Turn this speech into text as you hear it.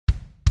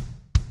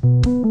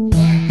Welcome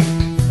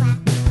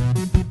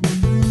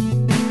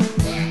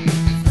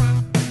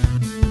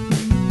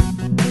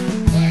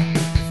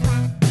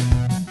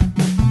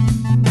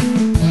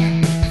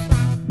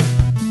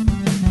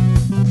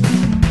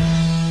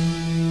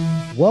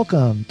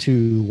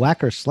to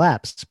Whacker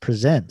Slaps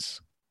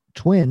presents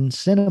Twin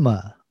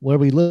Cinema, where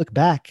we look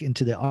back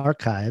into the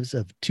archives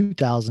of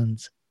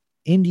 2000s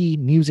indie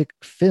music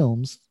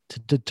films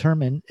to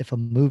determine if a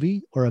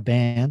movie or a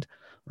band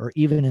or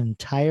even an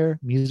entire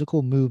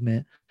musical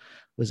movement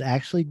was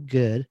actually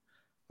good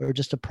or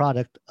just a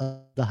product of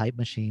the hype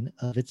machine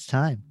of its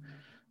time.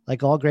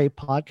 Like all great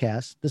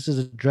podcasts, this is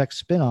a direct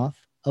spinoff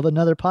of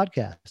another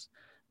podcast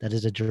that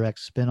is a direct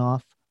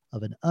spinoff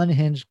of an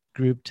unhinged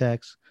group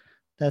text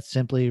that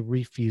simply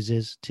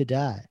refuses to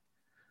die.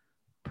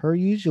 Per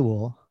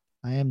usual,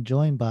 I am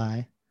joined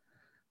by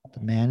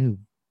the man who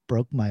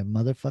broke my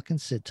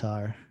motherfucking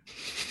sitar.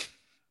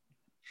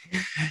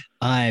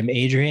 I'm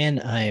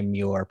Adrian. I'm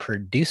your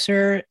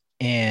producer,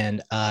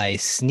 and I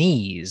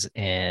sneeze,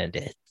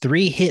 and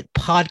 3-hit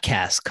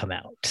podcasts come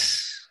out.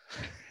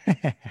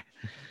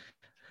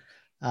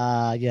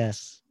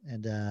 Yes.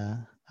 And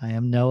I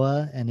am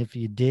Noah. And if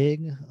you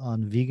dig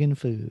on vegan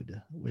food,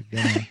 we're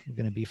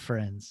gonna be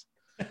friends.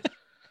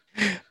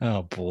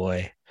 Oh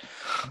boy.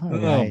 All Oh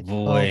right.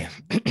 boy.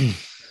 Well,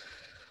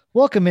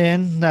 welcome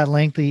in that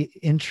lengthy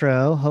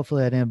intro.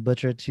 Hopefully I didn't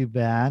butcher it too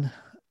bad.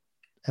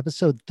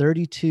 Episode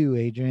 32,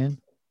 Adrian.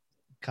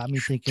 Got me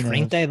thinking of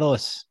 32.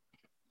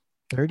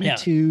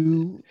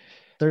 32,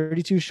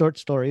 32 short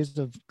stories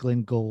of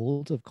Glenn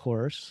Gould, of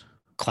course.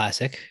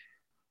 Classic.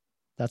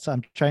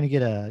 I'm trying to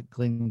get a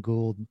Glenn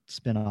Gould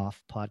spinoff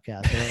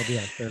podcast. That'll be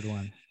our third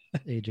one,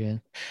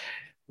 Adrian.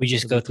 We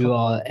just It'll go be through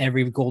called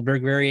every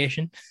Goldberg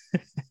variation.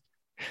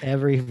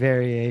 every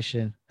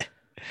variation,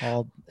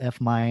 all F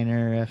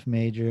minor, F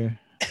major,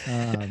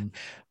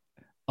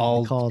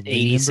 All called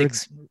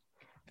 86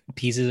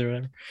 pieces or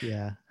whatever.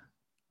 Yeah.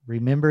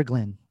 Remember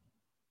Glenn.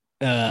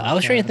 I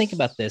was trying to think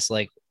about this,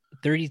 like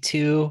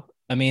 32.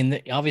 I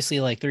mean, obviously,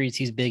 like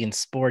 32 is big in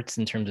sports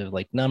in terms of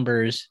like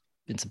numbers.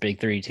 It's a big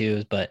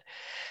 32s, but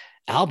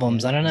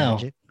albums, I don't know.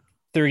 Magic.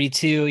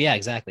 32, yeah,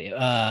 exactly.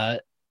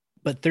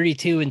 But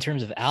 32 in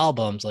terms of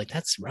albums, like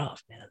that's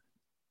rough, man.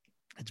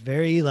 It's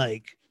very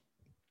like,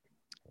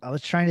 I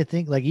was trying to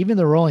think, like even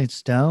the Rolling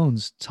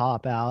Stones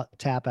tap out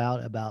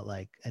about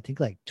like I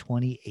think like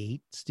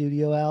 28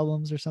 studio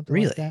albums or something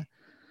Really? like that.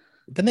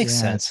 That makes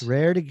sense. It's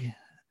rare to.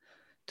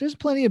 There's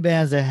plenty of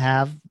bands that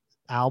have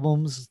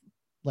albums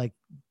like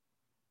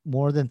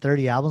more than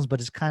 30 albums, but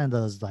it's kind of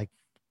those like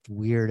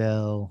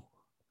weirdo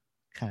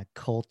kind of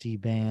culty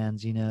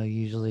bands,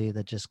 usually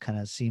that just kind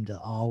of seem to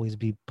always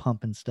be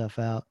pumping stuff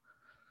out.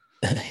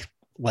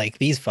 Like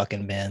these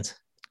fucking bands.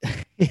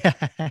 Yeah.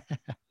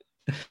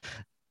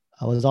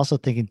 I was also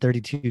thinking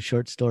 32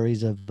 short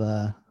stories of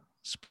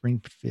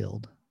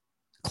Springfield.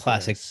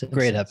 Classic,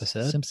 great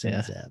episode.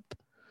 Simpsons ep.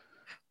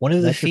 One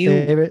of the few.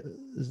 Your favorite?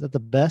 Is that the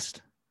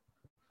best?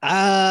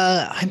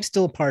 I'm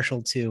still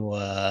partial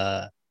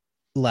to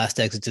Last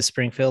Exit to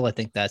Springfield. I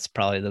think that's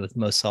probably the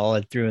most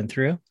solid through and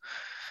through.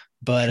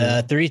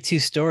 But 32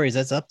 stories,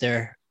 that's up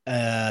there.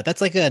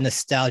 That's like a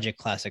nostalgic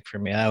classic for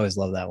me. I always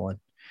love that one.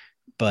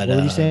 But what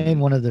were you saying?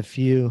 One of the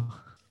few.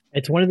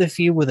 It's one of the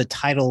few with a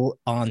title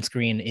on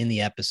screen in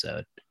the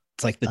episode.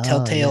 It's like the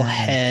Telltale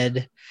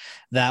Head,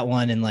 that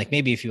one, and like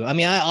maybe a few. I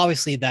mean,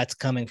 obviously that's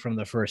coming from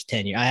the first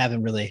 10 years.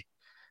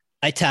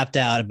 I tapped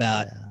out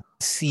about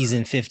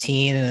season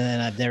 15, and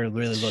then I've never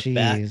really looked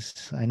back.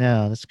 I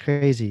know, that's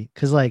crazy.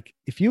 Because like,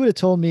 if you would have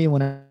told me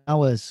when I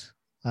was,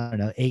 I don't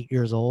know, 8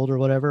 years old or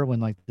whatever,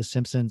 when like The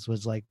Simpsons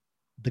was like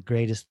the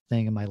greatest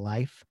thing in my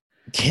life.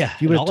 Yeah.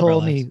 If you would have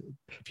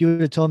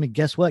told me,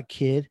 guess what,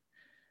 kid?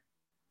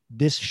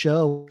 This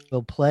show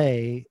will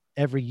play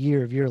every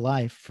year of your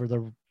life for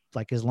the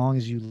like as long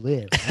as you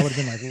live. I would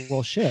have been like,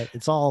 well, shit,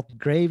 it's all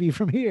gravy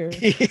from here.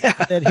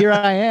 Yeah. And here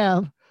I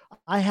am.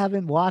 I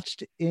haven't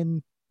watched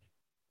in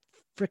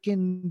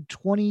freaking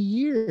 20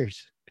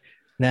 years.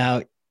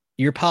 Now,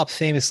 your pops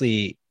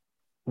famously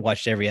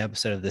watched every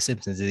episode of The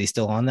Simpsons. Is he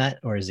still on that,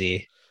 or is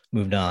he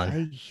moved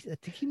on? I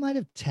think he might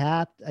have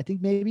tapped. I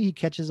think maybe he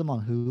catches them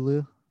on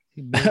Hulu.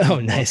 Oh,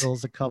 nice.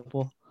 A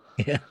couple.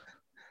 Yeah.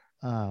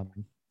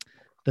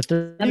 The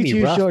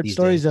 32 short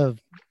stories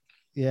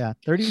days.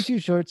 32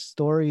 short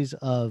stories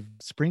of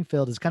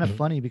Springfield is kind of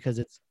funny because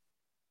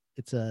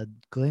it's a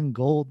Glenn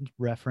Gould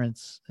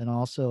reference and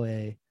also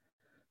a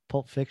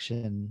Pulp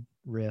Fiction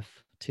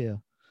riff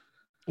too.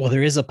 Well,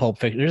 there is a Pulp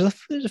Fiction.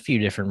 There's a few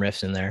different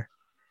riffs in there.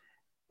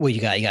 Well, you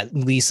got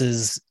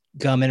Lisa's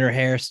gum in her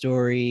hair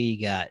story.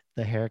 You got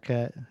the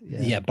haircut.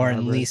 Yeah,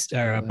 Barton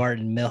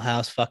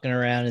Millhouse fucking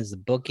around is the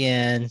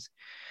bookend.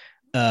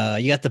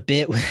 You got the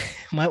bit with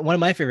one of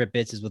my favorite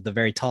bits is with the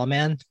very tall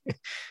man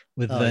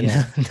with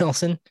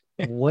Nelson.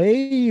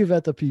 Wave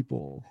at the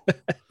people.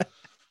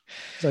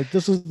 It's like,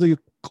 this is the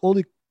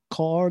only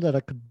car that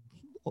I could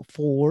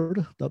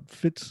afford that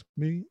fits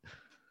me.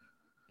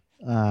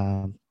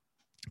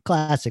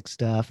 Classic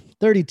stuff.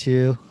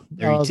 32.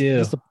 32.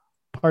 That's the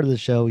part of the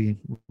show we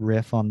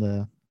riff on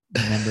the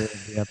number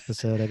of the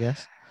episode, I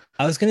guess.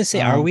 I was gonna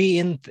say, are we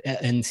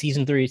in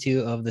season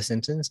 32 of The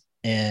Simpsons?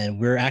 And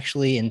we're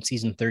actually in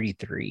season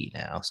 33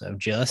 now, so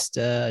just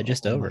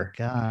over.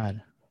 Oh my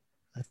god,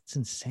 that's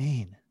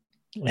insane.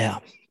 Yeah,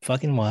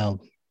 fucking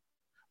wild.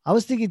 I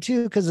was thinking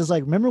too, because it's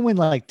like, remember when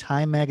like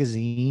Time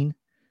Magazine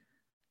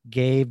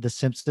gave The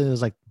Simpsons, it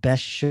was like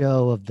best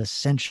show of the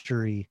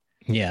century.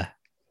 Yeah.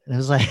 And it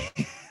was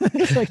like,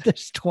 it's like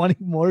there's 20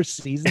 more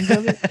seasons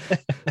of it.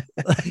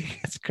 Like,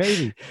 it's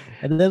crazy.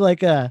 And then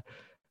like I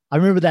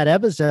remember that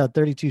episode,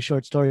 32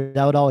 Short Story,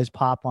 that would always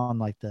pop on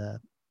like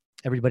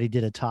everybody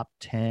did a top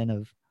 10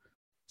 of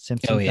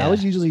Simpsons. Oh, yeah. That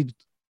was usually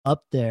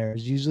up there.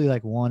 It's usually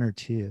like 1 or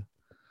 2.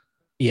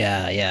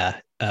 Yeah.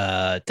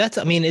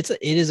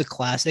 It is a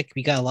classic.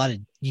 You got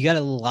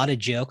a lot of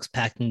jokes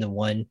packed into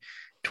one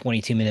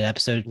 22-minute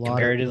episode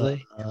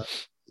comparatively.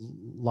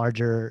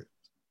 Larger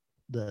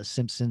the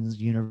Simpsons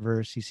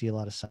universe, you see a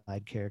lot of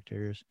side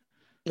characters.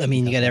 I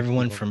mean, you got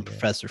everyone from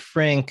Professor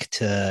Frink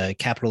to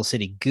Capital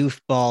City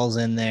Goofballs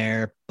in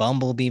there,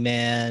 Bumblebee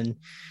Man,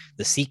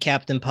 the Sea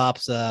Captain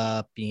pops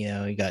up.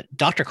 You got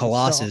Dr.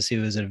 Colossus,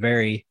 who is a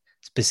very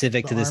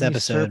specific to this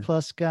episode.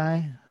 Surplus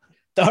guy.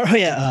 Oh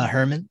yeah,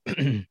 Herman.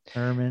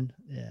 Herman,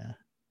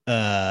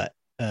 yeah.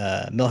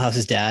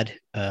 Milhouse's dad.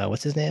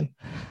 What's his name?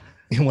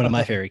 One of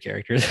my favorite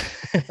characters.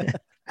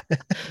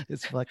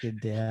 His fucking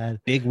dad.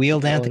 Big Wheel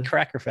down at the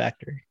Cracker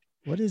Factory.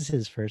 What is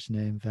his first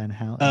name? Van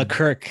Houten.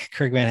 Kirk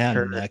Van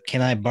Houten.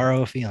 Can I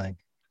borrow a feeling?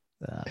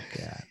 Oh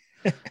god.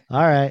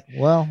 All right.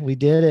 Well, we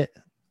did it.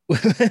 We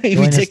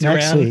ticked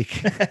next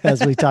week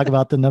as we talk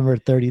about the number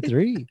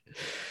 33.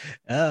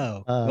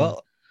 Oh,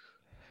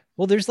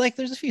 well, there's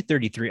a few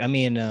 33. I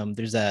mean,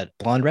 there's that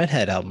Blonde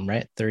Redhead album,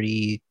 right?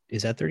 30.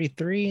 Is that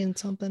 33 and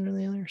something or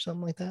the other,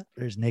 something like that?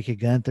 There's Naked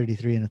Gun,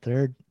 33 and a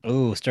third.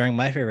 Oh, starring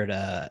my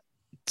favorite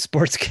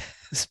sportsman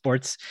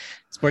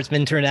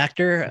turned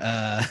actor,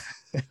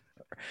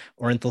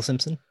 Orenthal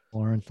Simpson.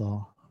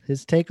 Orenthal.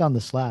 His take on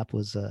the slap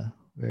was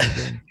very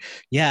good.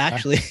 Yeah,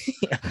 actually,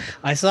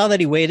 I saw that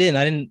he weighed in.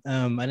 I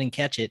didn't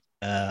catch it.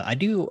 I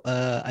do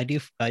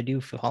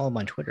follow him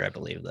on Twitter, I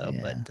believe, though.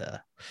 Yeah.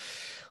 But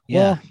yeah.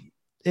 Well,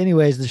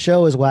 anyways, the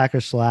show is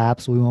Whacker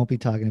Slaps. We won't be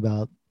talking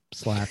about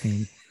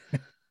slapping.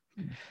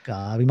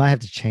 God, we might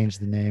have to change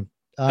the name.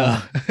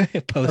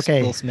 Post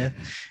Will Smith.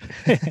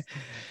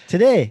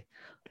 Today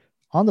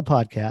on the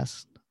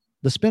podcast,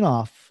 the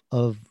spinoff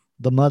of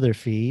the Mother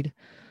Feed,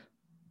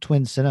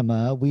 Twin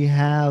Cinema, we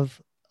have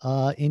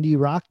indie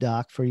rock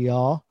doc for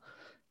y'all,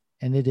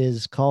 and it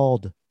is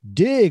called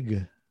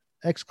Dig!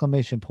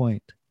 Exclamation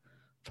point,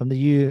 from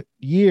the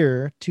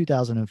year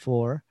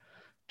 2004,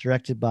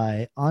 directed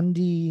by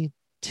Andi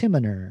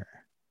Timoner.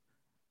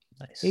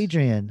 Nice.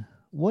 Adrian,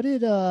 what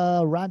did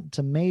Rotten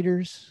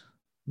Tomatoes,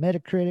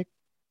 Metacritic,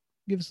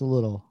 give us a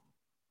little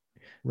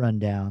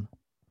rundown?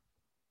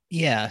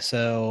 Yeah,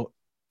 so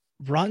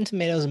Rotten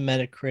Tomatoes and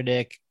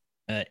Metacritic,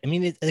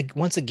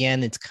 once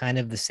again, it's kind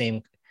of the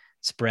same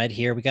spread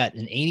here. We got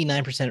an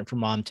 89%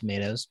 from Rotten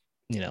Tomatoes,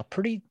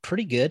 pretty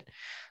good.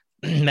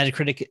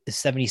 Metacritic is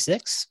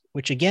 76,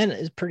 which again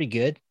is pretty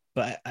good.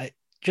 But I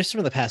just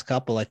for the past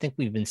couple, I think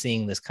we've been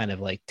seeing this kind of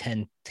like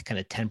 10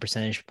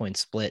 percentage point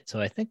split. So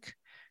I think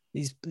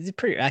these are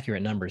pretty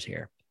accurate numbers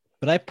here.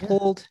 But I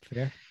pulled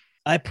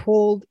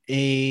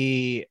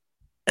a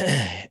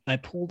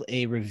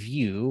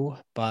review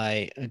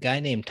by a guy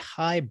named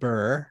Ty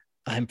Burr.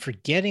 I'm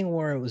forgetting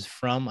where it was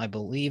from. I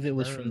believe it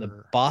was from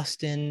the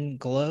Boston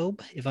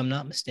Globe, if I'm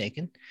not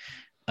mistaken.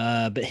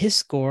 But his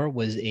score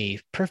was a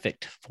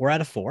perfect 4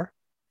 out of 4.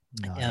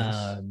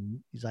 Nice.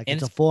 He's like,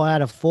 it's a 4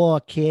 out of 4,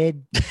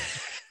 kid.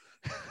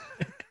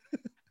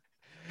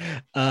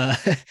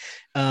 But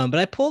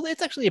I pulled,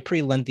 it's actually a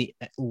pretty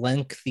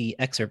lengthy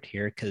excerpt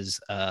here because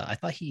I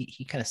thought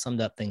he kind of summed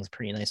up things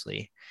pretty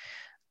nicely.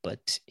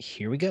 But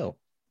here we go.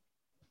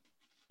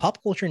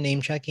 Pop culture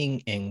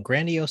name-checking and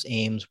grandiose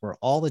aims were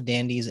all the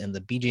dandies and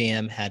the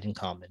BJM had in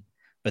common,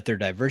 but their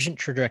divergent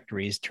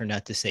trajectories turned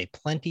out to say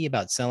plenty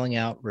about selling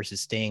out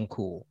versus staying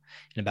cool,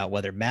 and about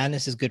whether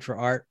madness is good for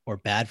art or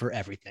bad for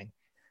everything.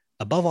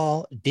 Above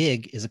all,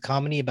 Dig is a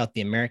comedy about the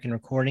American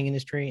recording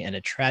industry and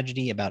a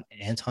tragedy about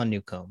Anton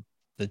Newcomb,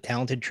 the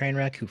talented train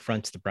wreck who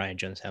fronts the Brian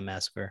Jonestown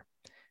Massacre.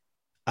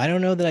 I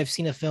don't know that I've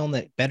seen a film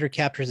that better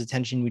captures the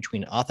tension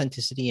between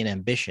authenticity and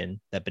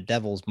ambition that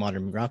bedevils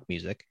modern rock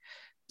music,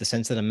 the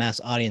sense that a mass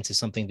audience is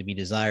something to be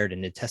desired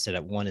and detested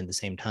at one and the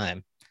same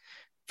time.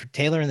 For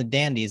Taylor and the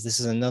Dandies, this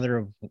is another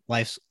of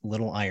life's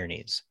little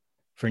ironies.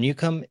 For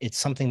Newcomb, it's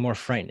something more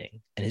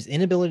frightening, and his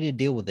inability to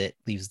deal with it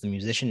leaves the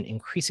musician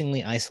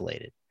increasingly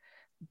isolated.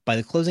 By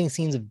the closing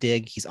scenes of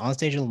Dig, he's on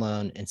stage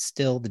alone, and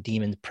still the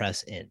demons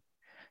press in.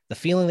 The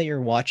feeling that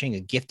you're watching a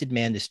gifted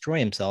man destroy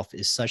himself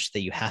is such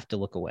that you have to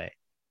look away.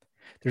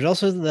 There's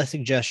also the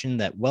suggestion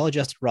that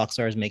well-adjusted rock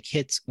stars make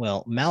hits,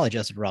 while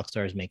maladjusted rock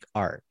stars make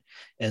art,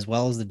 as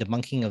well as the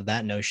debunking of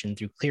that notion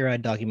through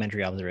clear-eyed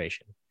documentary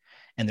observation.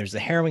 And there's the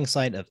harrowing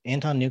sight of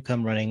Anton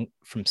Newcomb running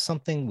from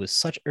something with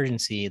such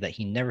urgency that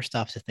he never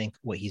stops to think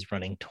what he's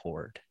running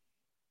toward.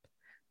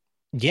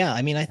 Yeah,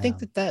 I mean, I think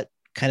that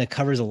kind of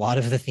covers a lot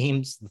of the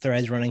themes, the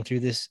threads running through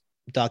this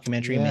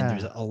documentary. I mean,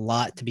 there's Yeah. a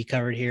lot to be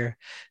covered here.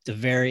 It's a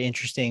very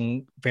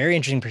interesting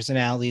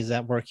personalities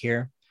that work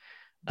here.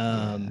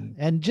 Yeah.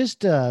 And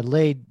just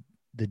laid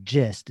the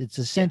gist. It's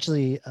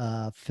essentially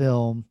a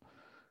film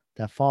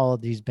that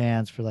followed these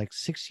bands for like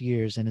 6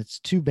 years, and it's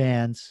two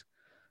bands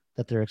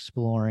that they're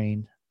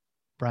exploring.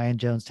 Brian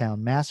Jonestown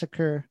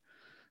Massacre,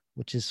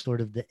 which is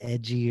sort of the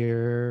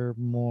edgier,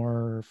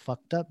 more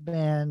fucked up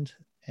band,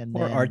 and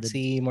More then the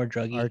artsy, more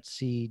druggy.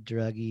 artsy,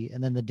 druggy,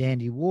 and then the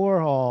Dandy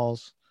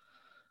Warhols,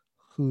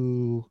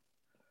 who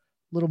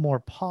a little more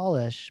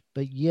polished,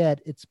 but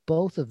yet it's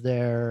both of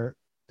they're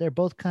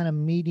both kind of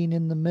meeting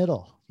in the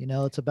middle. You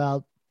know, it's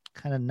about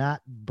kind of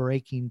not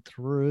breaking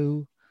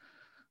through,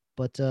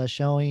 but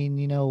showing,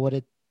 you know, what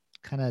it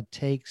kind of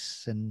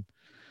takes and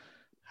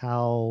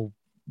how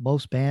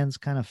most bands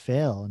kind of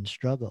fail and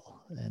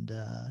struggle. And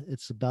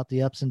it's about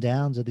the ups and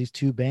downs of these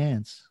two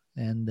bands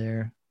and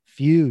their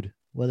feud,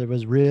 whether it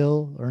was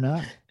real or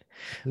not.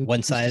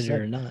 One-sided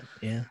or not.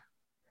 Yeah.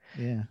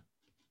 Yeah.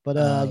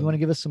 But you want to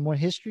give us some more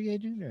history,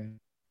 Adrian? Or?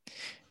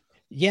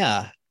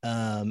 Yeah.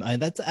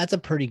 That's a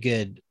pretty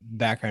good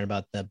background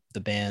about the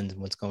band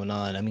and what's going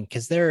on. I mean,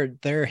 because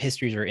their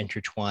histories are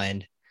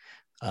intertwined.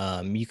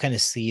 You kind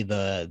of see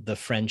the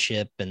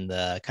friendship and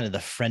the kind of the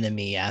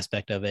frenemy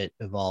aspect of it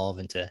evolve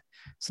into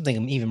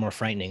something even more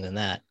frightening than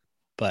that.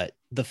 But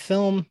the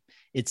film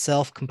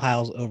itself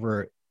compiles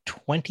over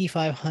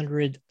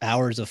 2,500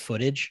 hours of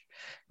footage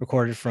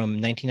recorded from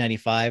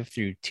 1995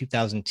 through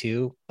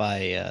 2002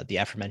 by the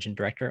aforementioned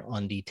director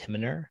Andi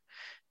Timoner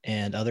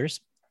and others.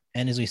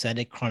 And as we said,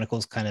 it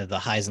chronicles kind of the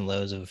highs and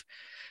lows of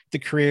the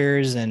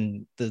careers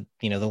and the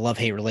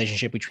love-hate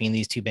relationship between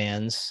these two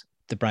bands,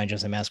 the Brian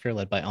Jonestown Massacre,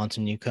 led by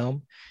Anton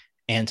Newcombe,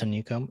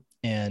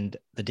 and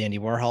the Dandy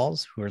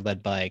Warhols, who are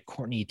led by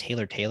Courtney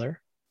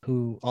Taylor,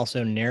 who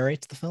also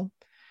narrates the film.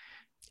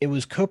 It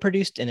was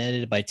co-produced and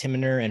edited by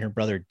Timoner and her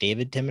brother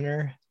David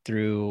Timoner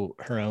through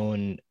her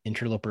own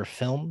Interloper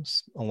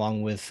Films,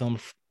 along with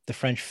the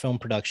French film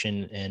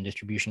production and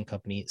distribution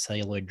company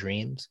Celluloid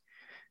Dreams,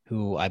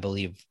 who I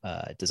believe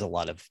does a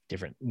lot of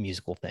different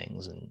musical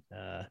things and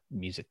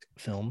music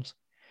films.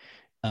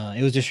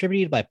 It was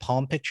distributed by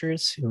Palm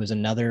Pictures, who is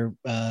another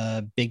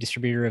big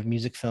distributor of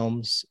music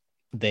films.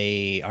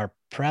 They are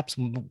perhaps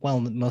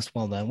most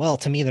well known. Well,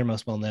 to me, they're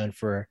most well known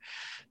for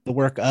the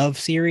Work Of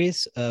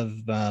series of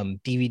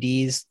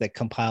DVDs that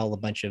compile a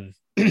bunch of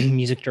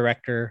music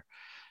directors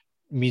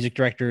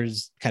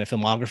kind of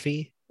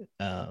filmography,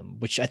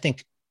 which I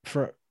think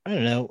for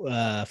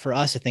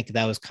us, I think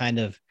that was kind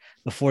of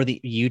before the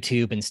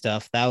YouTube and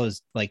stuff. That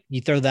was like,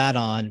 you throw that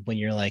on when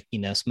you're like,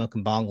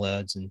 smoking bong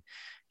loads, and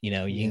you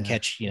can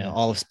catch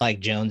all of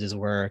Spike Jonze's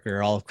work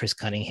or all of Chris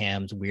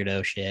Cunningham's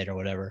weirdo shit or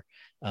whatever.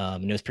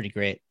 And it was pretty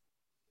great.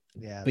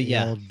 Yeah, but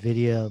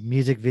the old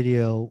music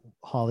video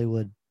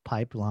Hollywood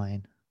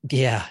pipeline.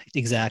 Yeah,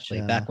 exactly.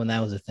 Which, back when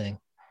that was a thing.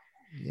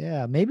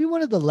 Yeah, maybe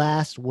one of the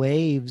last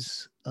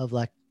waves of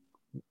like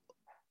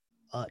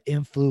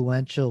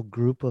influential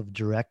group of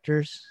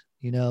directors,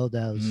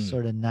 those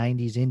sort of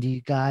 90s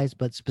indie guys,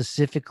 but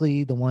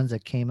specifically the ones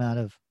that came out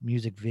of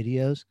music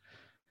videos.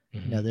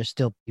 Mm-hmm. There's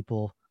still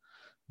people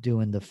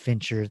doing the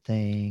Fincher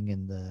thing,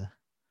 and the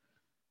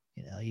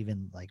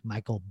even like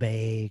Michael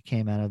Bay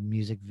came out of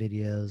music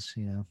videos,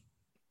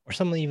 or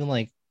something even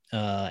like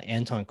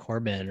Anton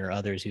Corbijn or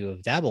others who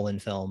have dabbled in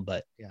film,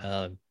 but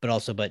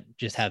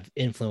just have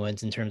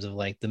influence in terms of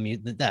like their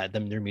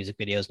music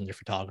videos and their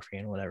photography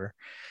and whatever.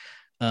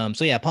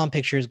 So yeah, Palm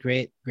Pictures,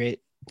 great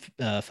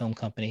film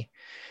company.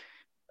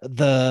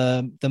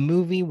 The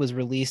movie was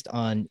released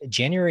on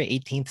January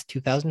 18th,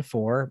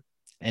 2004,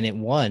 and it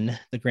won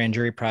the Grand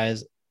Jury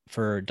Prize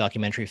for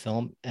documentary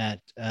film at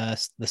the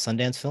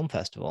Sundance Film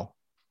Festival,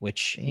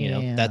 which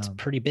that's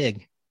pretty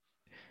big.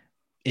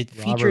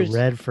 Robert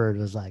Redford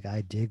was like,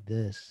 I dig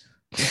this.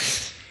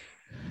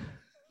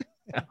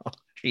 Oh,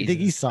 you think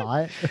he saw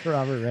it,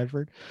 Robert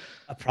Redford?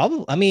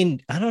 Probably. I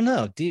mean, I don't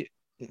know.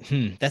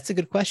 That's a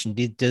good question.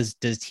 Does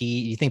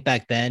you think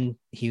back then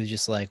he was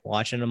just like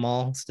watching them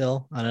all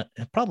still?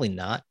 Probably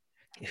not.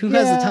 Who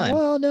has the time?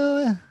 Well,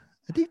 no,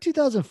 I think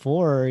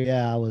 2004.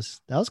 Yeah,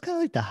 that was kind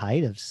of like the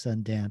height of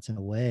Sundance in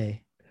a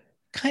way.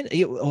 Kind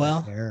of.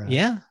 Well,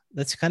 yeah,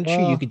 that's kind of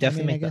true. You could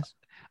definitely make that.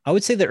 I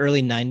would say the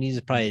early 90s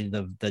is probably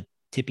the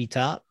tippy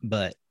top,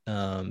 but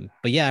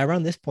yeah,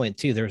 around this point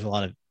too, there was a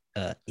lot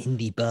of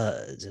indie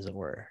buzz, as it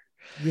were.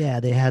 Yeah,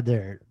 they had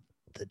their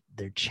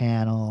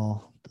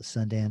channel, the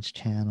Sundance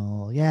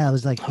Channel. Yeah, it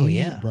was like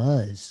indie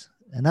buzz.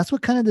 And that's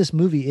what kind of this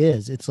movie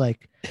is. It's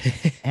like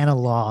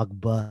analog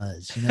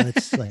buzz,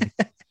 it's like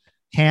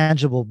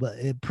tangible, but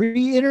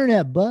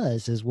pre-internet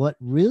buzz is what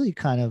really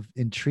kind of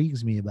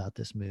intrigues me about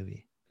this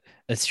movie.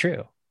 That's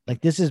true. Like,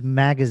 this is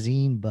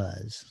magazine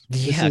buzz.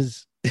 Yeah.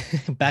 This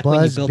is back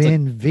buzz when you built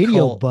bin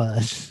video cult.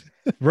 Buzz.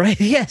 Right.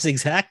 Yes,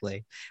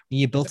 exactly. When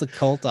you built a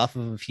cult off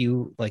of a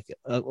few, like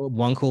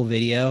one cool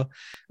video,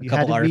 a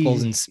couple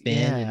articles in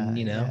Spin,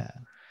 and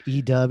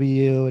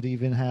EW would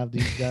even have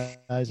these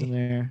guys in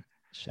there.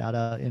 Shout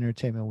out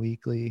Entertainment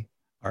Weekly.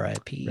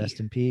 R.I.P. Rest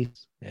in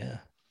peace. Yeah.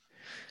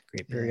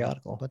 Great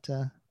periodical. But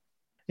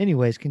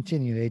anyways,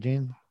 continue,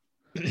 Adrian.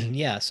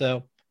 Yeah.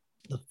 So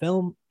the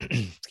film,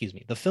 excuse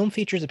me, the film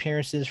features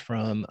appearances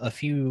from a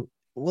few.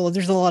 Well,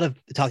 there's a lot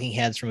of talking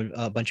heads from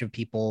a bunch of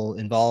people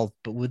involved,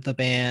 but with the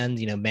band,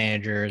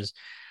 managers,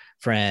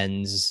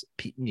 friends,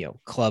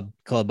 club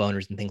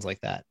owners, and things like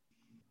that.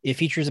 It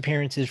features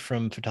appearances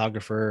from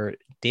photographer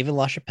David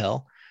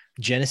LaChapelle,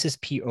 Genesis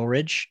P.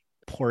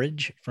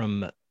 Porridge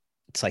from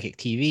Psychic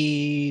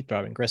TV,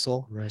 Robin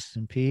Gristle. Rest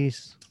in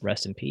peace.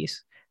 Rest in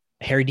peace.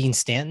 Harry Dean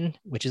Stanton,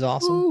 which is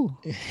awesome. Ooh,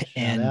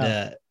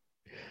 and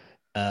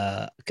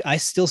I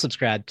still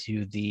subscribe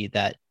to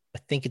that. I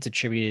think it's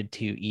attributed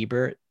to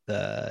Ebert,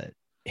 the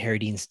Harry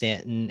Dean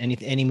Stanton.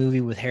 Any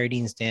movie with Harry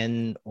Dean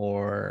Stanton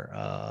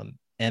or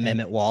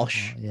Emmett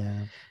Walsh,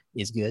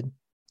 is good.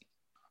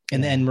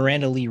 And then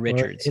Miranda Lee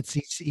Richards.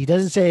 He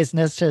doesn't say it's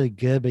necessarily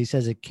good, but he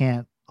says it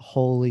can't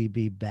wholly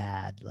be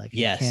bad. Like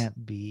it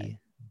can't be bad.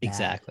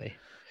 Exactly.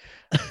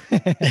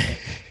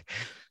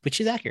 Which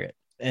is accurate.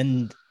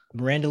 And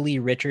Miranda Lee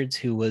Richards,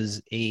 who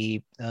was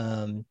a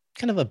kind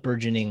of a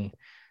burgeoning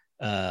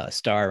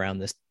star around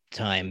this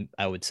time,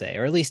 I would say,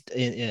 or at least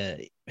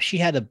she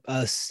had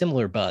a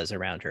similar buzz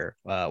around her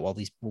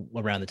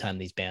around the time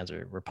these bands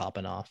were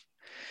popping off.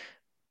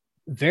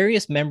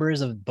 Various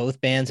members of both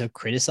bands have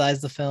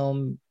criticized the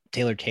film.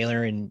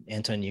 Taylor and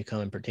Anton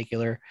Newcombe in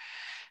particular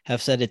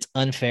have said it's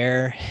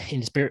unfair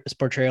in its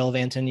portrayal of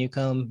Anton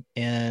Newcombe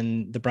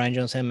and the Brian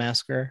Jonestown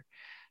Massacre.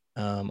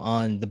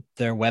 On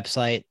their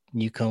website,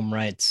 Newcombe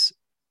writes,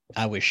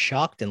 "I was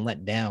shocked and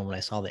let down when I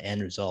saw the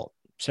end result.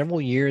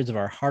 Several years of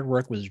our hard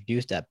work was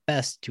reduced at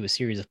best to a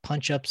series of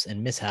punch-ups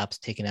and mishaps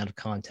taken out of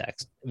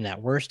context, and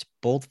at worst,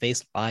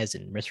 bold-faced lies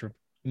and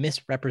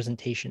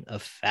misrepresentation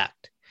of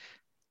fact."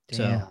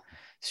 Damn. So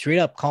straight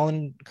up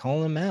calling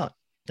them out.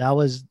 That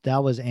was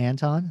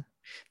Anton?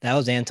 That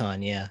was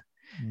Anton, yeah.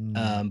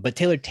 But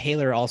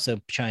Taylor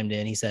also chimed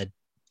in. He said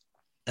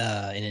in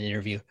an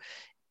interview,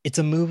 "It's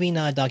a movie,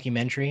 not a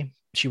documentary.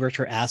 She worked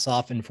her ass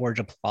off and forged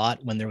a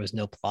plot when there was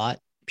no plot.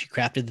 She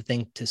crafted the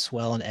thing to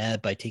swell and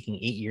ebb by taking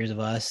 8 years of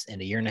us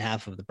and a year and a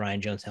half of the Brian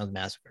Jonestown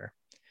Massacre."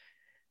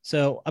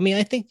 So, I mean,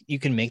 I think you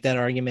can make that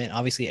argument.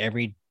 Obviously,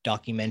 every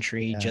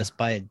documentary, just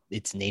by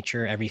its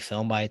nature, every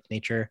film by its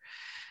nature,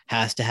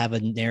 has to have a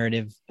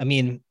narrative. I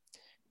mean,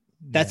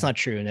 that's not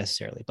true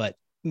necessarily, but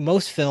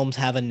most films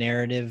have a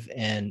narrative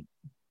and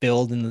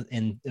build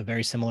in a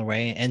very similar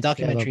way. And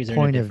documentaries are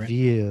point of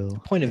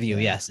view. Point of view,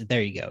 yes.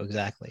 There you go,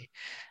 exactly.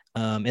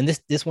 And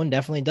this one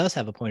definitely does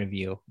have a point of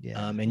view.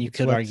 Yeah. And you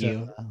could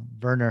argue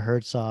Werner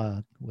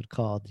Herzog would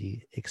call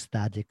the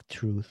ecstatic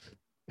truth.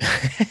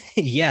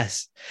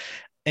 Yes.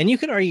 And you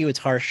could argue it's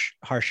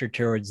harsher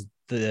towards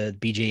the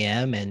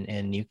BJM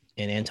and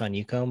Anton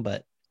Newcombe,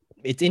 but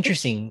it's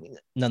interesting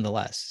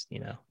nonetheless,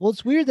 Well,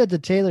 it's weird that the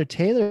Taylor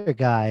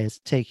guy is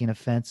taking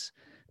offense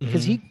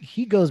because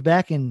he goes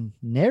back and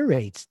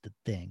narrates the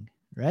thing,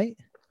 right?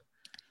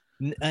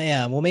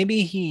 Yeah, well, maybe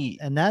you're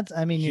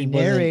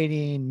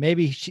narrating.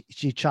 Maybe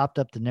she chopped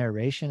up the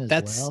narration as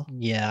well.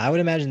 Yeah, I would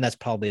imagine that's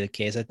probably the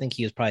case. I think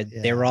he was probably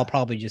they were all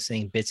probably just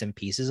saying bits and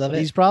pieces of it.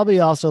 He's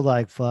probably also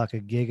like, "Fuck, a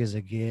gig is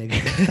a gig."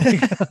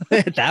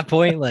 At that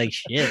point, like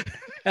shit.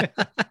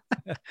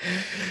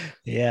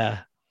 Yeah.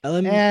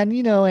 And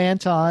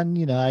Anton,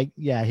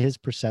 his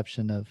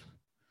perception of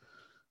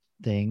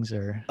things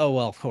are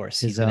of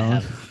course he's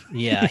gonna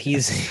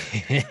he's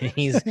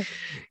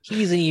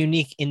a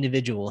unique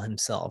individual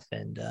himself,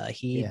 and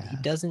he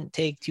doesn't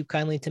take too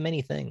kindly to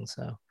many things,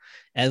 so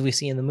as we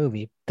see in the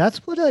movie.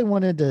 That's what I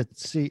wanted to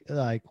see,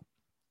 like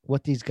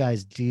what these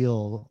guys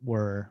deal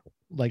were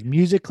like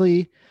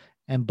musically.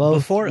 And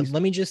both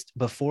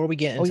before we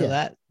get into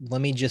that, let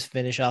me just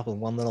finish off with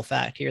one little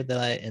fact here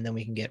and then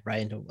we can get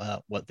right into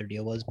what their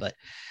deal was. But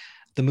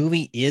the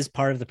movie is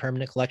part of the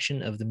permanent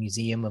collection of the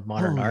Museum of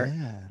Modern Art,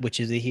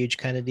 which is a huge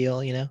kind of deal,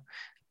 in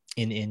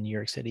New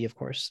York City, of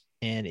course.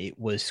 And it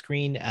was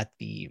screened at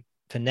the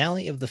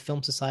finale of the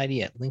Film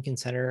Society at Lincoln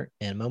Center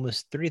and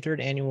MoMA's 33rd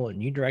annual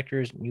New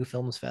Directors, New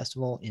Films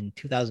Festival in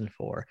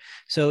 2004.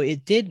 So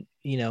it did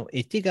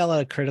get a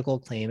lot of critical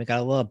acclaim. It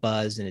got a lot of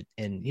buzz, and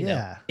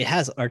it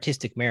has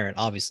artistic merit,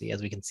 obviously,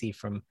 as we can see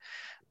from,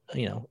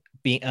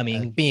 being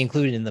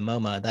included in the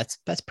MoMA.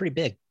 That's pretty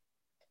big.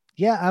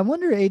 Yeah, I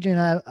wonder, Adrian,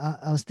 I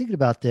was thinking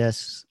about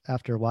this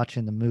after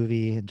watching the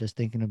movie and just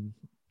thinking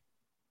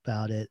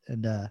about it.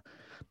 And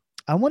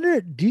I wonder,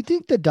 do you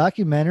think the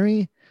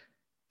documentary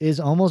is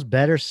almost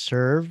better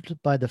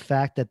served by the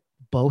fact that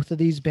both of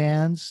these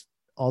bands,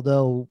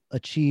 although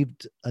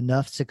achieved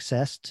enough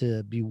success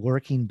to be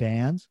working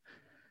bands,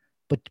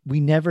 but we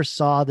never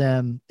saw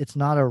them? It's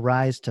not a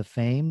rise to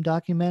fame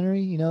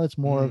documentary. It's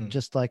more of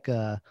just like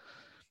a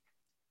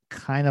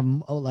kind of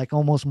like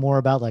almost more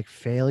about like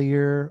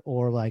failure,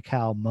 or like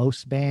how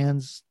most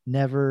bands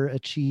never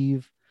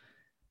achieve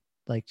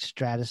like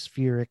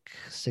stratospheric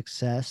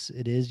success.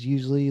 It is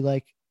usually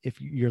like,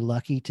 if you're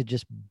lucky to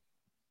just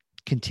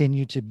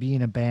continue to be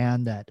in a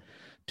band that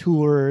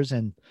tours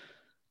and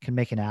can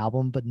make an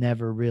album, but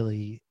never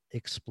really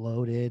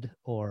exploded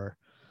or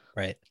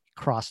Right.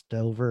 crossed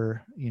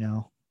over, you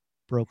know,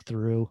 broke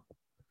through.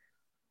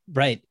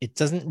 Right. It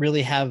doesn't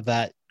really have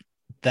that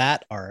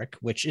arc,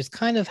 which is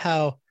kind of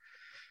how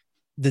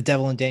the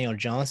Devil and Daniel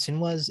Johnston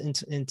was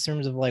in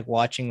terms of like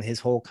watching his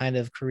whole kind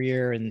of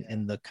career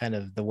and the kind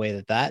of the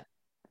way that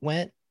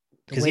went.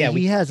 The Because way yeah,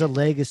 he has a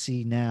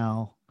legacy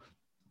now,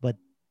 but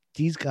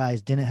these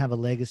guys didn't have a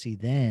legacy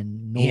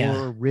then, yeah.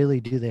 nor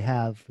really do they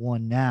have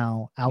one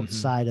now Mhm.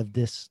 outside of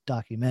this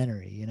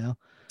documentary, you know?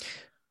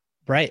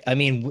 Right. I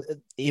mean,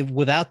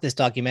 without this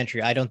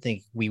documentary, I don't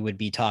think we would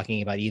be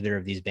talking about either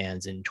of these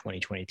bands in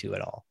 2022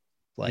 at all.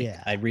 Like,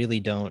 Yeah. I really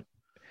don't.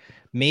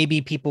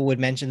 Maybe people would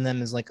mention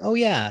them as like, oh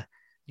yeah,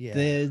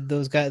 Yeah.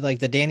 those guys like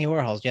the Danny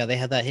Warhols, yeah, they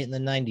had that hit in the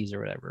 90s or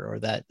whatever, or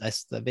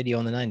that's the video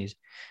in the 90s.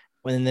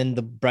 And then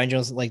the Brian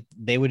Jones, like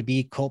they would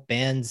be cult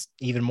bands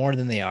even more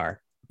than they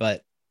are.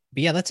 But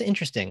yeah, that's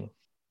interesting.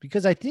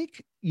 Because I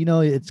think, you know,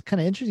 it's kind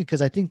of interesting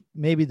because I think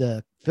maybe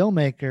the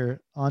filmmaker,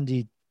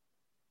 Andy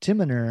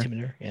Timiner,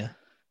 Timiner, yeah.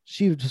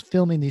 she was just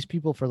filming these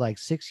people for like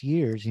 6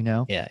 years, you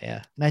know? Yeah,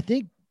 yeah. And I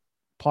think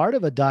part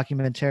of a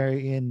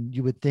documentary, and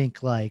you would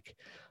think like,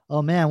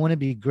 oh man, wouldn't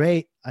it be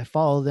great? I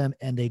follow them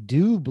and they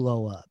do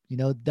blow up. You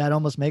know, that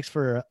almost makes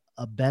for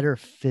a better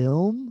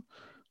film.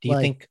 Do you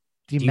Like think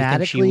do you think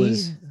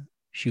thematically,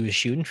 she was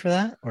shooting for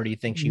that? Or do you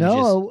think she was just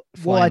no. Well,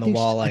 flying the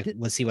wall like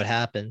let's see what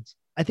happens?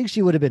 I think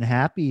she would have been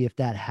happy if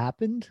that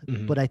happened,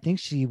 Mhm. but I think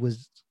she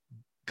was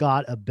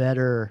got a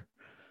better,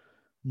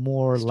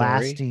 more Story.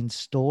 lasting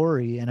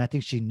story. And I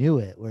think she knew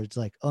it, where it's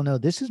like, oh no,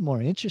 this is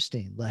more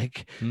interesting.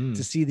 Like to Hmm.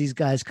 see these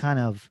guys kind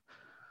of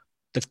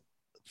The get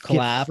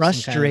collapse and kind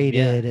of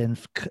yeah. frustrated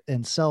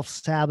and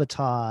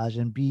self-sabotage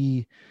and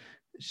be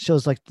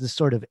shows like the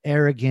sort of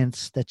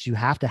arrogance that you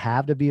have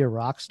to be a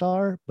rock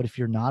star. But if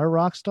you're not a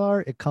rock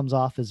star, it comes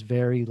off as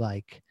very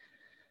like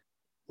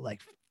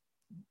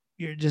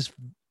you're just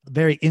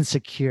very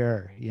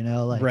insecure, you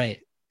know, like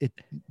Right. it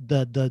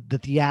the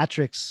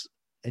theatrics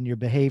and your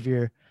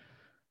behavior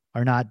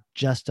are not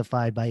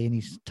justified by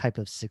any type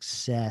of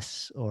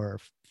success or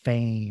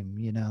fame,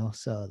 you know.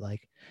 So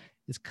like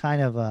it's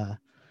kind of a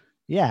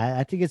yeah,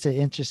 I think it's an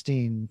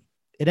interesting,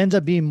 it ends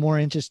up being more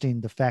interesting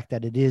the fact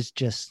that it is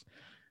just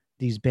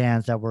these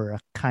bands that were a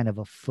kind of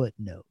a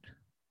footnote.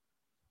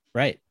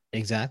 Right.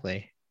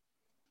 Exactly.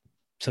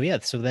 So yeah,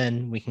 so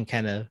then we can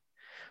kind of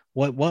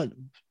what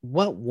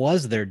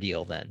was their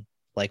deal then?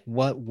 Like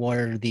what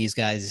were these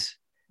guys?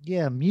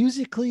 Yeah,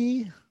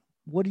 musically,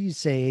 what do you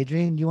say,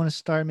 Adrian? You want to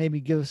start? Maybe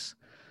give us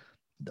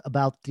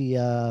about the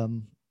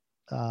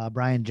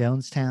Brian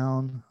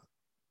Jonestown,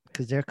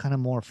 because they're kind of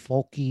more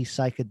folky,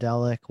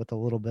 psychedelic with a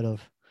little bit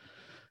of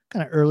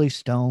kind of early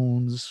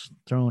Stones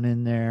thrown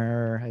in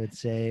there. I would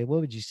say. What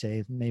would you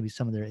say? Maybe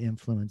some of their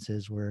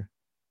influences were.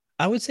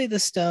 I would say the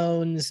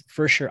Stones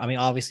for sure. I mean,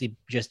 obviously,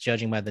 just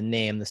judging by the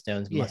name, the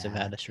Stones must have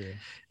Yeah, had true.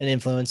 an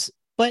influence.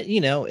 But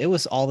you know, it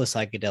was all the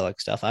psychedelic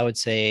stuff. I would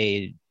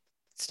say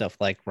stuff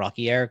like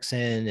Rocky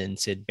Erickson and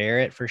Sid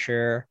Barrett for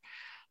sure,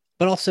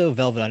 but also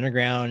Velvet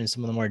Underground and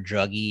some of the more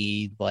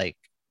druggy, like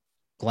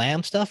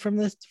glam stuff from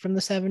the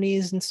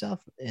 70s and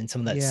stuff, and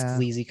some of that Yeah,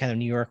 sleazy kind of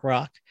New York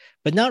rock,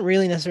 but not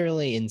really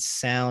necessarily in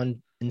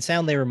sound. In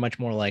sound, they were much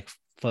more like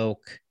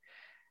folk,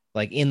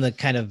 like in the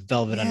kind of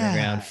Velvet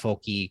Underground yeah.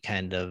 folky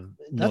kind of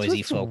That's noisy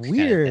what's folk kind of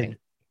thing. weird.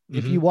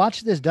 If Mm-hmm. you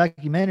watch this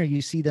documentary,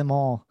 you see them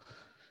all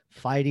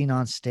fighting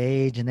on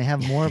stage, and they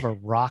have more of a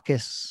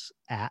raucous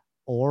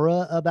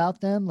aura about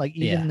them. Like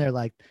Yeah, even they're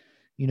like,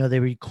 you know, they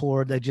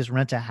record, they just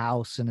rent a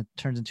house, and it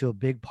turns into a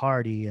big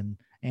party. And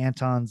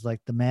Anton's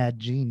like the mad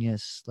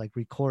genius, like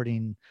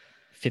recording.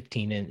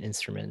 15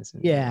 instruments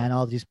and Yeah, yeah. and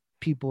all these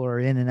people are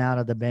in and out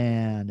of the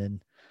band,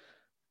 and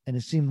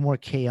it seemed more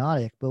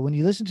chaotic. But when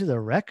you listen to the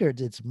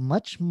records, it's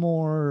much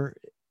more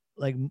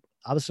like,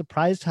 I was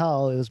surprised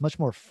how it was much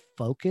more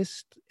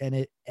focused, and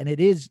it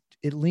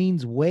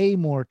leans way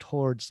more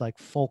towards like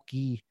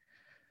folky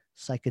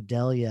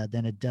psychedelia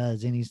than it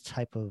does any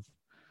type of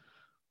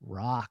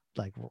rock,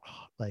 like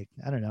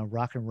I don't know,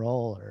 rock and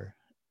roll or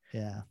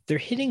yeah. They're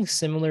hitting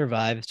similar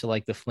vibes to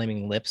like the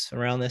Flaming Lips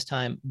around this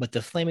time, but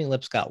the Flaming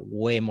Lips got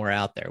way more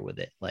out there with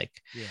it. Like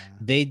Yeah.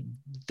 they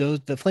those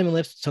the Flaming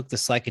Lips took the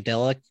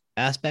psychedelic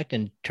aspect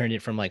and turned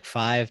it from like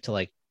 5 to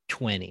like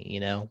 20,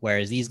 you know,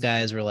 whereas these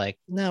guys were like,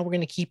 no, we're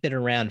going to keep it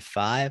around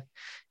 5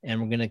 and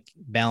we're going to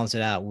balance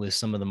it out with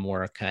some of the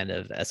more kind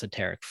of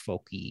esoteric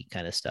folky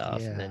kind of stuff,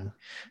 and Yeah. then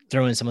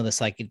throw in some of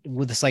the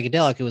with the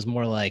psychedelic it was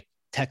more like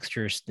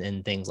textures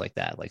and things like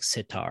that, like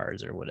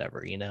sitars or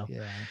whatever, you know.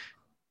 Yeah.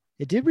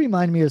 It did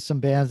remind me of some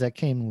bands that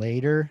came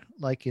later,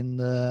 like in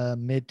the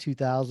mid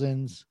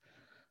 2000s,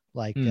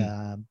 like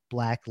Hmm.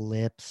 Black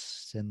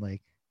Lips and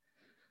like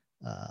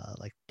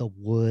The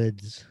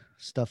Woods,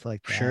 stuff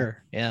like that.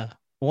 Sure. Yeah.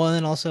 Well, and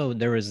then also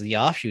there was the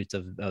offshoots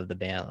of the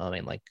band. I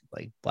mean, like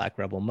Black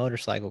Rebel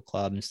Motorcycle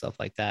Club and stuff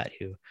like that.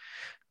 Who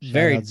Shout out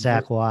very,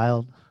 Zach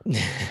Wild.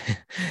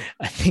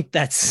 I think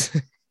that's,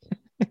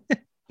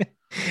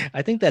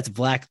 I think that's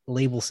Black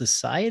Label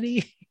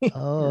Society.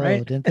 Oh,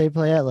 right? didn't they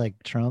play at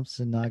like Trump's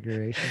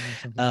inauguration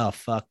or something? Oh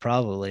fuck,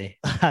 probably.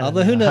 I don't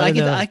Although who know. knows? I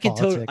don't know I the could I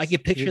politics. could Who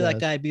picture that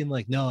knows? guy being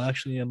like, no,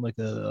 actually, I'm like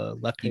a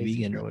lefty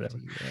Crazy vegan or whatever.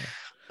 lefty.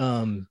 Yeah.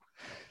 Um,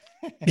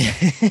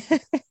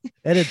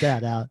 Edit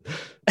that out.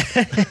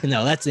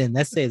 no, that's in.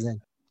 That stays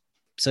in.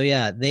 So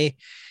they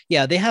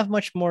have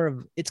much more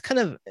of. It's kind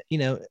of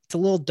it's a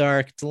little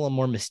dark. It's a little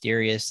more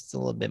mysterious. It's a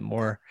little bit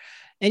more,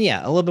 and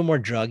a little bit more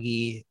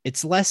druggy.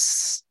 It's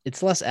less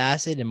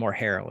acid and more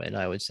heroin,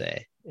 I would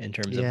say, in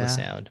terms of the Yeah,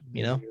 sound.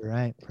 you're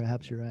right.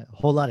 Perhaps you're right. A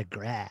whole lot of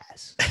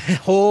grass. A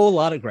whole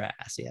lot of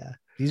grass. Yeah.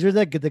 These are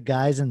the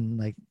guys in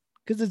like,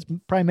 because it's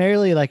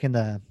primarily like in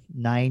the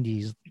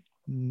 90s,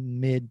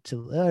 mid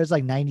to it's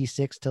like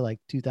 96 to like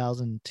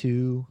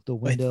 2002, the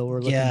window we're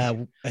looking at.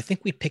 I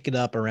think we pick it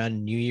up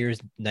around New Year's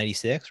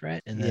 96,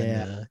 right? And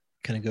then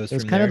kind of goes it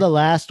was from kind there. of the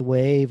last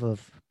wave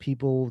of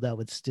people that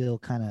would still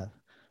kind of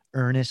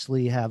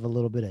earnestly have a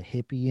little bit of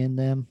hippie in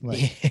them,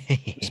 like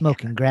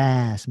smoking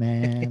grass,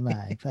 man,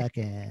 like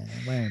fucking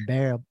wearing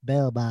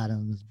bell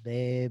bottoms,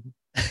 babe.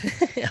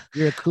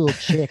 You're a cool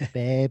chick,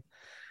 babe.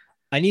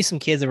 I knew some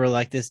kids that were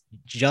like this,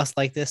 just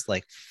like this,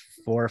 like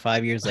 4 or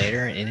 5 years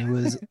later, and it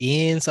was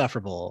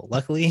insufferable.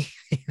 Luckily,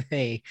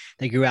 they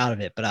grew out of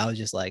it, but I was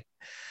just like,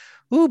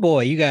 "Oh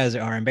boy, you guys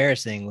are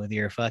embarrassing with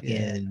your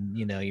fucking,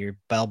 your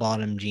bell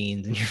bottom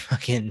jeans and your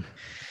fucking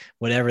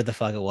whatever the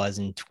fuck it was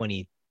in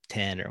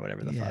 2010 or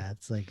whatever the fuck." Yeah,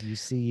 it's like you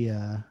see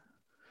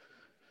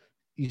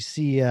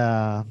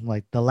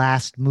like the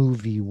last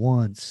movie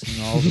once,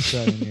 and all of a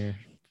sudden you're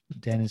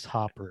Dennis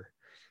Hopper.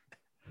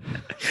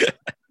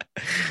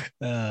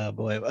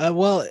 Boy.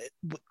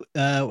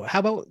 How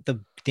about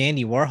the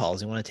Dandy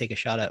Warhols? You want to take a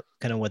shot at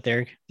kind of what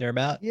they're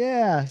about?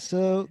 Yeah.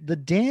 So the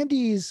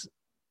Dandies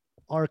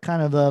are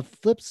kind of the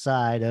flip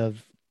side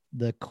of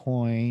the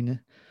coin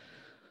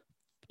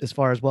as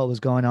far as what was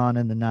going on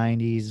in the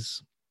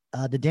 90s.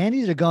 The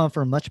Dandies are going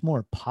for a much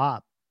more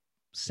pop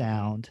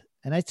sound.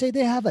 And I'd say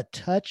they have a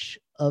touch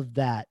of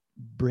that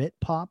Brit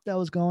pop that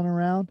was going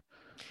around.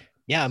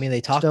 Yeah, I mean,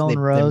 they talked Stone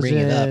Roses,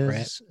 bring it up,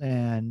 right?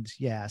 And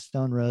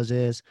Stone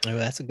Roses. Oh,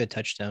 that's a good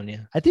touchstone.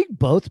 Yeah, I think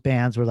both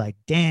bands were like,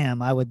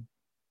 "Damn, I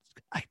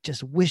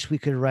just wish we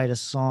could write a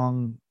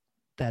song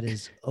that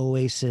is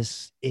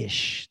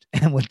Oasis-ish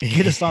and would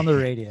get us on the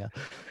radio."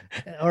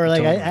 Or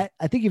like, totally.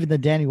 I think even the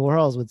Dandy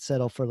Warhols would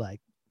settle for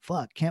like,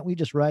 "Fuck, can't we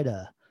just write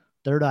a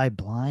Third Eye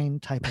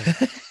Blind type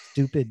of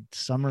stupid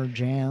summer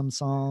jam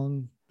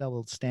song that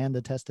will stand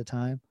the test of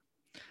time?"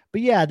 But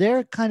yeah,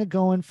 they're kind of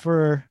going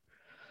for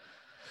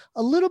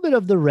a little bit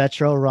of the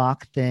retro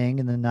rock thing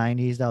in the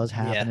 90s that was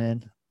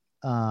happening.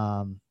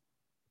 Yeah.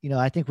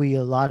 I think we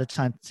a lot of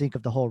times think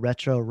of the whole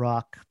retro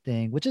rock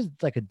thing, which is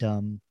like a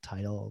dumb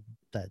title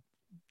that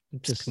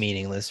just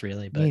meaningless,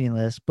 really.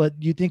 But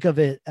you think of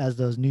it as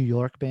those New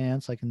York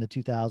bands like in the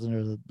 2000s,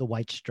 or the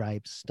White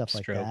Stripes, stuff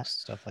like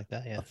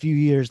that. Yeah. A few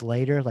years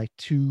later, like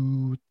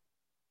 2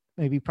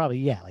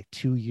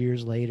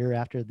 years later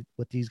after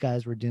what these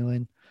guys were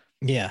doing.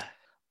 Yeah.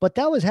 But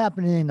that was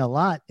happening a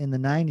lot in the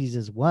 90s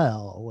as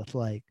well, with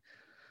like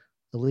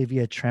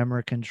Olivia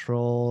Tremor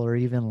Control, or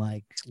even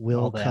like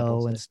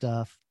Wilco and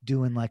stuff,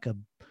 doing like a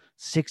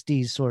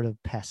 60s sort of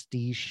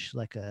pastiche,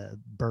 like a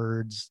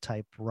Birds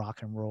type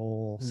rock and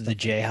roll. The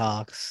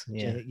Jayhawks.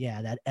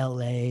 Yeah. That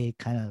LA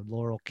kind of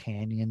Laurel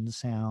Canyon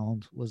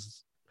sound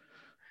was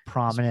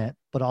prominent,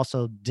 but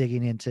also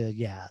digging into,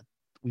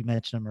 we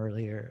mentioned them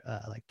earlier,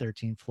 like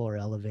 13th Floor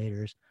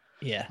Elevators.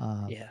 Yeah.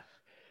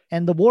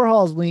 And the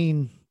Warhols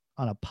lean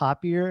on a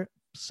poppier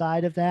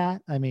side of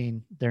that. I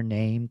mean, their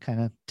name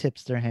kind of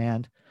tips their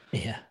hand.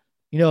 Yeah.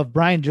 If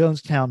Brian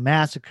Jonestown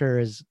Massacre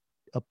is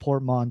a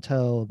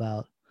portmanteau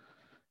about,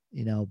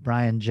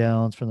 Brian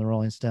Jones from the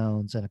Rolling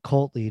Stones and a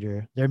cult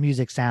leader, their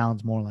music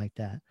sounds more like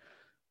that.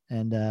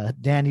 And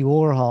Dandy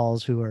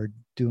Warhols, who are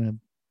doing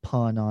a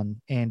pun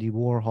on Andy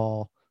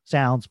Warhol,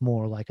 sounds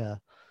more like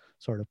a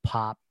sort of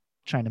pop,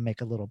 trying to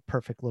make a little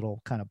perfect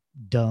little kind of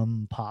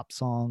dumb pop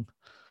song.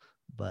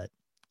 But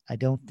I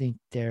don't think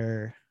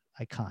they're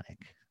iconic.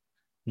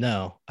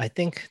 No, I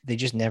think they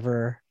just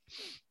never,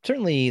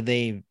 certainly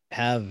they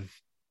have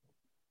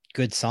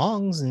good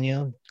songs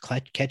and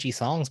catchy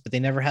songs, but they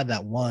never had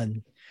that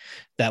one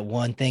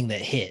thing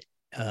that hit.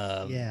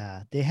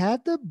 They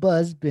had the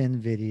Buzzbin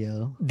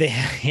video.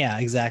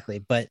 Exactly.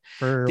 But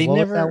for they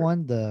was that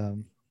one,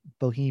 the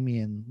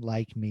Bohemian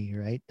Like Me,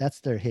 right?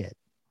 That's their hit.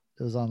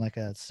 It was on like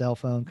a cell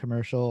phone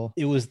commercial.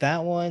 It was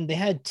that one. They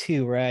had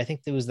two, right? I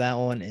think there was that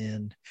one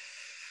and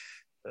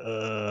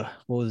what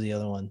was the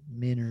other one?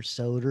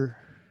 Minnesota.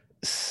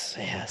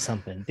 Yeah,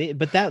 something.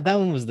 But that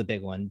one was the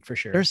big one for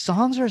sure. Their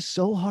songs are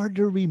so hard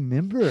to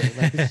remember.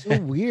 Like, it's so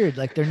weird.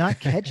 Like, they're not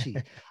catchy.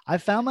 I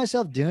found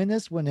myself doing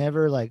this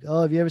whenever, like,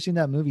 oh, have you ever seen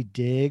that movie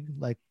Dig?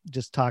 Like,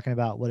 just talking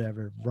about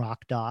whatever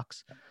rock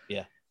docs.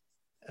 Yeah.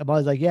 I'm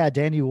always like, yeah,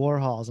 Dandy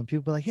Warhols, and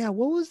people are like, yeah,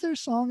 what was their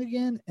song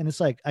again? And it's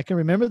like, I can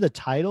remember the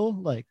title,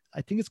 like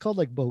I think it's called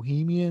like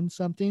Bohemian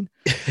something,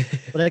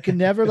 but I can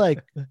never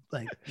like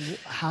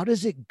how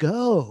does it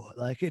go?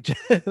 Like it,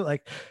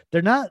 like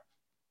they're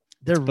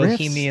riffs,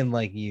 Bohemian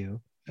like you.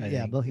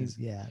 Yeah,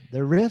 yeah. The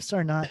riffs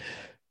are not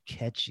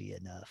catchy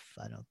enough,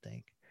 I don't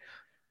think.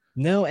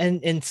 No,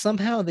 and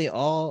somehow they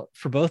all,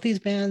 for both these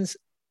bands,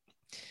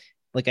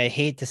 like, I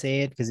hate to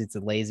say it because it's a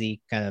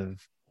lazy kind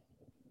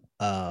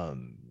of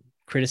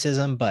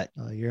criticism, but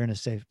you're in a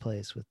safe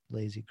place with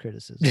lazy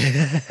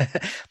criticism.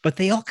 but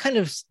they all kind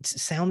of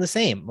sound the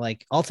same.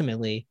 Like,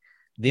 ultimately,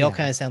 they all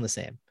kind of sound the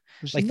same.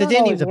 Which like is the not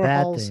Dandy always a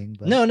bad Warhols. thing,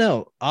 but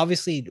No.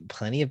 Obviously,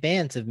 plenty of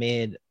bands have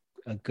made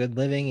a good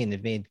living and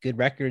have made good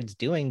records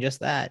doing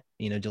just that.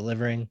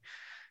 Delivering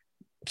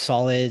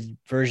solid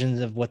versions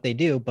of what they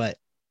do. But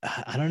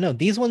I don't know.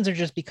 These ones are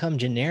just become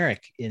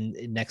generic in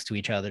next to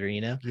each other.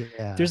 Yeah.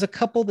 There's a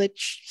couple that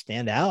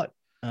stand out.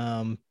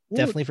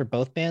 Definitely for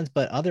both bands,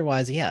 but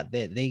otherwise, yeah,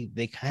 they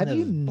kind have of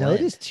you blend.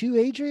 noticed too,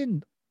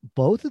 Adrian?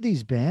 Both of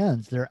these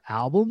bands, their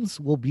albums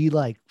will be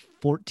like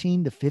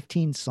 14 to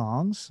 15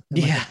 songs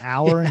in like an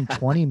hour and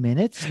 20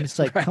 minutes. And it's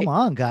like, come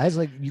on, guys.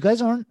 Like, you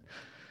guys aren't.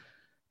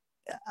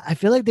 I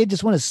feel like they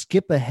just want to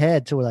skip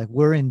ahead to where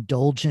we're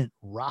indulgent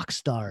rock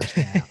stars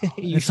now.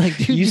 It's like,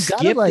 dude, you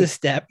skip gotta the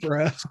step,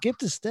 bro. Skip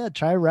the step.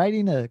 Try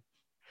writing a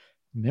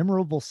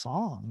memorable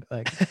song.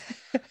 Like,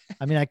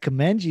 I mean, I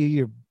commend you.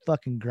 You're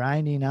fucking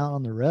grinding out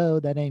on the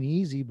road. That ain't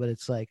easy, but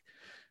it's like,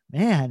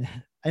 man.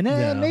 And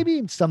then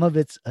maybe some of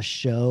it's a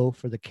show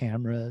for the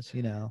cameras,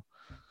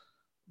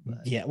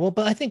 But. Yeah, well,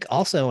 but I think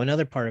also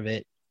another part of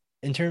it,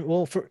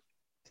 for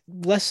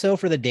less so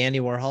for the Dandy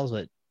Warhols,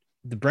 but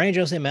the Brian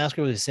Jones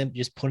Massacre was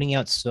just putting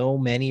out so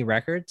many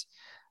records.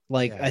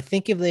 Like, I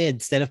think if they had,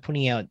 instead of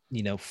putting out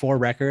 4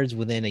 records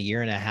within a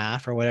year and a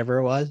half or whatever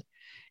it was,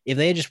 if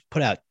they had just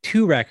put out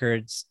 2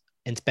 records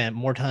and spent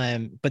more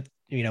time, but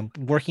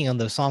working on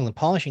those songs and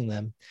polishing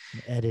them,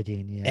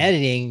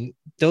 editing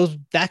those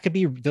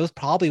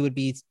probably would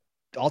be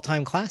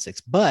all-time classics.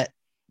 But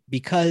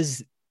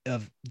because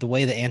of the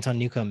way that Anton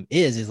Newcombe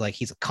is like,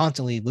 he's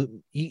constantly,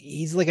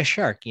 he's like a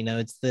shark,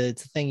 it's the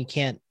thing, you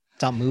can't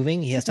stop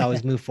moving. He has to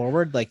always move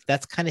forward. Like,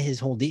 that's kind of his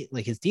whole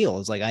his deal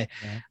is like,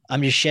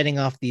 I'm just shedding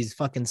off these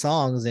fucking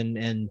songs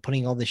and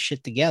putting all this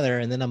shit together,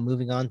 and then I'm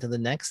moving on to the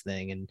next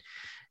thing. And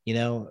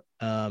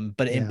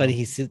but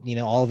he's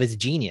all of his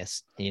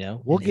genius,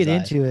 we'll get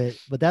into it,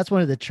 but that's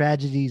one of the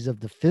tragedies of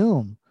the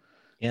film.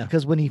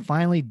 Because when he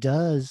finally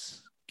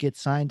does get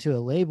signed to a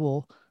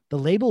label, the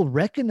label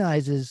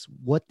recognizes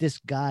what this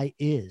guy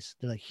is.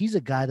 They're like, he's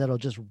a guy that'll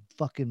just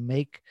fucking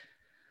make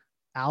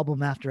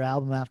album after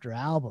album after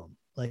album.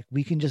 Like,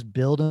 we can just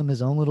build him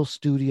his own little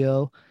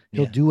studio.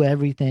 He'll do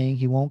everything.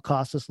 He won't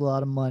cost us a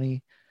lot of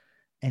money.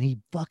 And he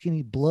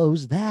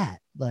blows that.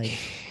 Like,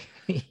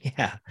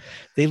 yeah,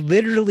 they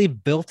literally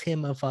built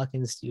him a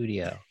fucking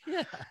studio.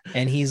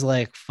 And he's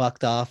like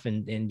fucked off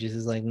and just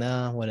is like,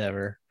 nah,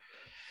 whatever.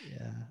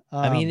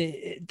 I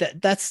mean,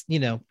 that's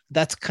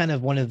that's kind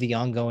of one of the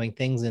ongoing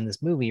things in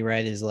this movie,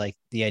 right? Is like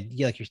the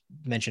idea, like you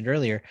mentioned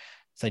earlier,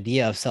 this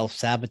idea of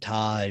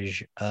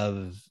self-sabotage,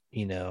 of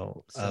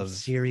of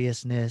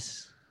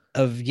seriousness,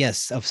 of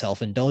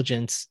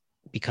self-indulgence,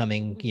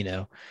 becoming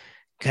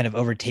kind of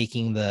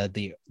overtaking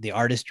the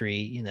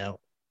artistry.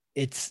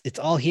 It's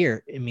all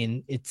here. I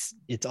mean, it's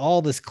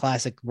all this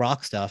classic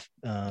rock stuff.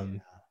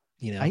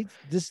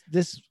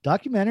 This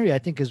documentary, I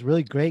think, is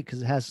really great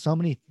because it has so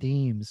many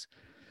themes.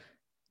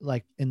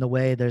 Like, in the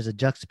way there's a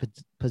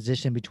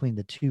juxtaposition between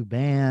the two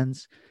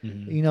bands.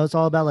 It's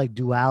all about like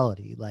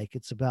duality. Like,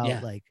 it's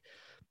about like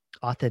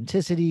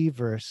authenticity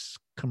versus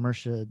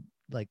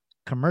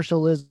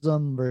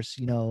commercialism versus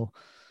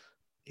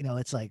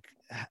it's like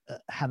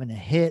having a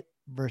hit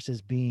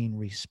versus being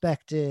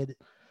respected.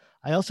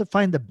 I also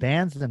find the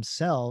bands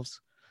themselves,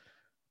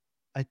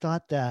 I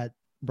thought that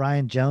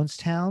Brian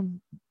Jonestown,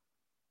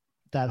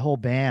 that whole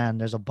band,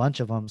 there's a bunch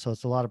of them, so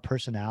it's a lot of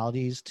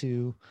personalities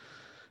too,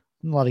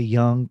 a lot of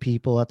young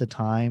people at the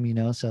time,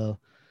 so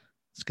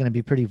it's going to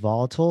be pretty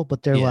volatile.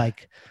 But they're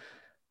like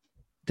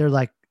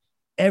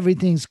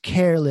everything's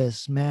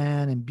careless,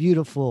 man, and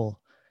beautiful,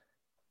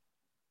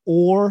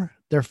 or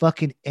they're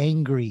fucking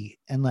angry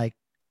and like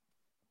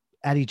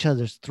at each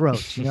other's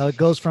throats. It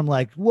goes from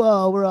like,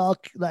 whoa, we're all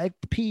like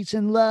peace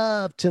and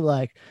love, to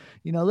like,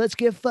 let's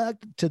get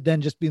fucked, to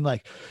then just being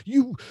like,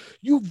 you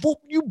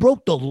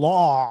broke the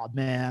law,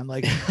 man.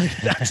 Like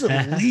that's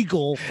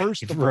illegal.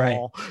 First of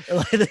all,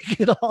 like, they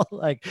get all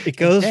like, it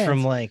goes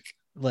from like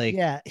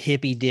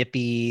hippy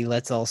dippy,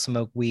 let's all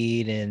smoke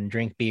weed and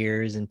drink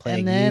beers and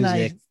play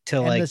music,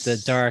 to like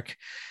the dark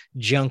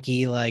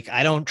junkie, like,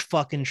 I don't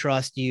fucking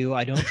trust you,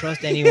 I don't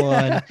trust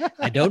anyone,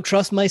 I don't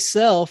trust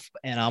myself,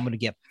 and I'm gonna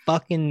get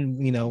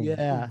fucking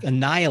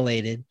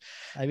annihilated.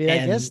 I mean,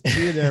 I guess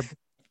too,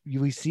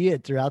 we see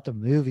it throughout the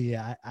movie.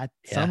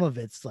 Some of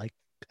it's like,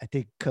 I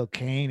think,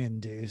 cocaine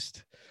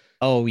induced.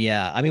 Oh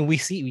yeah, I mean, you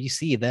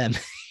see them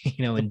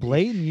the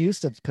blatant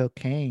use of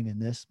cocaine in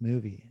this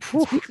movie.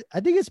 I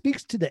think it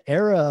speaks to the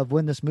era of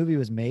when this movie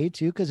was made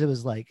too, because it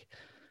was like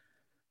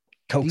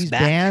these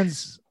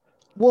bands.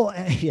 Well,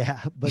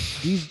 yeah, but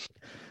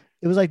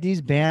it was like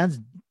these bands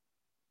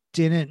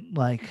didn't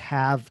like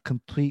have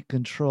complete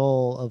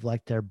control of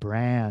like their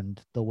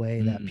brand the way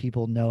that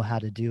people know how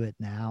to do it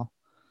now.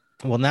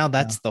 Well, now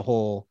that's the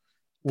whole.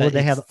 Or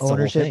they have it's the whole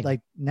ownership. thing.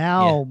 Like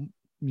now,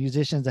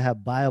 musicians that have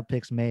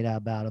biopics made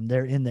about them,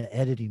 they're in the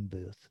editing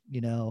booth.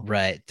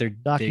 Right. They're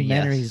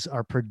Documentaries yes.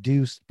 are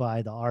produced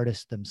by the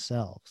artists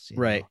themselves.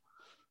 Right.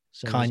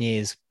 So Kanye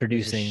is there's a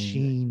producing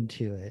sheen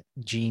to it.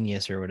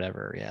 Genius or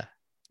whatever. Yeah.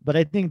 But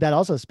I think that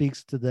also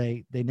speaks to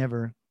they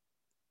never,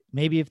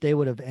 maybe if they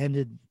would have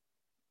ended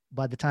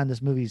by the time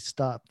this movie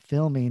stopped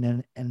filming,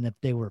 and if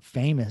they were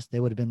famous, they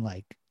would have been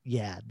like,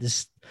 yeah,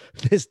 this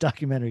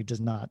documentary does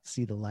not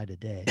see the light of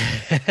day.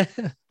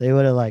 They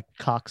would have like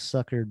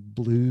cocksuckered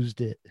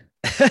bluesed it.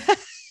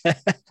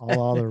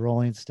 all the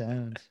Rolling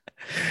Stones.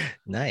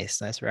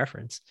 Nice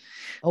reference.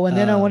 Oh, and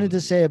then I wanted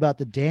to say about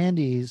the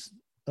Dandies,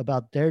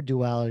 about their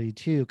duality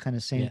too, kind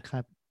of same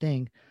kind of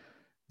thing.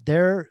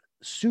 They're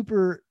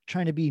super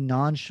trying to be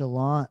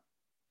nonchalant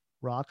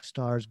rock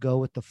stars, go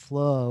with the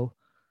flow,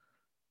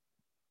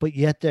 but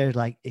yet they're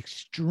like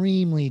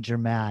extremely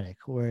dramatic,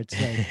 where it's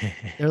like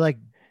they're like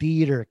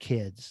theater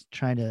kids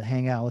trying to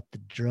hang out with the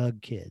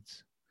drug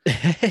kids.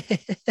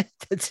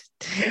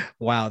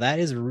 Wow,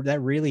 that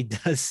really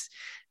does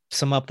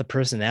sum up the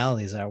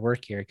personalities at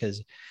work here,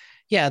 because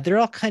they're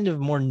all kind of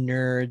more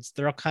nerds.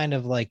 They're all kind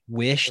of like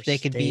wish they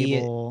could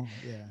stable.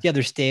 be.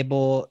 They're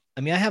stable.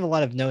 I mean, I have a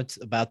lot of notes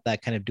about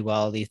that kind of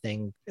duality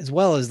thing, as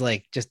well as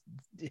like just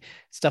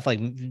stuff like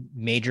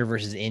major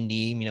versus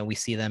indie. We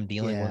see them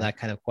dealing with that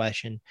kind of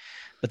question.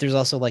 But there's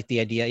also like the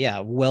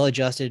idea,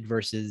 well-adjusted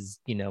versus,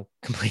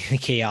 completely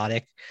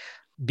chaotic,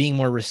 being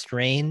more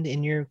restrained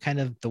in your kind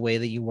of the way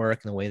that you work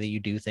and the way that you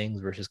do things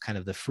versus kind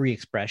of the free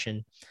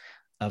expression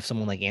of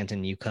someone like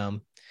Anton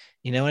Newcomb.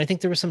 And I think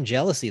there was some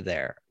jealousy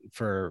there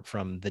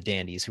from the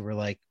Dandies, who were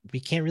like, we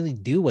can't really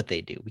do what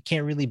they do. We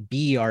can't really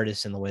be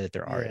artists in the way that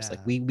they're artists.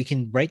 Like we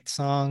can write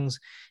songs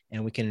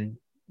and we can,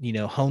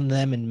 hone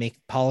them and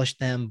polish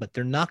them, but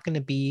they're not going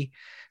to be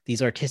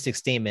these artistic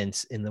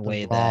statements in the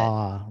way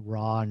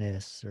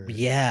rawness or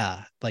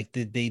like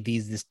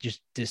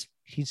this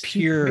he's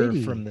pure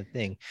from the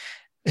thing.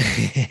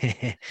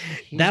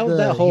 He's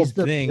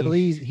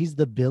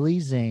the Billy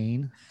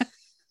Zane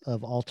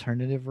of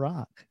alternative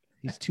rock.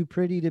 He's too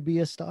pretty to be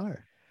a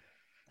star.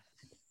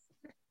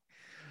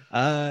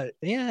 I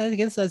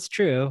guess that's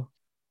true.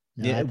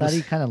 No, I thought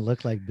he kind of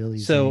looked like Billy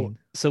Zane.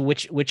 So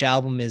which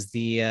album is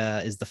the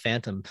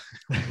Phantom?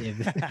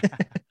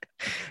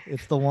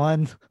 It's the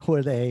one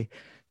where they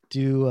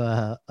do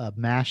a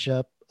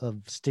mashup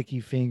of Sticky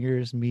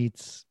Fingers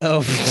meets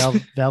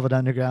Velvet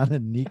Underground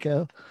and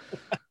Nico.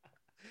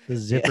 The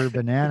Zipper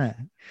Banana.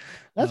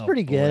 That's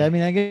pretty good. Boy. I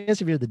mean, I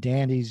guess if you're the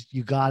Dandies,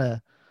 you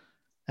gotta,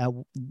 at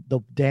the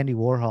Dandy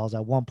Warhols,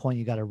 at one point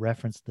you gotta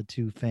reference the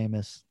two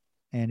famous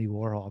Andy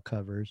Warhol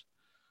covers.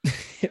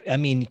 I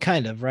mean,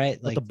 kind of, right?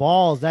 But like the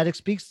balls, that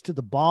speaks to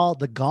the gall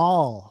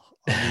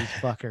of these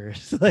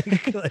fuckers.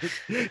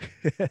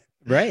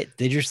 Right.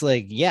 They just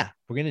like,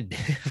 we're gonna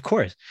of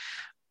course.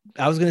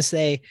 I was gonna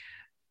say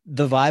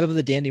the vibe of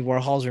the Dandy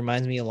Warhols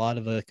reminds me a lot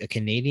of a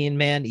Canadian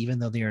man, even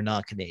though they are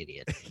not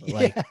Canadian.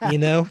 Like,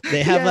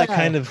 they have that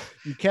kind of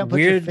you can't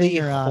weirdly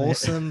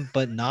wholesome,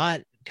 but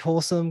not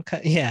wholesome.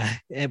 Kind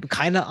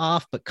of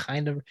off, but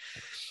kind of,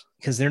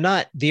 because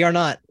they are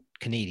not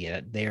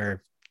Canadian. They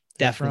are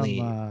definitely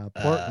from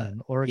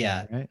Portland,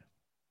 Oregon, right?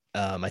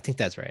 I think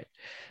that's right.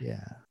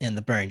 Yeah. And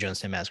the Burning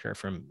Jonestown Massacre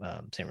from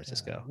San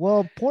Francisco. Yeah.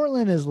 Well,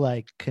 Portland is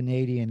like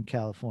Canadian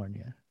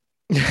California.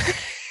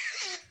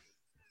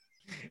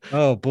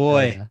 Oh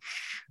boy.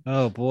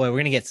 Oh boy, we're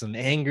gonna get some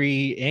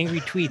angry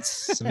tweets,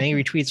 some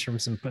angry tweets from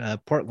some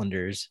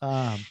Portlanders.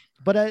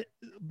 But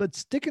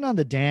sticking on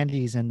the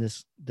Dandies and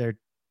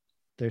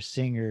their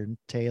singer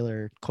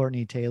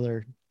Courtney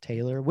Taylor.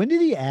 When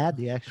did he add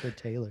the extra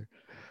Taylor?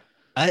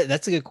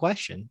 That's a good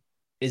question.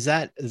 Is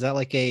that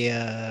like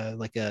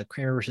a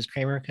Kramer versus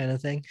Kramer kind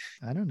of thing?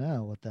 I don't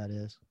know what that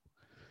is,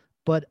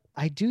 but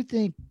I do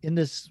think in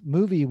this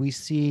movie we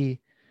see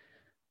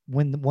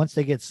once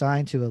they get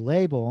signed to a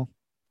label,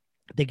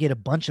 they get a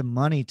bunch of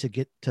money to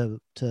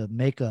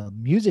make a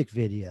music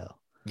video.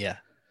 Yeah.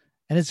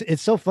 And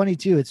it's so funny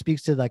too. It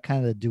speaks to like kind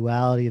of the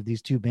duality of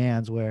these two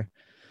bands, where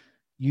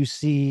you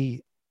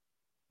see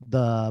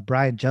the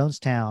Brian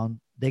Jonestown,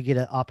 they get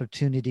an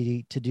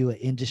opportunity to do an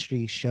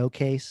industry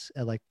showcase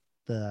at like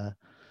the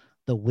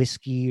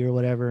whiskey or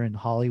whatever in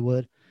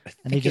Hollywood.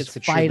 And they just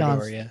fight on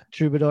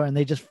Troubadour, and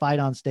they just fight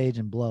on stage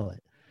and blow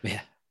it.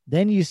 Yeah.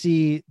 Then you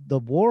see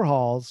the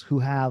Warhols, who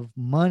have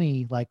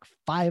money like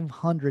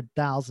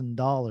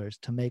 $500,000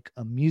 to make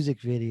a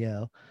music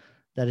video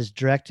that is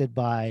directed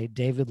by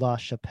David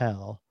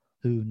LaChapelle,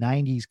 who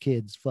 90s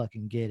kids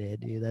fucking get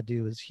it. Dude, that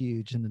dude was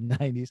huge in the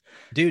 90s.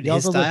 Dude,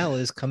 his style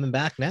is coming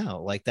back now.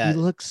 Like that.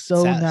 He looks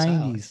so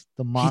 90s.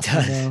 The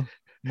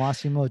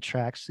Massimo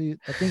tracksuit.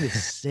 That thing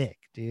is sick,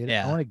 dude.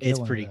 Yeah, I want to get it's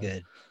pretty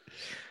good.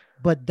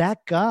 But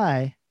that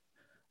guy,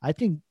 I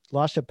think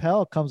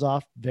LaChapelle comes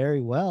off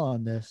very well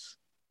on this.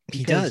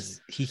 He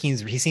does. He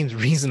seems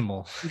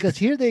reasonable. Because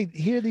here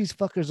these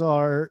fuckers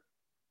are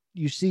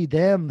you see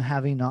them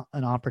having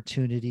an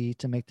opportunity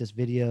to make this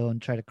video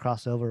and try to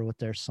cross over with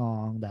their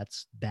song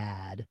that's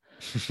bad.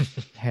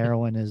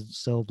 Heroin is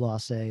so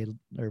blasé,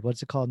 or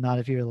what's it called? Not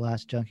if you're the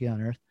last junkie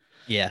on earth.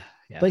 Yeah.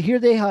 Yeah. But here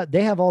they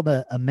have all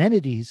the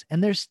amenities,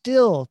 and they're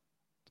still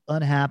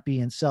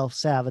unhappy and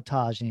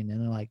self-sabotaging,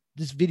 and they're like,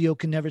 this video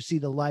can never see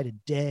the light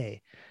of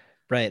day.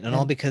 Right. And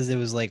all because there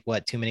was like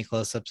what, too many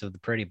close-ups of the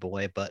pretty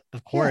boy. But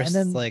of course,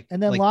 and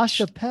then La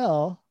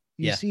Chapelle,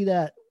 you see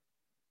that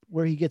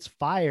where he gets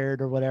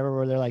fired or whatever,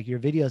 where they're like, your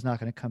video is not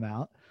going to come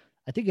out.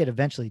 I think it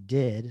eventually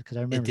did, because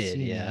I remember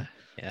seeing that.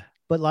 Yeah.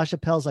 But La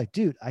Chapelle's like,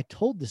 dude, I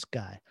told this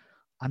guy,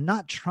 I'm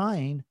not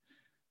trying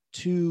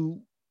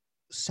to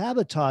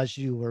sabotage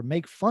you or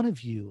make fun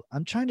of you.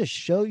 I'm trying to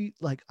show you,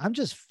 like, I'm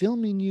just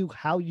filming you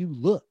how you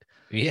look.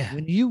 Yeah.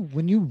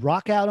 When you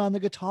rock out on the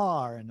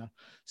guitar and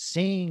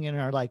sing and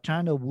are like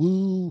trying to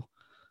woo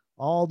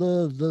all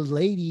the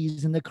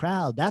ladies in the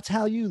crowd, that's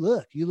how you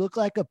look. You look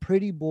like a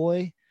pretty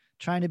boy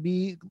trying to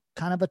be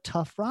kind of a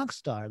tough rock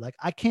star. Like,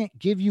 I can't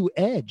give you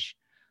edge.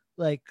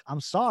 Like,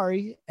 I'm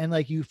sorry. And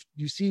like you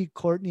see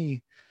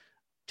Courtney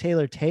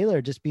Taylor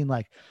just being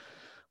like,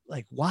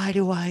 why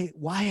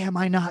am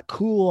I not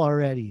cool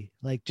already?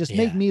 Like, just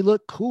make me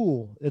look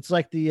cool. It's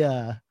like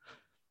the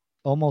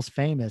Almost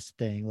Famous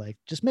thing. Like,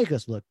 just make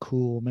us look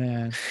cool,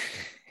 man.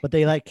 But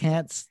they like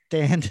can't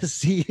stand to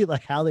see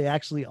like how they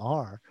actually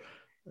are.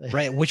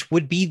 Right. Which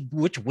would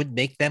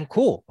make them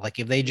cool. Like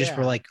if they just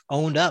were like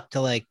owned up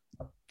to like,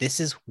 this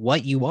is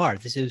what you are.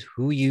 This is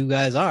who you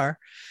guys are.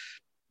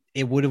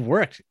 It would have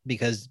worked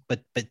because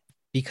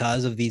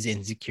of these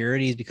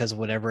insecurities, because of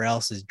whatever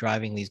else is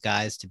driving these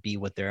guys to be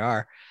what they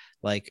are,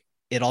 like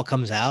it all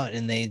comes out,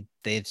 and they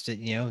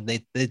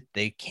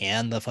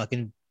can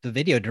the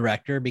video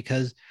director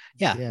because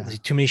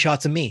too many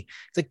shots of me.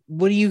 It's like,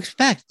 what do you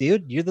expect,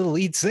 dude? You're the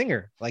lead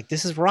singer. Like,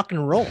 this is rock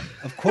and roll.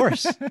 Of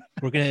course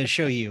we're gonna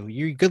show you.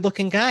 You're a good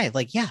looking guy.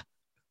 Like, yeah.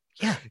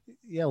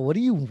 What do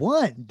you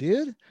want,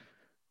 dude?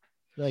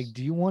 Like,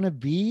 do you want to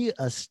be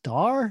a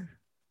star?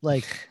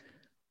 Like,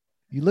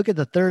 you look at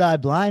the Third Eye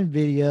Blind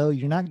video,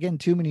 you're not getting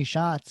too many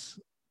shots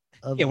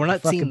of we're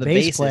not seeing the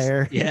bass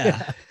player.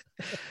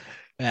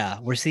 Yeah,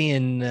 we're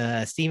seeing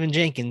Stephen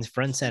Jenkins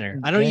front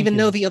center. I don't even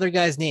know the other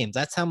guys' names.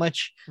 That's how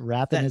much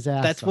rapping his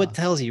ass that's off. What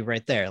tells you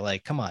right there.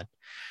 Like, come on.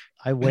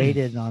 I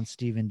waited on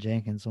Stephen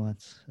Jenkins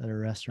once at a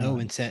restaurant. Oh,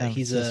 and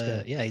he's he's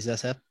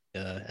SF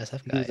guy.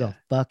 He's a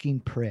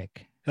fucking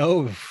prick.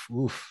 Oh,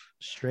 oof.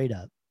 Straight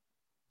up.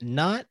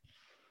 Not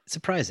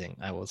surprising,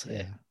 I will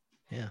say.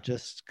 Yeah.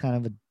 Just kind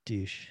of a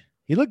douche.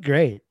 He looked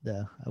great,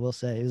 though. I will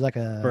say he was like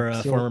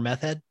a former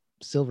meth head,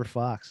 Silver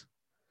Fox.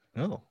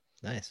 Oh,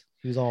 nice.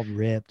 He was all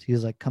ripped. He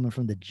was like coming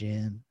from the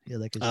gym. He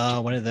had like his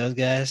one of those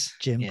guys.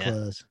 Gym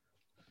clothes.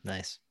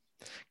 Nice.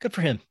 Good for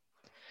him.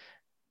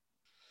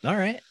 All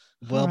right.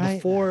 Well,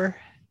 before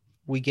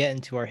we get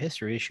into our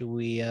history, should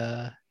we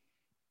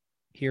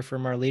hear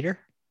from our leader?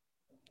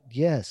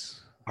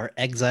 Yes. Our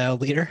exile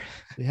leader.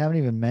 We haven't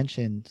even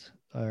mentioned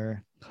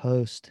our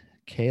host,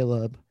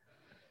 Caleb.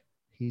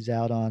 He's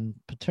out on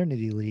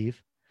paternity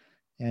leave,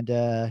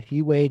 and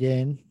he weighed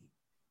in,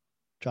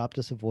 dropped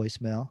us a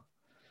voicemail.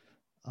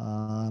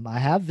 I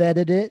have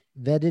vetted it,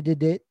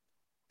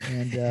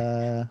 and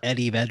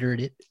Eddie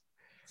vetted it.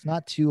 It's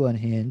not too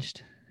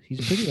unhinged.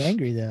 He's pretty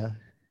angry though.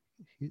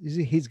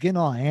 He's getting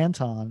all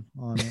Anton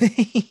on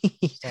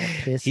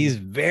it. He's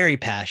very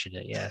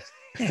passionate. Yes.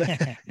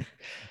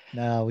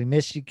 No, we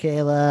miss you,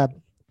 Caleb.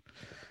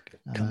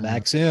 Come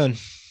back soon.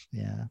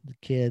 Yeah,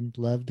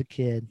 love the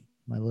kid,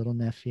 my little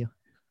nephew.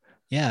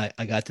 Yeah,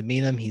 I got to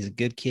meet him. He's a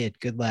good kid,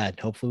 good lad.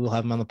 Hopefully we'll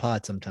have him on the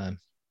pod sometime.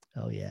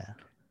 Oh yeah.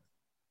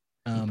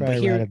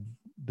 Probably write a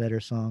better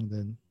song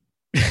than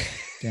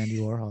Dandy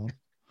Warhol.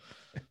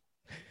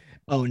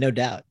 Oh, no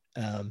doubt.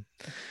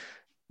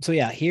 So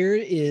yeah, here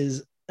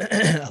is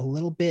a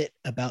little bit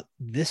about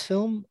this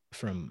film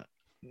from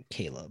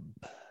Caleb.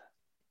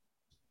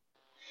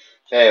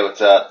 Hey,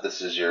 what's up?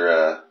 This is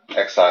your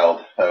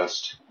exiled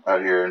host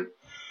out here in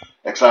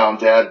Exile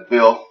Dad,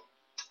 Bill.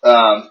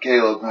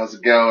 Caleb, how's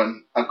it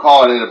going? I'm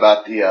calling in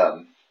about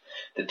the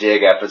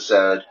Dig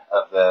episode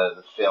of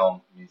the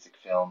music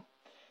film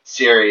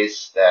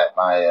series that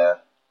my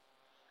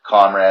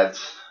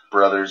comrades,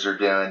 brothers are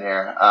doing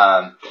here.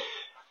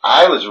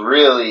 I was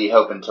really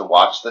hoping to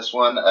watch this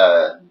one,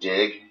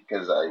 Dig,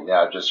 because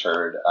I've just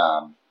heard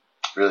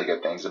really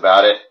good things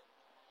about it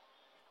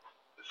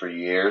for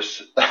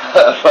years, but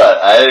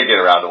I didn't get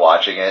around to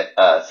watching it,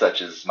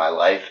 such is my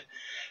life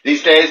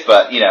these days,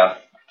 but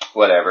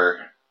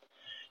whatever.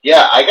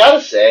 Yeah, I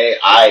gotta say,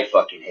 I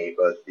fucking hate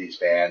both of these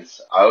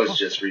bands. I was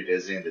just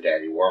revisiting the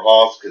Dandy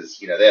Warhols, because,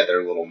 they had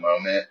their little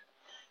moment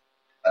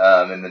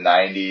in the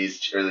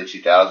 90s, early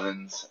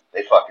 2000s.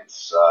 They fucking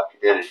suck.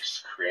 It is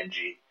just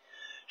cringy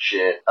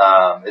shit.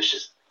 It's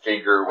just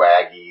finger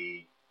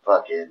waggy,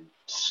 fucking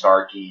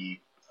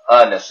snarky,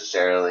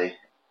 unnecessarily.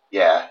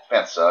 Yeah,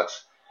 band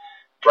sucks.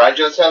 Brian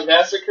Jonestown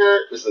Massacre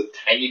is a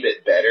tiny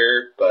bit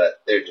better,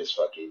 but they're just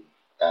fucking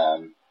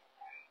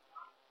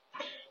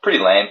pretty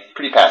lame,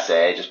 pretty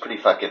passé, just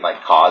pretty fucking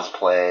like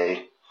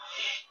cosplay,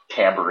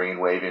 tambourine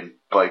waving,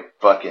 like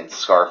fucking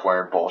scarf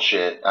wearing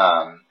bullshit.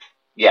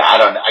 Yeah,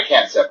 I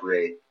can't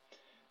separate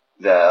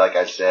like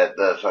I said,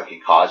 the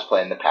fucking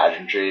cosplay and the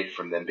pageantry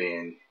from them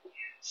being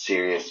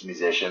serious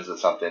musicians with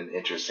something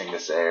interesting to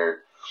say or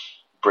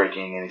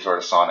breaking any sort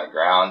of sonic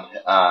ground.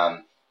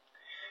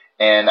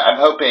 And I'm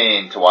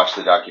hoping to watch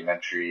the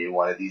documentary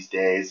one of these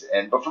days.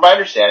 But from my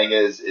understanding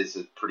is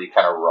a pretty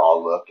kind of raw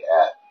look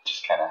at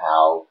just kind of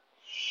how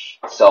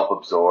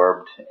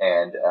self-absorbed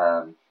and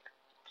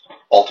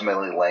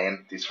ultimately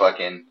lame these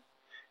fucking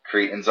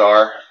cretins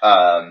are.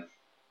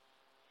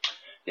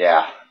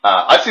 Yeah.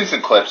 I've seen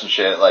some clips and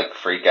shit, like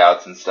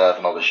freakouts and stuff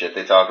and all the shit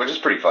they talk, which is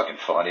pretty fucking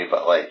funny,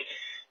 but like,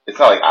 it's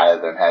not like either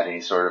of them had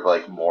any sort of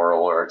like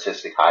moral or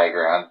artistic high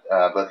ground.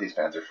 Both these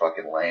bands are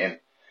fucking lame.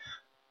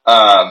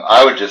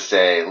 I would just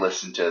say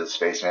listen to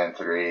Spaceman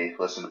 3,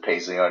 listen to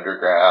Paisley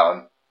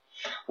Underground,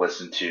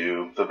 listen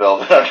to the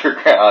Velvet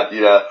Underground,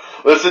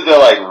 listen to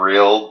like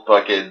real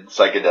fucking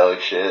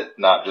psychedelic shit,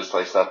 not just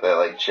like stuff that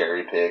like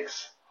cherry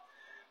picks.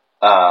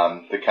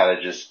 The kind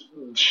of just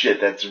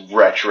shit that's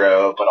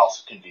retro, but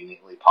also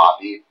conveniently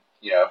poppy,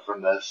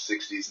 from the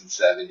 60s and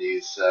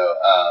 70s. So,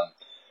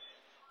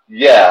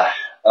 yeah,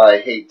 I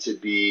hate to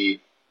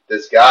be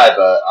this guy,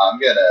 but I'm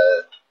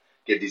gonna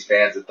give these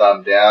fans a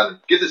thumb down and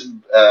give this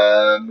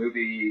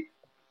movie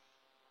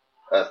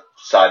a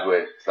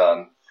sideways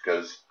thumb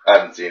because I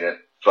haven't seen it,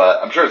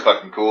 but I'm sure it's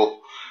fucking cool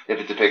if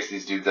it depicts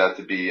these dudes out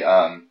to be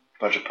a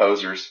bunch of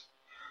posers,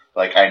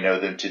 like I know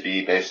them to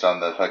be based on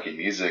the fucking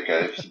music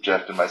I've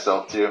subjected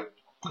myself to.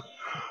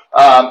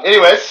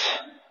 Anyways,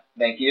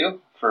 thank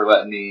you for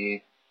letting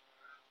me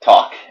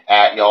talk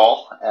at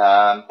y'all.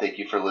 Thank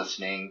you for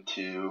listening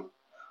to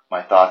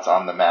my thoughts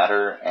on the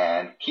matter,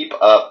 and keep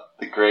up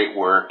the great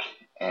work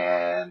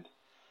and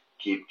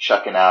keep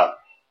turning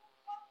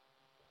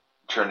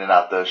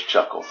out those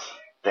chuckles.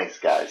 Thanks,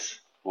 guys.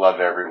 Love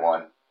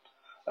everyone.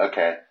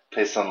 Okay.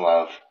 Peace and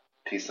love.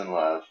 Peace and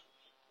love.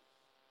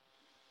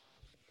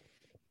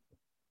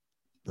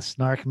 The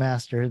Snark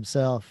Master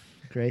himself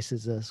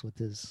graces us with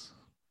his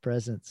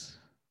presence.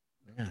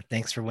 Yeah,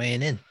 thanks for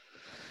weighing in.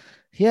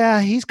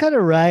 Yeah, he's kind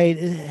of right.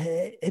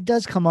 It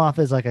does come off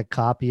as like a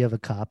copy of a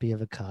copy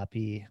of a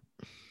copy.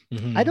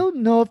 Mm-hmm. I don't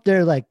know if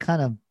they're like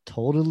kind of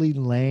totally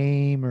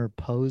lame or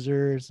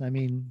posers. I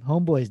mean,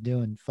 Homeboy's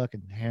doing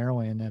fucking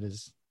heroin at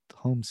his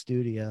home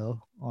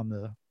studio on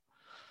the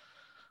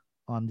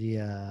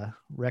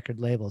record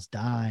label's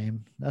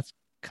dime. That's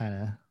kind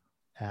of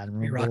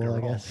admirable,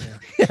 I guess.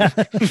 Yeah.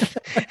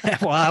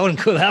 Well, I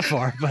wouldn't go that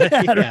far, but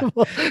yeah.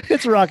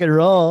 It's rock and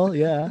roll.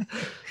 Yeah.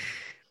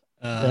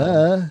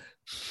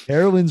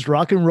 Heroin's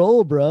rock and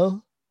roll,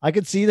 bro. I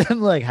could see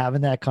them like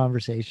having that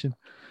conversation.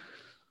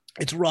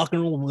 It's rock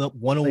and roll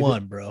 101,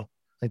 like bro.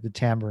 Like the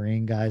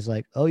tambourine guy's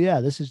like, oh yeah,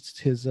 this is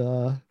his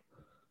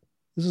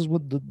this is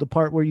what the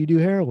part where you do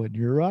heroin.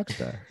 You're a rock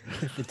star.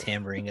 The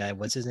tambourine guy,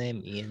 what's his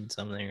name? Ian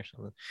something or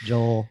something.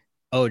 Joel.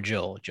 Oh,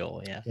 Joel,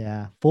 yeah.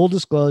 Yeah. Full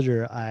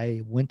disclosure,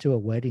 I went to a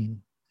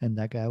wedding and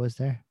that guy was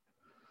there.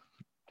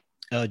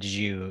 Oh, did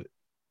you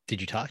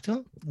talk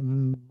to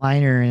him?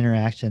 Minor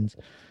interactions.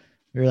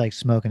 We were like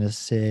smoking a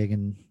cig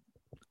and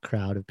a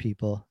crowd of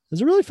people. It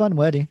was a really fun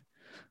wedding.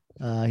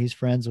 He's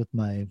friends with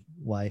my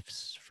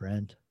wife's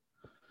friend.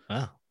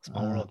 Wow,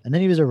 small world. And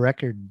then he was a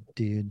record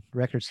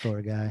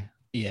store guy.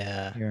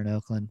 Yeah. Here in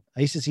Oakland.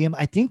 I used to see him.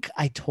 I think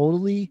I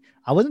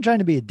wasn't trying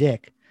to be a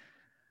dick.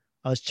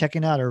 I was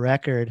checking out a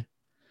record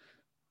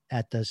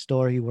at the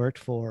store he worked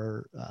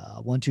for,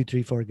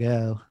 1234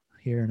 Go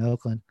here in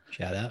Oakland.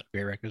 Shout out,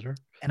 great record store.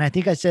 And I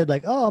think I said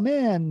like, oh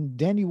man,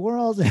 Dandy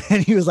Warhols,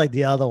 and he was like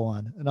the other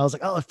one. And I was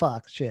like, oh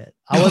fuck, shit.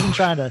 I wasn't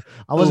trying to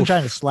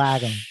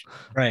slag him.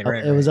 Right.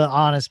 It was an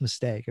honest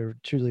mistake. It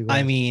truly was.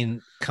 I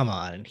mean, come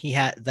on.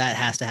 That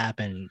has to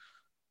happen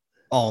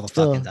all the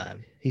fucking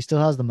time. He still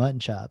has the mutton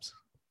chops.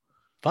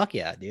 Fuck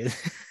yeah, dude.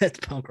 That's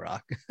punk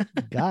rock.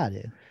 Got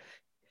it.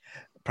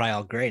 Probably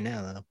all great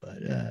now though,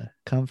 but yeah.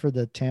 Come for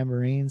the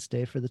tambourine,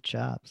 stay for the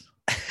chops.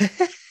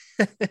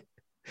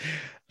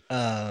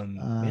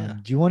 Yeah.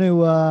 Do you want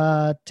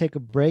to take a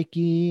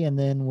breaky and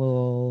then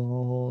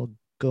we'll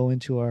go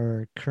into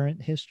our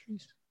current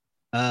histories?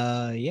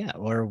 Yeah,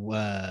 or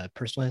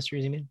personal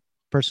histories, you mean?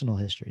 Personal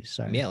histories,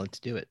 sorry. Yeah, let's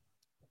do it.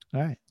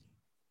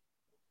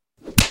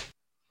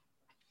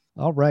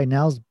 All right,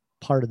 now's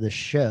part of the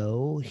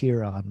show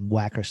here on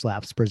Whacker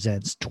Slaps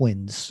presents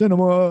Twin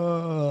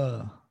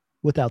Cinema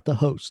without the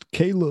host,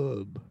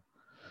 Caleb.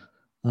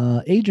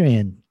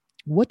 Adrian,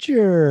 what's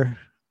your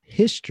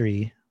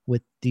history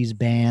with these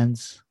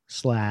bands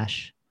 /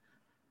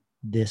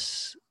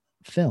 this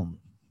film?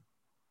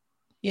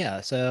 Yeah,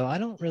 so I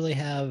don't really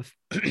have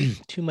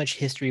too much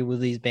history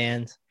with these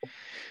bands.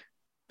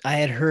 I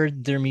had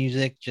heard their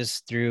music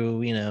just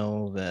through,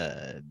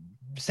 the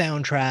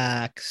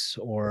soundtracks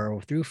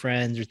or through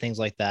friends or things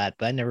like that,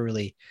 but I never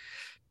really,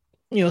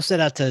 set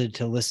out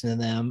to listen to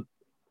them.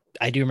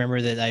 I do remember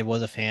that I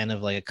was a fan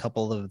of like a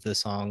couple of the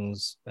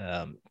songs,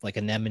 like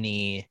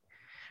Anemone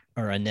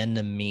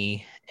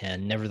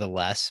and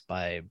Nevertheless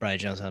by Brian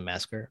Jones and the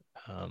Massacre.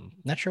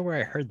 Not sure where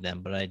I heard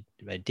them, but I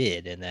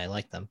did, and I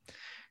liked them.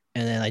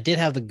 And then I did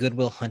have the Good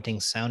Will Hunting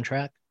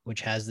soundtrack,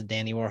 which has the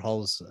Danny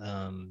Warhol's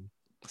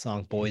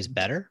song "Boys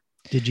Better."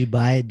 Did you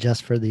buy it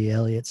just for the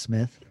Elliott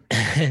Smith?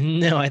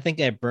 No, I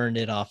think I burned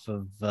it off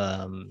of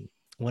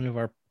one of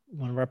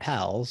our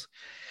pals.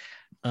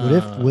 What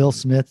if Will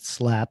Smith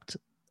slapped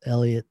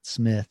Elliott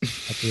Smith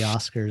at the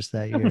Oscars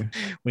that year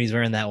when he's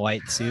wearing that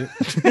white suit?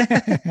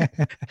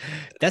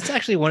 That's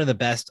actually one of the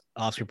best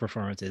Oscar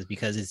performances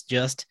because it's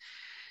just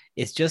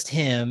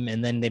him,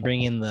 and then they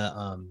bring in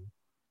the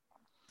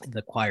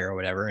choir or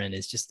whatever, and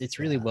it's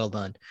really well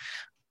done.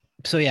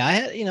 So yeah,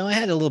 I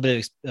had a little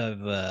bit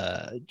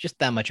of just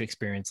that much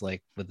experience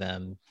like with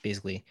them,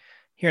 basically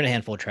hearing a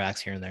handful of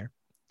tracks here and there.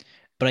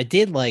 But I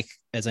did like,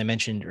 as I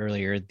mentioned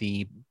earlier,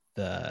 the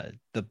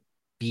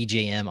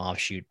BJM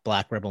offshoot,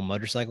 Black Rebel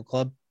Motorcycle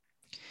Club.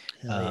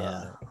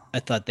 Yeah. I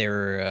thought they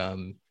were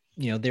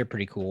they're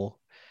pretty cool.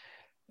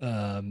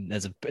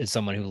 As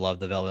someone who loved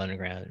the Velvet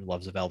Underground and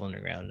loves the Velvet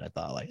Underground, I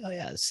thought like, oh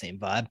yeah, the same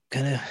vibe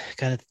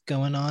kind of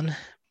going on.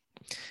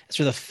 As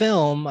for the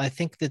film, I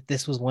think that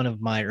this was one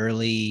of my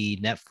early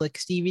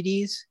Netflix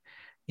DVDs.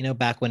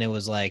 Back when it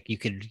was like you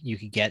could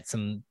get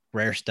some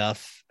rare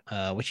stuff,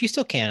 which you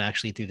still can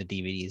actually through the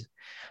DVDs,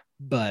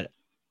 but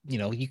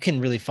you can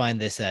really find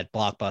this at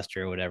Blockbuster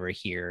or whatever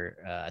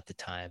here at the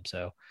time.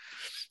 So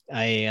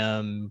I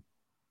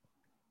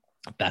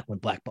back when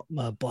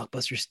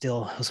Blockbuster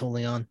still was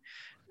holding on.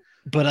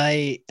 But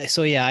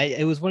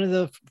it was one of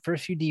the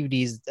first few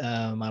DVDs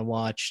I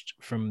watched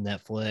from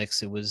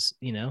Netflix. It was,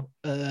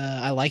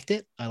 I liked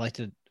it.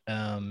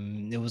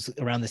 It was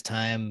around this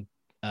time.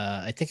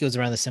 I think it was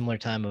around the similar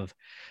time of,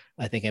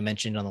 I think I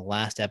mentioned on the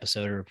last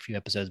episode or a few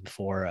episodes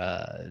before,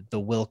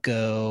 the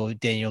Wilco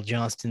Daniel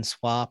Johnston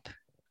swap.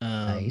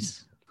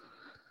 Nice.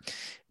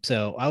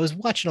 So I was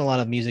watching a lot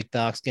of music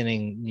docs,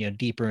 getting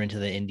deeper into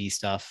the indie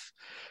stuff.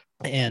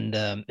 And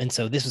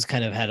so this was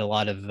kind of had a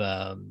lot of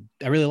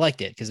I really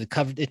liked it because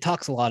it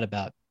talks a lot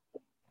about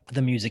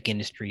the music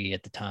industry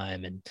at the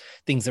time and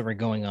things that were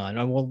going on,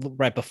 well,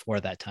 right before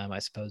that time, I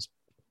suppose.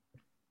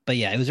 But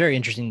yeah, it was very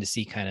interesting to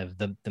see kind of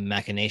the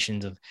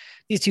machinations of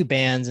these two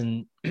bands.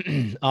 And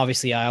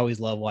obviously I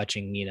always love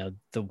watching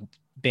the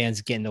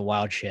bands getting the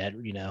wild shit,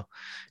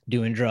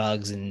 doing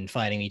drugs and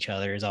fighting each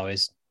other is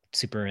always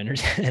super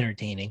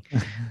entertaining.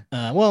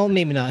 Well,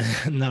 maybe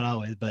not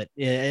always, but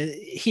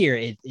here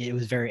it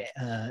was very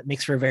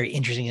makes for a very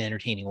interesting and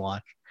entertaining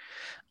watch.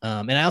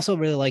 And I also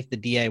really like the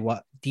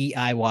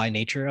DIY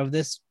nature of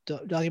this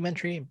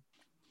documentary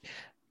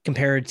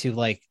compared to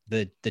like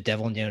the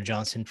Devil and Daniel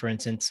Johnston, for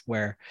instance,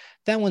 where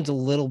that one's a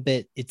little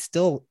bit, it's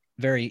still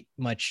very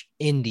much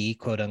indie,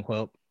 quote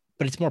unquote,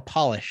 but it's more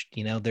polished.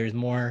 There's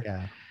more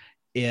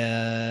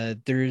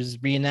there's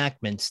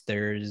reenactments,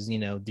 there's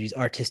these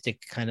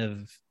artistic kind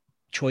of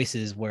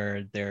choices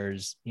where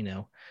there's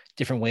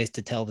different ways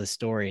to tell the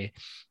story,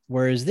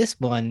 whereas this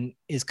one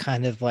is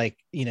kind of like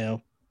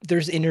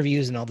there's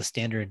interviews and all the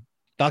standard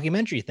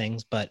documentary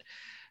things, but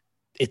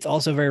it's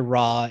also very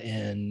raw,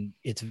 and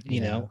it's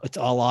it's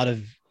a lot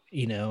of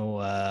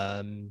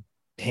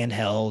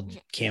handheld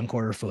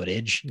camcorder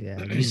footage.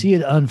 You see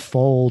it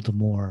unfold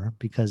more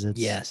because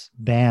it's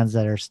bands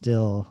that are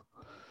still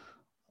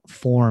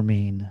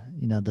forming,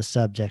 the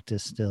subject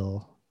is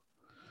still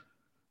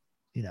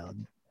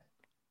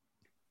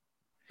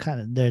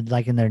kind of, they're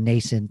like in their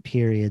nascent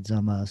periods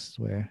almost,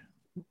 where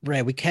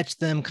right, we catch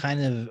them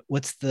kind of,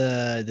 what's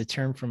the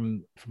term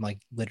from like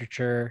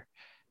literature,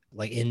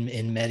 like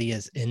in media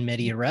res or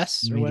media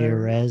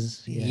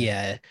res,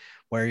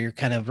 where you're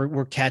kind of,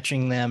 we're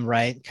catching them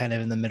right kind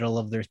of in the middle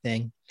of their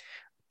thing.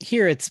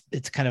 Here it's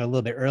kind of a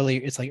little bit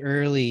early, it's like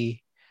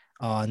early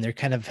on, they're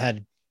kind of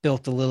had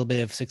built a little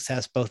bit of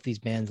success, both these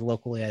bands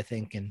locally, I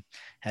think, and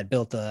had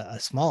built a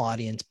small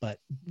audience, but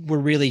we're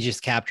really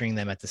just capturing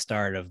them at the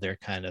start of their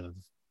kind of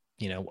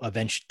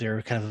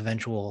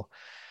eventual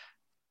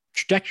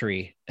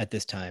trajectory at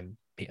this time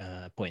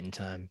point in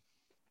time.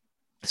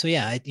 So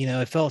yeah,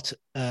 it felt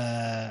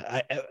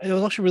it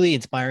was actually really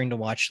inspiring to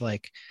watch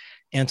like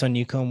Anton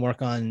Newcomb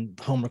work on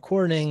home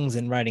recordings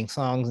and writing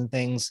songs and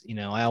things.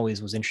 I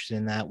always was interested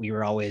in that. We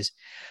were always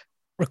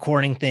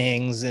recording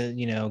things,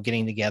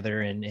 getting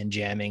together and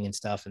jamming and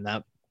stuff. And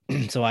that,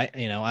 so I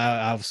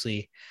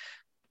obviously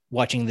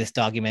watching this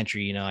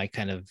documentary, I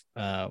kind of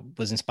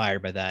was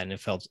inspired by that, and it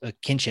felt a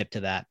kinship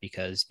to that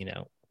because,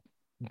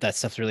 that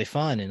stuff's really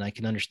fun, and I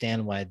can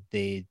understand why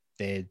they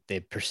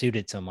pursued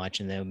it so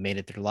much and they made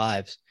it their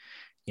lives,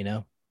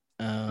 So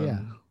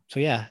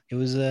yeah, it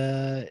was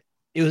an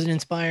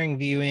inspiring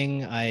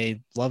viewing.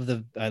 I love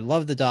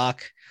the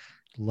doc.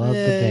 Love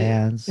the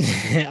bands.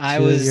 I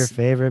was your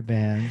favorite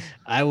bands.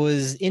 I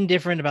was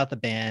indifferent about the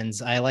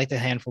bands. I liked a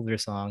handful of their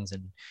songs,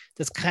 and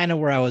that's kind of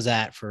where I was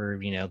at for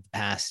the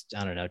past,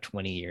 I don't know,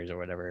 20 years or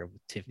whatever,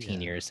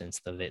 15 years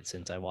since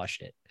I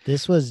watched it.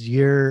 This was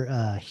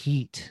your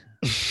heat,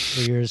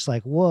 where you're just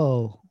like,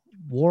 whoa,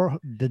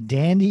 the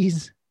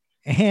Dandies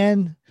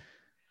and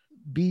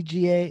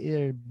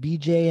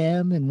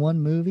BJM in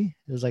one movie.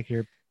 It was like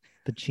your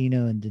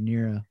Pacino and De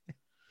Niro.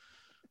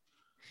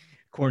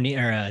 Courtney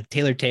or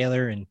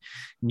Taylor and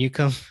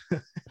Newcomb.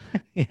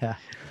 Yeah,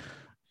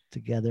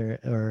 together.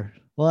 Or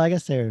well, I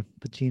guess they're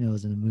Pacino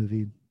was in a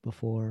movie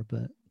before,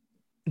 but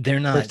they're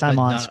not first time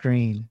on not,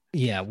 screen.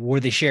 Yeah, where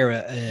they share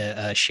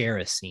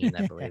a scene,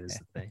 I believe is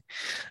the thing.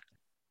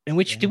 In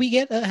which do we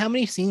get how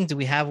many scenes do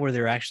we have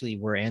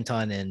where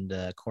Anton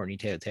and Courtney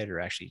Taylor are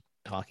actually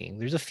talking?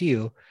 There's a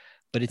few,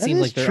 but it That seems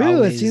is like they're true.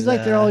 always It seems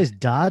like they're always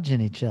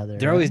dodging each other.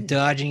 they're always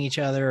dodging each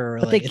other, or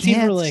but like they it seems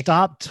can't like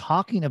stop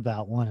talking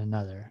about one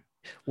another.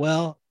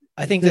 well,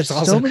 I think There's that's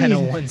also so kind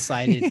of many-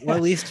 one-sided. Yeah. Well,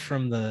 at least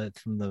from the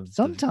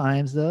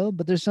Sometimes though,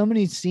 but there's so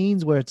many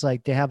scenes where it's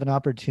like they have an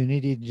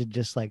opportunity to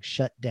just like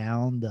shut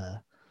down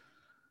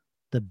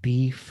the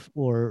beef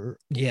or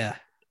yeah.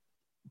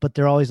 but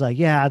they're always like,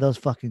 yeah, those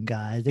fucking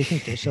guys. They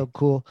think they're so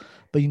cool,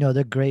 but you know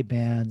they're great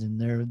bands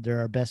and they're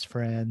our best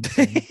friends.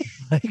 And,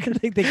 like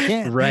they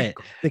can't Right.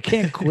 They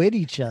can't quit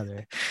each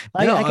other.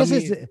 No, I guess I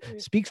mean-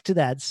 it speaks to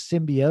that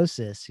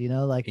symbiosis. You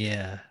know, like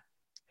Yeah.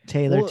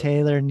 Taylor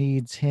Well-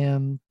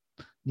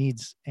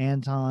 needs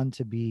Anton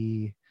to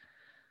be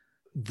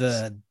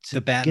The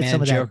to Batman get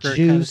some of that Joker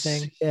juice, kind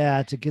of thing.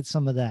 yeah, to get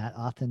some of that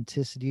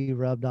authenticity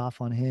rubbed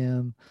off on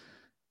him.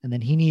 And then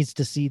he needs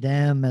to see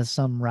them as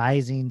some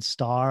rising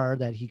star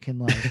that he can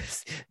like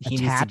He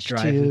needs to attach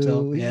drive to.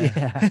 himself.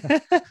 Yeah.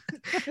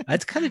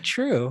 That's kind of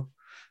true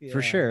for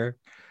Yeah. sure.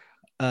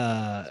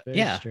 It's very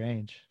Yeah,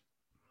 strange.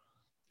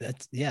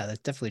 that's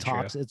definitely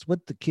Toxic. It's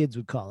what the kids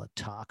would call a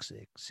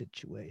toxic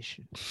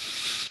situation.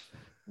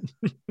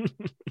 true.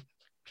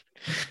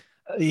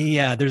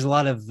 Yeah, there's a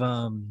lot of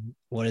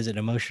what is it,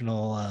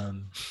 emotional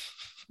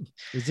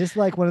Is this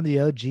like one of the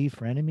OG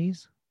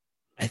frenemies?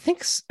 I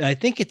think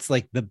it's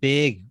like the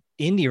big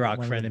indie rock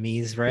One of the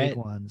frenemies, Big right?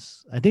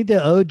 ones. I think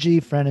the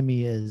OG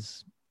frenemy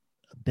is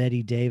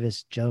Betty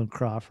Davis, Joan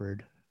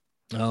Crawford.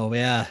 Oh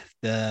yeah,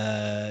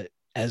 the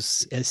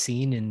as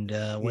seen and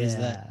what is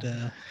that?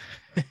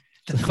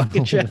 The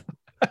fucking show.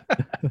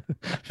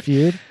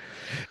 Feud.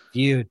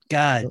 Feud.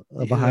 God,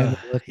 Behind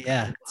the look.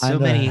 yeah,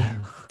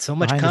 behind so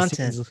much behind the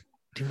content, scenes-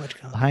 too much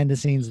content. behind the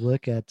scenes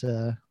look at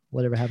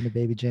whatever happened to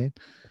Baby Jane.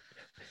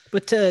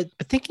 But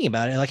thinking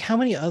about it, like how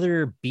many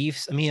other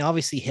beefs? I mean,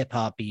 obviously hip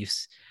hop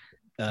beefs.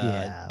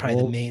 Probably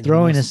well, the main.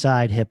 throwing the most-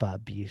 aside hip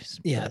hop beefs.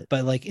 Yeah, but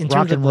but like in rock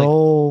terms and of like,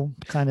 roll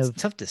kind of.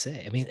 it's tough to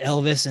say. I mean,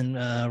 Elvis and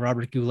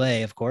Robert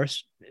Goulet, of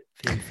course,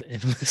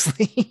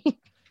 infamously.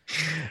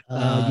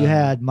 You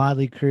had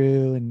Motley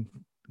Crue and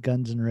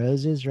Guns N'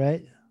 Roses,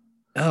 right?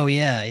 Oh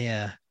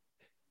yeah.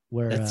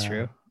 Where That's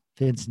true.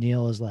 Vince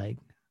Neil is like,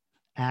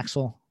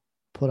 Axel,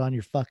 put on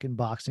your fucking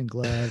boxing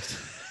gloves.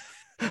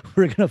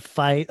 We're gonna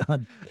fight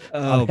on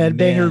Headbanger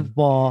man.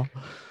 Ball.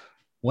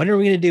 When are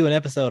we gonna do an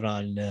episode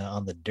on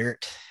the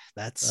Dirt?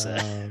 That's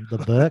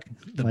The book,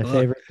 my book.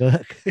 favorite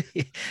book.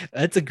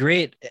 That's a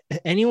great.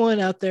 Anyone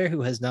out there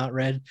who has not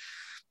read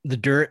the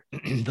Dirt,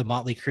 the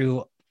Motley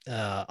Crue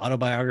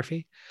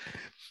autobiography,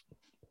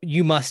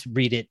 you must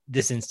read it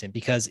this instant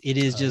because it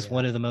is just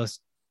one of the most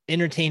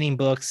entertaining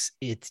books.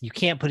 You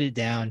can't put it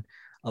down.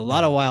 A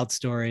lot of wild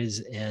stories,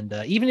 and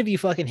even if you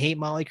fucking hate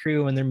Motley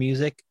Crue and their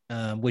music,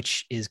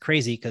 which is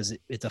crazy because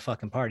it's a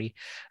fucking party.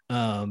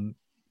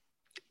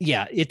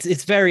 Yeah,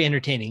 it's very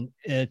entertaining.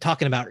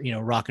 Talking about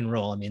rock and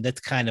roll. I mean,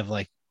 that's kind of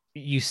like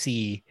you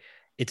see.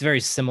 It's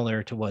very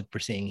similar to what we're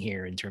seeing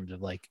here in terms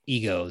of like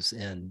egos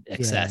and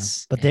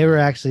excess. But they were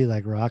actually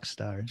like rock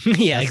stars.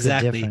 Yeah, That's the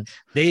exactly. difference.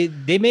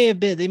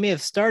 They may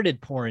have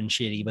started poor and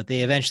shitty, but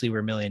they eventually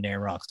were millionaire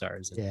rock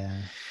stars. Yeah.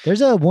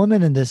 There's a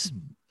woman in this.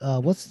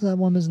 What's that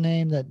woman's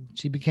name that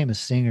she became a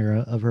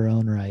singer of her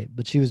own right,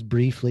 but she was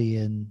briefly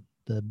in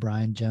the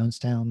Brian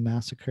Jonestown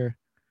massacre.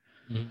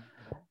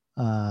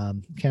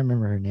 Can't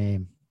remember her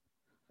name.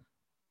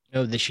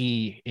 Oh,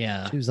 she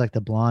was like the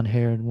blonde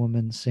haired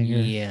woman singer.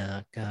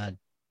 Yeah, God.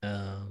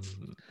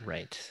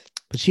 Right.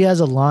 But she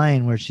has a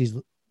line where she's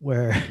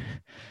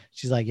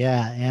like,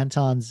 yeah,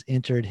 Anton's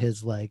entered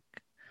his like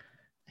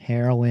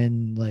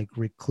heroin, like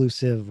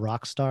reclusive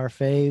rock star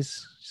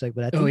phase. She's like,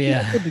 but I think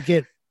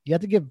you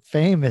have to get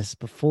famous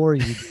before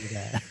you do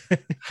that.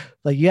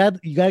 Like you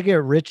got to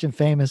get rich and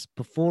famous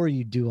before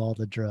you do all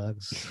the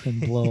drugs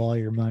and blow all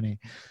your money.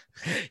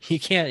 You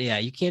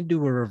can't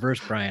do a reverse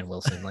Brian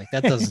Wilson. Like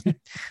that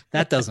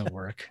doesn't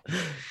work.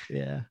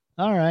 Yeah.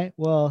 All right.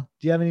 Well,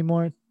 do you have any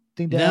more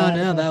thing to add?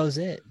 No, that was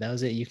it.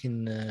 You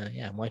can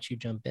why don't you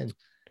jump in?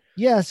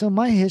 Yeah, so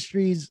my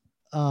histories,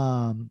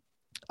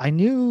 I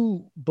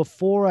knew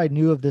before I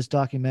knew of this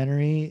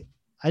documentary,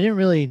 I didn't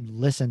really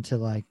listen to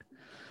like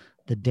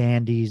the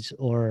Dandies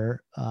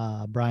or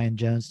Brian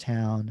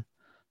Jonestown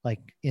like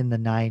in the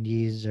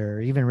 90s or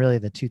even really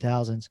the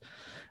 2000s.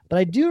 But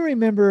I do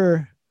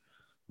remember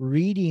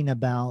reading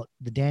about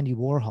the Dandy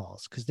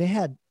Warhols because they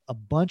had a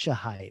bunch of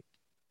hype.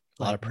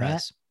 A lot of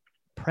press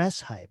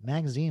hype,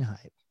 magazine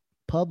hype,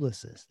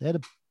 publicists. They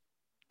had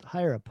to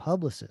hire a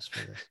publicist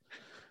for this.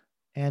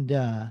 And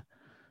I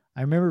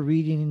remember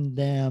reading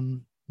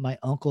them. My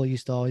uncle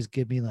used to always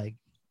give me like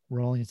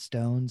Rolling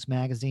Stones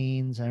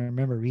magazines. I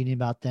remember reading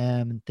about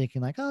them and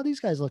thinking like, oh, these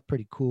guys look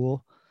pretty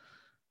cool.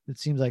 it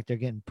seems like they're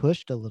getting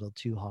pushed a little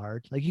too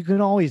hard. Like you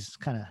can always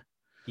kind of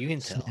You can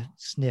tell.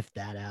 Sniff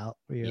that out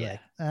where you're like,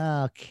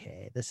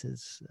 okay, this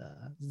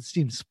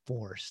seems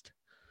forced.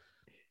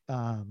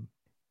 And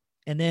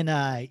then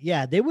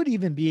they would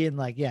even be in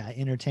like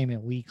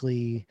Entertainment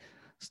Weekly,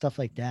 stuff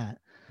like that.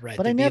 Right.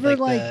 But I never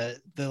like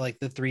the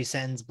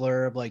 3-sentence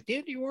blurb like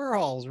Andy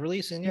Warhol's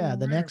releasing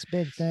the next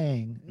big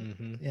thing.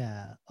 Mm-hmm.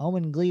 Yeah.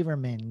 Owen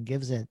Gleiberman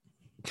gives it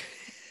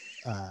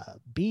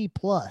B+.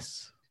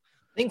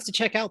 Things to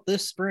check out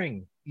this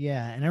spring.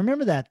 Yeah. And I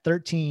remember that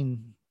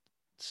 13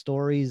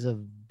 Stories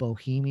of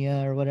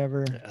Bohemia or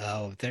whatever.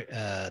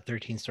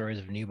 13 Stories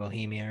of New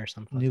Bohemia or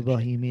something. New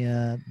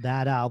Bohemia.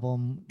 That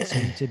album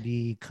seemed to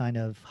be kind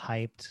of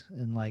hyped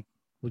and like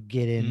would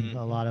get in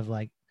a lot of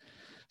like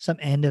some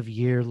end of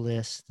year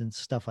lists and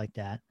stuff like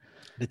that.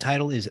 The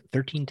title is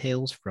 13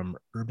 Tales from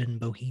Urban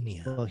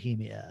Bohemia.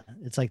 Bohemia.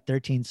 It's like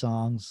 13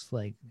 songs,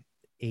 like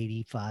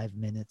 85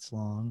 minutes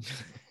long.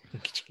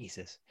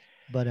 Jesus.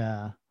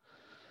 But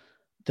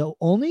the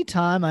only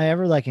time I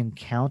ever like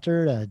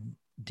encountered a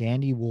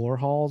Dandy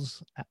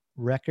Warhol's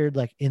record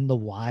like in the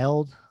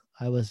wild,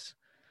 I was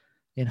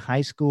in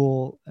high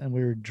school and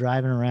we were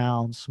driving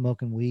around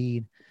smoking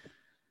weed,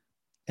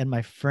 and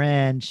my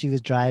friend, she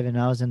was driving,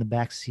 I was in the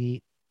back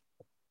seat,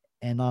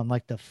 and on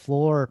like the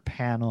floor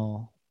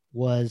panel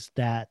was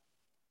that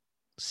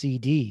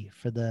CD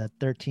for the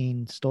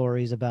 13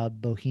 Stories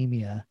about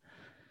Bohemia.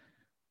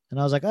 And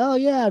I was like, oh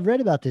yeah, I've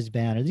read about this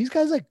band. Are these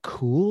guys like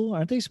cool?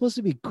 Aren't they supposed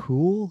to be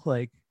cool?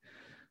 Like,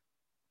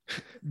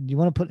 you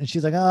want to put, and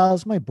she's like, oh,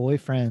 it's my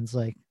boyfriend's.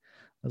 Like,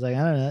 I was like, I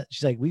don't know.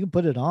 She's like, we can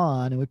put it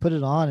on, and we put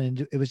it on,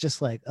 and it was just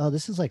like, oh,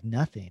 this is like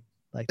nothing.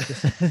 Like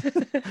this,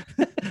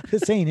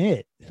 this ain't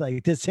it.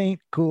 Like this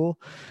ain't cool.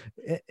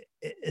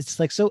 It's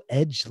like so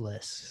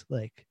edgeless.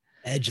 Like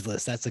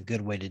edgeless. That's a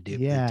good way to do.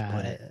 Yeah, to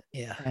put it.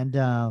 Yeah,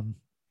 and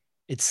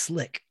it's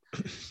slick.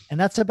 And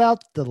that's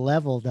about the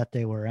level that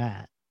they were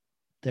at.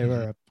 They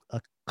were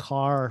a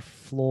car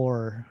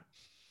floor.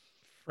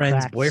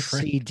 Friend's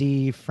boyfriend.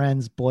 CD,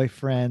 friend's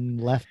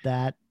boyfriend left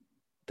that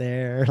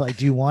there. Like,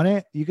 do you want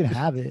it? You can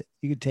have it.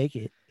 You can take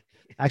it.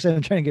 Actually,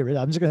 I'm trying to get rid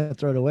of it. I'm just going to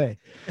throw it away.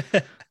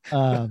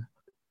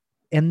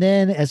 And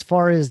then as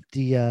far as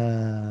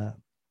the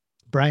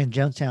Brian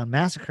Jonestown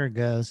Massacre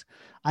goes,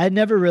 I had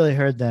never really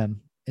heard them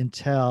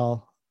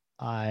until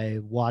I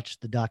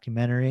watched the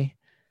documentary.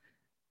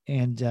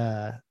 And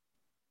the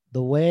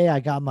way I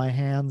got my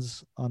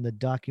hands on the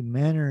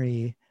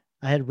documentary,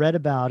 I had read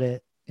about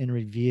it in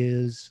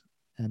reviews.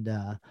 And,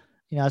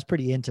 you know, I was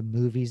pretty into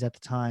movies at the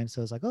time.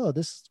 So I was like, oh,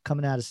 this is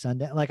coming out of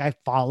Sundance. Like I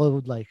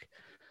followed like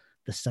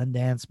the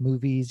Sundance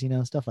movies, you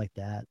know, stuff like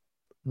that.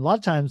 And a lot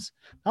of times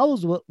that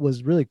was what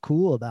was really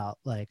cool about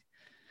like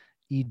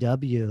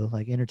EW,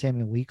 like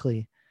Entertainment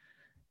Weekly.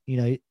 You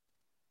know,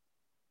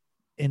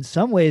 in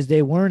some ways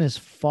they weren't as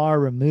far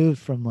removed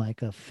from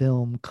like a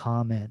film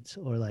comment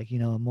or like, you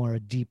know, a more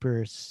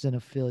deeper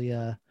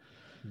cinephilia.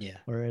 Yeah.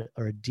 Or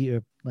a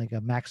deep, like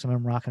a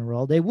Maximum Rock and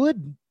Roll. They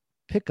would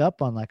pick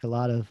up on like a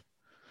lot of,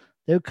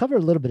 they would cover a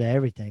little bit of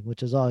everything,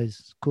 which is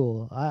always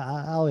cool.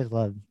 I always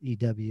loved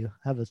EW.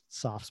 I have a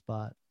soft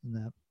spot in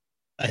that.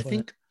 I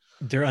think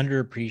they're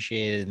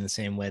underappreciated in the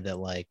same way that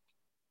like,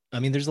 I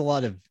mean, there's a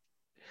lot of,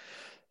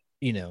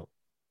 you know,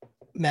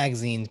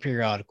 magazines,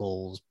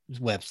 periodicals,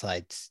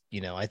 websites,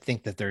 you know, I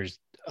think that there's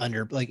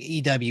like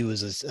EW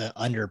is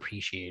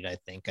underappreciated. I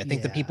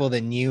think the people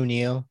that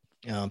knew,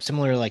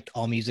 similar like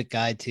All Music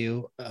Guide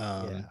too,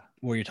 where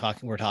we're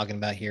talking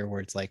about here, where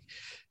it's like,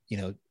 you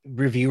know,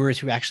 reviewers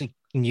who actually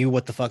knew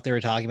what the fuck they were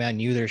talking about,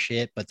 knew their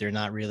shit, but they're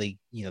not really,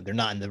 you know, they're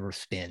not in the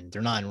Spin,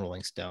 they're not in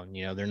Rolling Stone,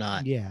 you know, they're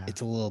not. It's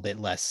a little bit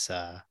less,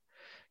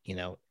 you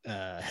know,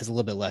 has a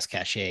little bit less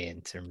cachet in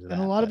terms of that.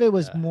 And a lot of it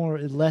was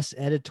less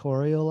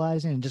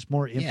editorializing and just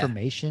more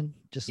information.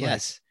 Just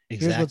here's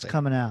what's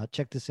coming out.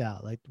 Check this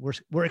out. Like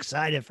we're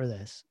excited for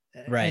this.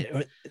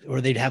 Right. Or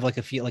they'd have like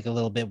a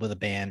little bit with a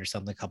band or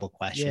something, a couple of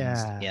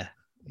questions.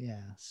 Yeah.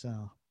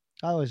 So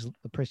I always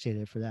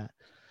appreciated it for that.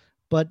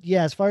 But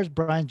yeah, as far as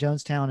Brian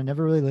Jonestown, I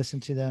never really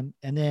listened to them.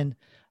 And then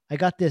I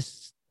got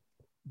this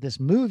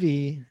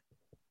movie,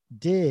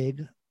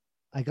 Dig.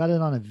 I got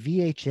it on a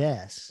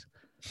VHS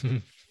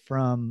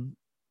from,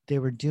 they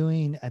were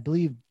doing, I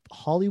believe,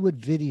 Hollywood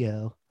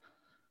Video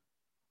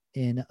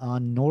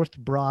on North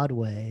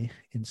Broadway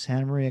in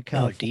Santa Maria,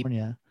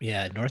 California.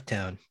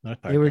 Northtown.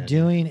 They were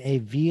doing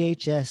a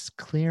VHS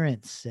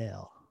clearance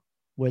sale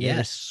where they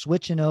were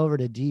switching over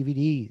to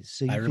DVDs.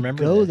 So you could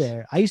go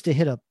there. I used to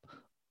hit up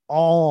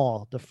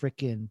all the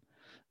freaking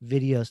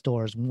video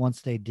stores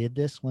once they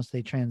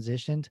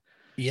transitioned.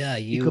 Yeah,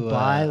 you could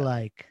buy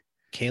like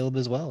Caleb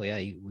as well. Yeah,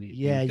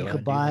 you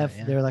could buy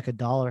they're like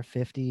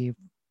 $1.50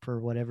 for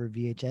whatever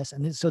VHS,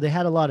 and then, so they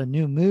had a lot of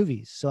new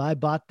movies. So I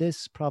bought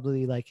this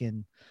probably like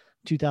in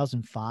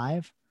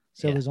 2005,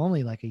 so it was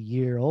only like a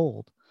year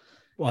old.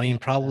 Well, I mean,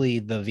 probably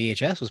the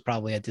VHS was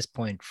probably at this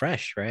point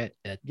fresh, right?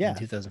 In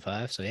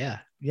 2005. So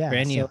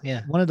brand new.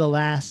 So one of the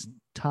last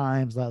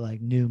times that like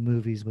new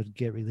movies would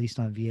get released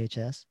on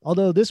VHS.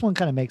 Although this one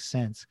kind of makes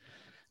sense.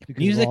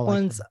 Music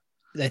ones,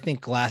 I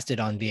think lasted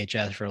on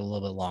VHS for a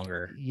little bit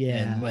longer. Yeah.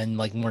 And when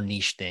like more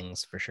niche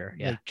things for sure.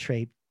 Yeah.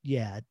 Like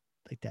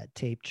like that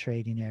tape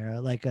trading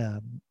era. Like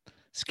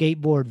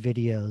skateboard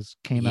videos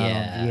came out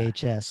on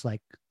VHS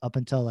like up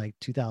until like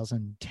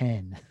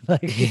 2010.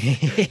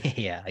 Like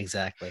yeah,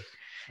 exactly.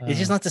 It's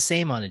just not the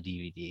same on a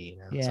DVD. You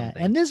know, yeah,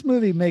 and this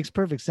movie makes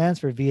perfect sense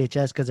for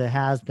VHS because it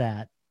has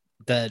that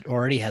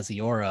already has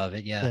the aura of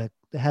it. Yeah,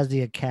 it has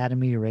the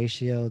Academy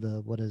ratio.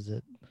 The what is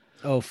it?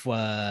 Oh,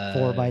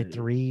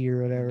 4:3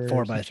 or whatever.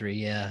 4:3.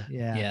 Yeah,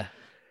 yeah.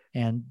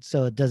 And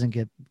so it doesn't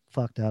get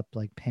fucked up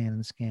like pan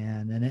and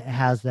scan, and it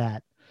has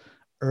that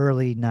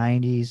early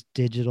 90s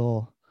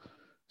digital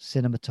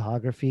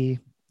cinematography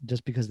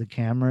just because the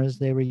cameras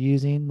they were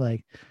using,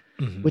 like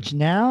which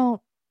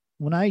now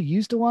when I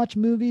used to watch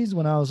movies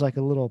when I was like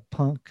a little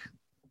punk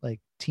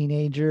like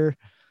teenager,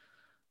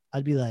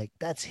 I'd be like,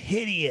 that's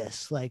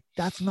hideous, like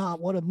that's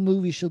not what a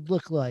movie should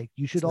look like.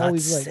 You should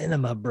always like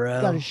cinema, bro.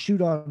 You gotta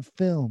shoot on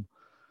film.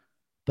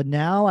 But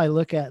now I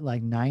look at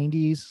like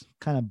 90s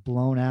kind of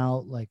blown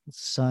out, like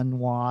sun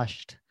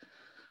washed,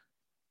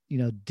 you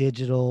know,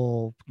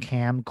 digital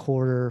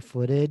camcorder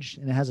footage,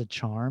 and it has a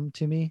charm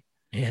to me.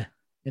 Yeah.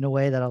 In a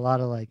way that a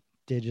lot of like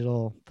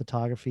digital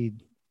photography,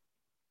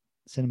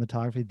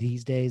 cinematography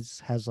these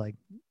days has like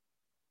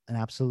an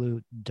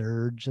absolute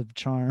dirge of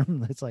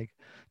charm. It's like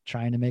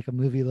trying to make a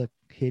movie look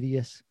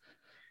hideous.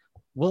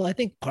 Well, I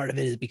think part of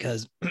it is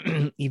because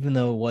even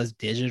though it was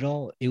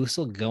digital, it was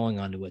still going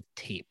onto a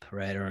tape,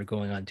 right? Or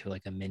going onto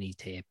like a mini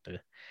tape,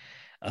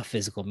 a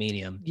physical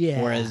medium.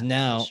 Yeah. Whereas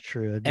now, it's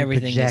true.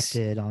 Everything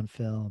projected on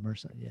film or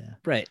something. Yeah.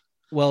 Right.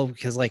 Well,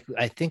 because like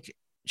I think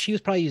she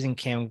was probably using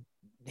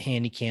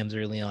handy cams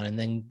early on, and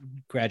then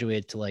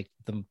graduated to like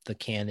the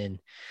Canon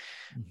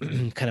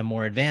kind of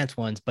more advanced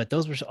ones. But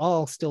those were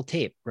all still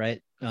tape,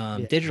 right?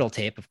 Digital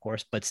tape, of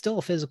course, but still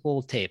a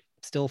physical tape,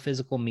 still a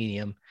physical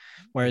medium.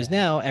 Whereas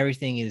now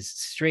everything is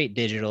straight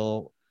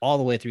digital all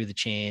the way through the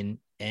chain,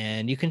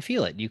 and you can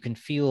feel it. You can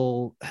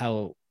feel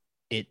how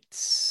it's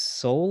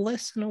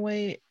soulless in a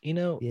way, you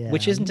know,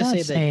 which isn't to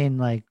say that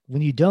like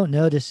when you don't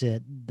notice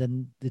it,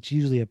 then it's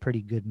usually a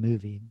pretty good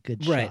movie,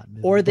 good shot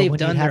movie. Or they've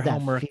done their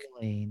homework.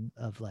 Feeling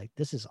of like,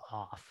 this is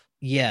off.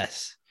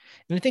 Yes.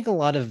 And I think a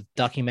lot of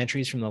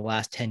documentaries from the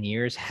last 10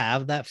 years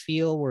have that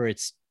feel where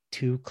it's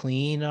too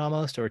clean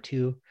almost, or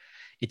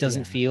it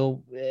doesn't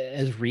feel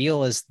as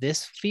real as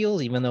this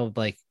feels, even though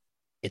like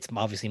it's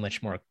obviously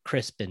much more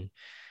crisp and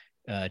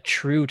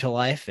true to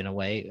life in a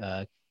way,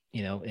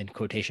 you know, in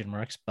quotation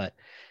marks, but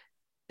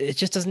it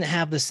just doesn't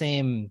have the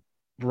same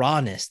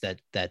rawness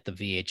that the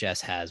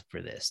VHS has for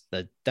this.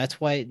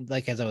 That's why,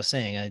 like as I was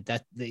saying,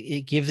 that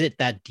it gives it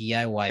that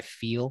DIY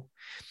feel,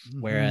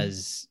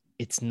 whereas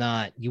it's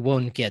not. You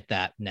won't get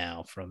that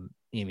now from.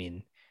 I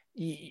mean,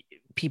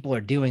 people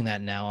are doing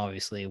that now,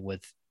 obviously,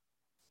 with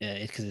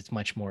because it's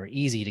much more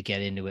easy to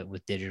get into it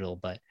with digital.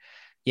 But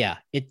yeah,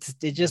 it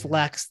just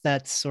lacks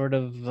that sort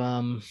of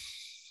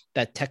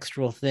that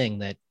textural thing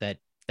that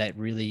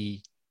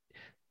really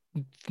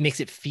makes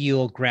it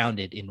feel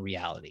grounded in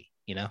reality,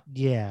 you know?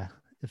 Yeah.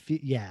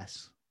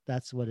 Yes.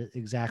 That's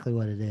exactly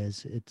what it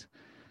is.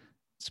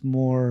 It's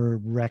more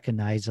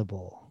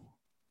recognizable,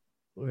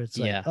 where it's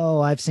like,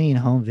 oh, I've seen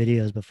home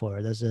videos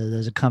before. There's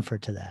a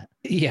comfort to that.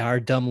 Yeah.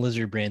 Our dumb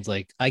lizard brain's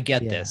like, I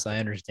get this. I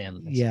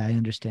understand this. Yeah. I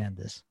understand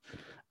this.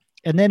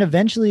 And then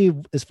eventually,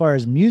 as far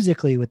as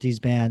musically with these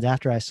bands,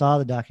 after I saw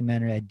the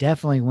documentary, I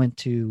definitely went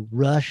to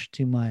rush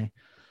to my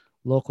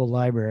local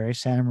library,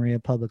 Santa Maria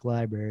Public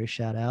Library,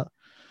 shout out.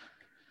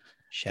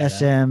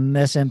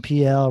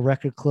 SMPL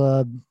Record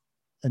Club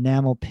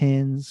enamel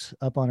pins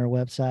up on our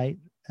website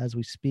as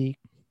we speak.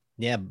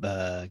 Yeah,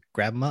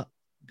 grab them up.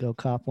 Go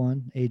cop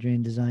one.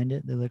 Adrian designed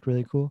it. They look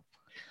really cool.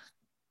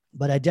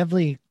 But I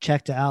definitely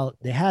checked out.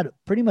 They had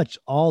pretty much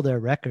all their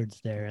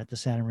records there at the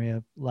Santa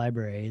Maria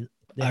Library.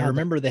 I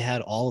remember they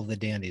had all of the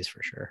dandies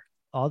for sure.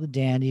 All the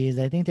dandies.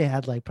 I think they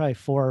had like probably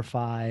 4 or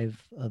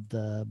 5 of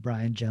the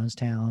Brian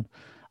Jonestown.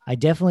 I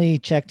definitely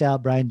checked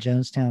out Brian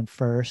Jonestown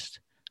first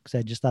because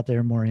I just thought they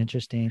were more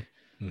interesting.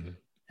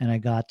 And I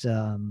got,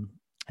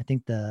 I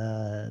think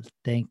the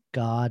Thank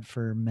God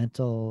for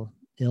Mental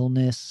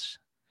Illness.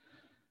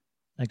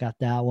 I got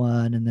that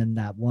one. And then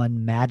that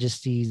one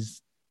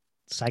Majesty's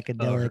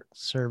Psychedelic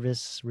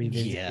Service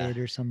Revisited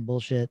or some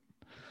bullshit.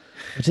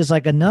 Which is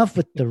like enough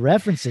with the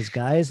references,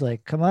 guys.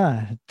 Like, come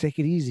on, take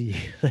it easy.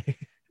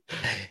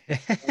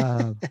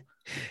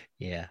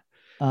 Yeah.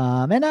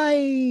 And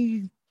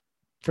I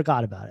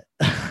forgot about it.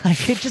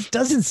 Like, it just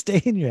doesn't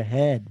stay in your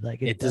head.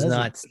 Like it does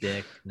not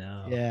stick.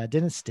 No. Yeah, it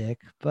didn't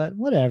stick, but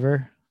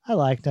whatever. I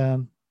liked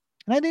them.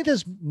 And I think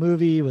this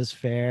movie was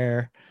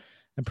fair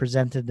and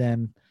presented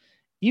them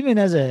even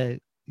as a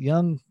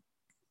young,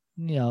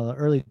 you know,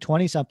 early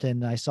 20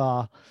 something. I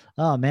saw,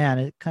 oh man,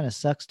 it kind of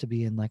sucks to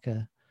be in like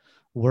a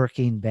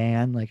working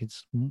band. Like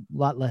it's a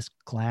lot less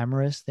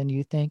glamorous than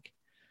you think.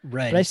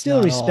 Right. But I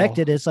still respect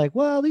it. It's like,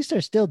 well, at least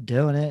they're still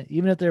doing it.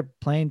 Even if they're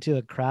playing to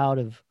a crowd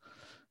of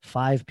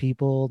 5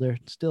 people, they're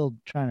still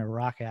trying to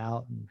rock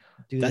out and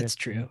do That's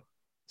true.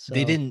 So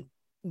they didn't,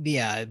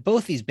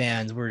 both these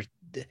bands were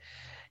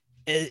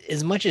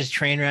as much as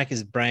Trainwreck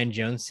as Brian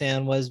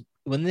Jonestown was,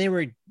 when they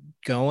were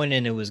going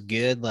and it was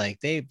good, like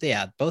they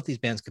yeah, both these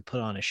bands could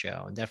put on a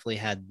show and definitely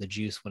had the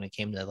juice when it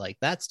came to like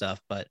that stuff.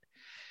 But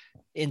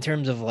in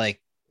terms of like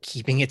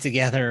keeping it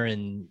together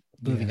and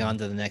moving on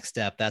to the next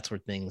step, that's where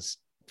things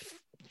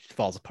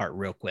falls apart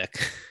real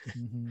quick.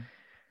 Mm-hmm.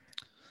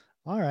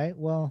 All right.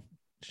 Well,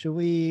 should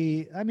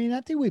we? I mean,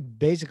 I think we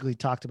basically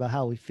talked about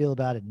how we feel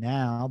about it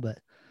now, but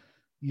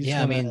you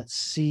just want to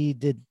see,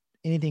 did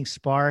anything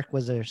spark?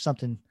 Was there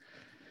something,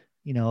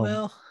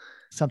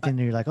 something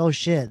that you're like, oh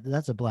shit,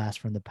 that's a blast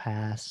from the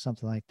past,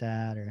 something like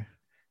that? Or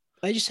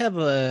I just have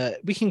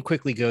we can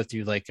quickly go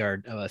through like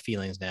our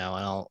feelings now,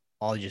 and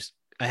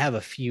I have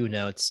a few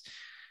notes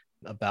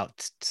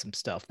about some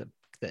stuff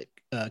that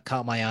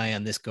caught my eye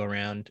on this go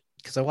round,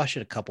 because I watched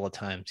it a couple of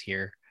times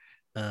here,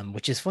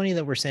 which is funny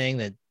that we're saying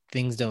that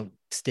things don't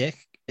stick,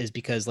 is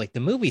because like the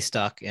movie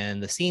stuck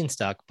and the scene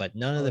stuck, but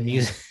none of the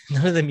music,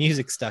 none of the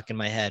music stuck in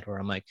my head, where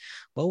I'm like,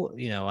 well,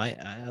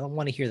 I don't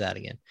want to hear that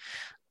again.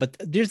 But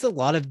there's a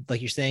lot of,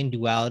 like you're saying,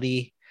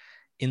 duality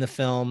in the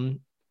film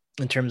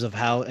in terms of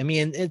how, I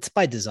mean, it's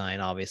by design,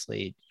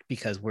 obviously,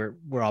 because we're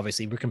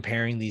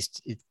comparing these,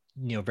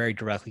 very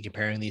directly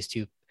comparing these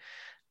two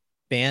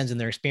bands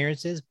and their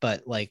experiences.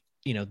 But like,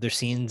 there's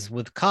scenes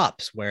with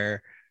cops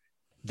where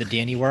the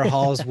Dandy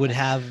Warhols would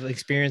have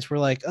experience where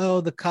like,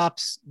 oh, the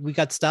cops, we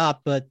got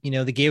stopped, but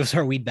they gave us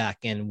our weed back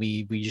and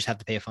we just have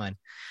to pay a fine.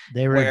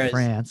 They were in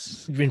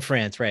France. In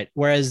France, right?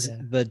 Whereas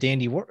the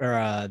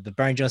the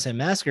Brian Jonestown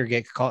Massacre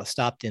get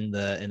stopped in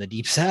the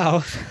Deep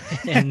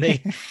South, and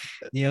they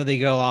they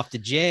go off to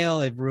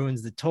jail. It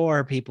ruins the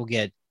tour. People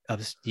get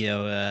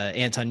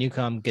Anton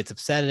Newcomb gets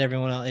upset at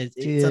everyone else.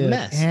 It's a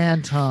mess.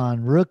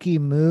 Anton, rookie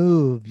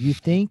move. You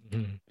think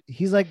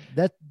he's like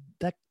that?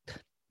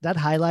 That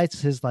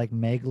highlights his like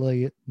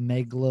megalomania,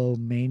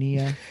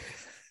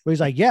 where he's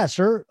like, yeah,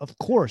 sir, of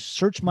course,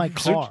 search my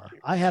car.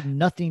 I have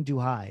nothing to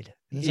hide.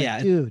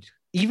 Like, dude,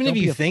 even if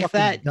you think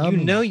that,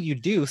 dummy. You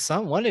do.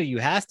 One of you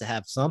has to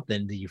have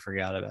something that you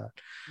forgot about.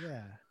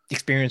 Yeah.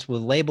 Experience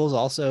with labels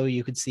also,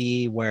 you could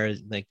see where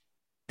like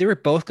they were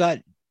both got,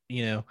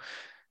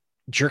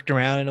 jerked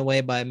around in a way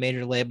by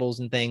major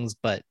labels and things,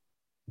 but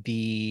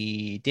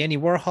the Dandy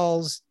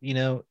Warhols,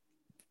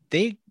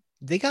 they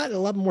got a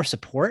lot more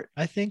support,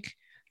 I think.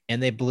 And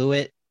they blew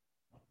it.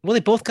 Well, they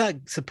both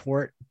got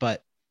support,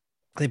 but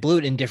they blew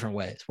it in different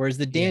ways. Whereas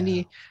the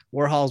Dandy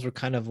Warhols were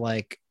kind of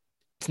like,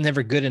 it's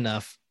never good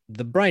enough.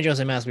 The Brian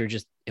Jonestown Massacre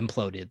just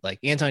imploded. Like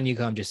Anton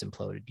Newcomb just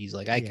imploded. He's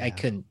like,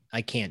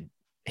 I can't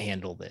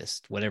handle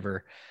this.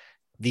 Whatever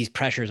these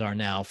pressures are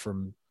now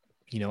from,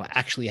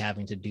 actually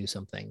having to do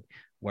something.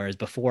 Whereas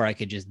before I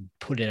could just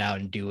put it out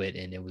and do it,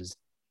 and it was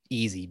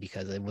easy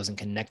because it wasn't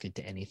connected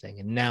to anything.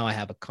 And now I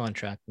have a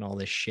contract and all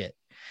this shit.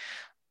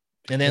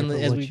 And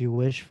then you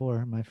wish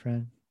for, my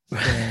friend,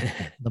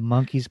 the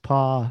monkey's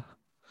paw.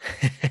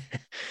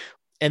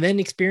 And then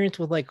experience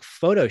with like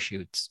photo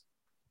shoots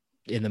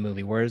in the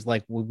movie, whereas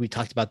like we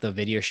talked about the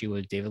video shoot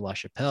with David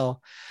LaChapelle.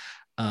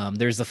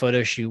 There's the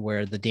photo shoot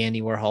where the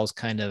Dandy Warhols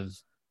kind of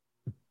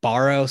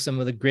borrow some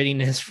of the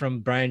grittiness from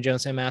Brian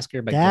Jonestown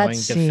Massacre by going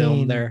to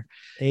film there.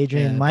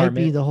 Adrian, might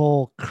be the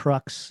whole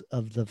crux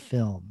of the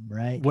film,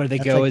 right? Where they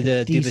go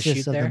to do the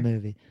shoot of there. The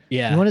movie.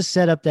 Yeah. You want to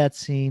set up that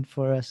scene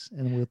for us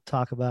and we'll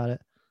talk about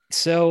it.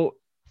 So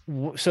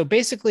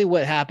basically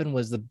what happened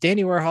was the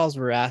Dandy Warhols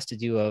were asked to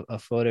do a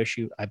photo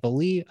shoot. I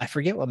believe, I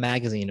forget what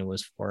magazine it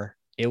was for.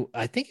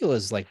 I think it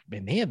was like,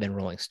 it may have been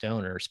Rolling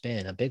Stone or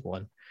Spin, a big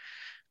one.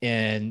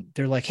 And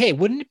they're like, hey,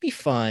 wouldn't it be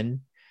fun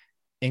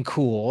and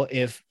cool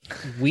if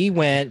we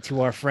went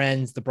to our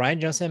friends, the Brian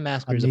Jonestown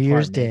Massacre's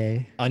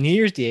apartment on New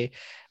Year's Day,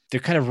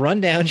 their kind of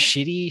rundown,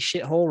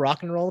 shithole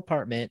rock and roll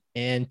apartment,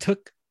 and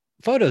took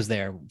photos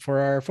there for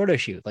our photo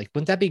shoot. Like,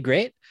 wouldn't that be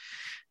great?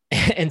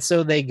 And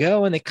so they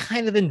go and they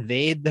kind of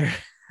invade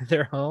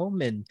their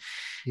home and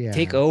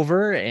take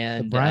over.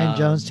 And the Brian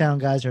Jonestown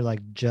guys are like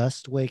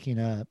just waking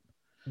up.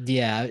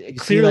 Yeah, you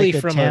clearly see, like,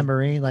 the from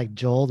tambourine, like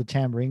Joel, the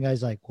tambourine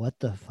guy's like, what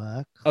the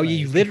fuck? Oh, like,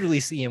 you literally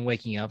see him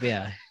waking up.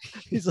 Yeah.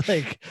 He's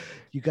like,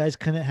 you guys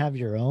couldn't have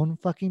your own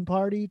fucking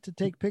party to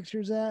take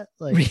pictures at?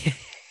 Like,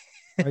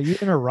 are you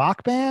in a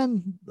rock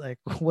band? Like,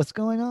 what's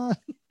going on?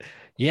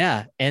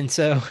 Yeah. And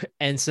so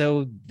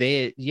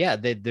they're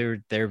they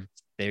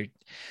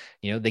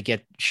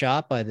get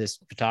shot by this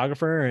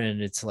photographer,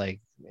 and it's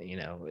like,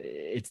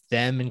 it's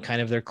them and kind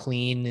of they're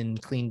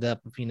cleaned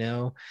up,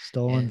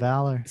 stolen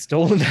valor,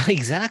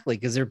 exactly.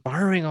 Cause they're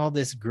borrowing all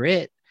this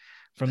grit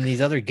from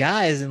these other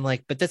guys, and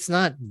like, but that's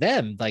not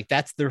them. Like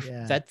that's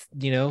that's,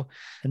 and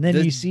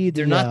then you see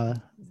they're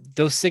not,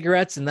 those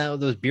cigarettes and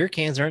those beer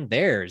cans aren't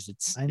theirs.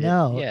 I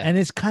know. And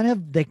it's kind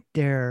of like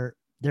their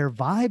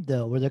vibe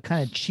though, where they're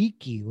kind of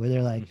cheeky, where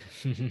they're like,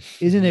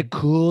 isn't it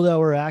cool that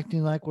we're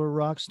acting like we're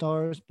rock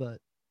stars? But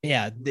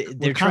yeah,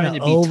 they're trying to be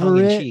tongue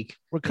in cheek.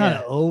 We're kind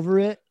of over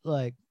it,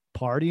 like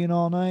partying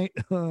all night.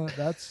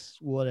 That's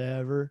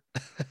whatever.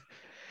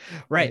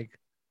 Right. Like,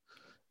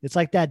 it's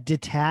like that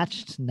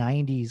detached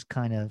 90s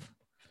kind of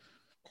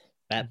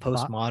that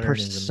postmodernism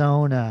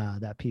persona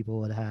that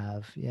people would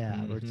have. Yeah,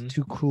 where it's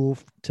too cool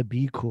to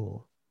be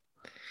cool.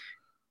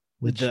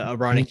 With the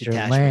ironic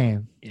detachment.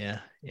 Lame.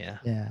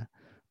 Yeah.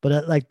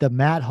 But like the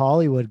Matt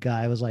Hollywood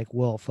guy was like,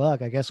 well,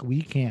 fuck, I guess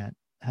we can't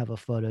have a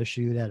photo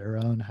shoot at our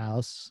own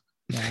house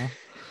now.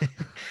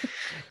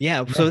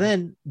 Yeah. So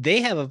then they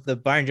have the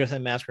Brian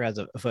Joseph Massacre has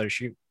a photo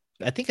shoot.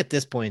 I think at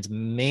this point it's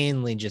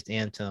mainly just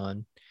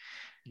Anton.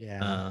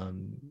 Yeah.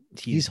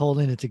 He's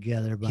holding it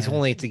together. He's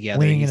holding it together.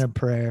 Winging a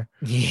prayer.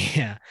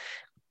 Yeah.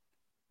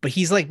 But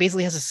he's like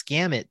basically has to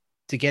scam it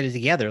to get it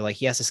together. Like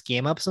he has to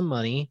scam up some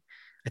money.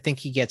 I think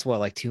he gets what,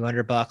 like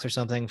 $200 or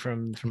something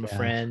from a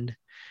friend.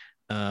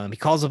 He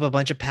calls up a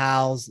bunch of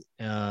pals,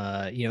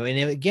 and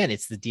again,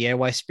 it's the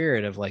DIY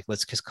spirit of like,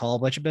 let's just call a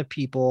bunch of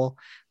people.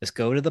 Let's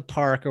go to the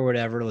park or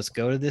whatever. Let's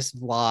go to this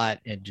lot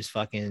and just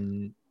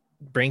fucking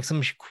bring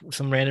some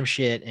random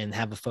shit and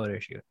have a photo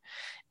shoot.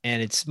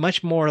 And it's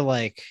much more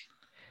like,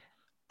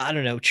 I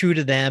don't know, true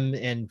to them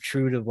and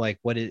true to like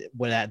what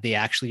they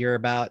actually are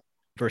about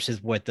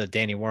versus what the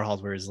Danny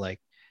Warhols were is like,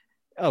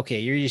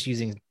 okay, you're just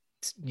using,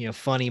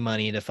 funny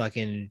money to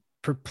fucking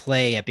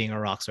play at being a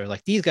rock star.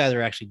 Like these guys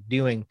are actually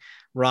doing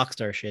rock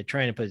star shit,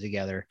 trying to put it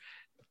together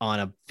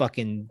on a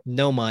fucking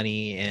no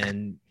money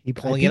and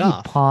pulling it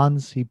off.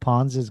 He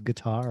pawns his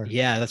guitar.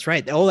 Yeah, that's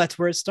right. Oh, that's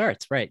where it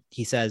starts. Right.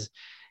 He says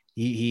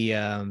he's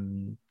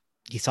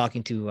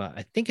talking to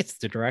I think it's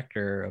the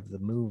director of the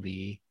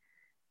movie,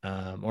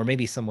 or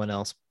maybe someone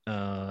else.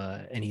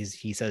 And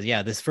he says,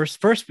 yeah, this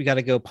first we got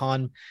to go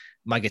pawn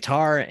my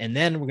guitar, and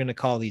then we're going to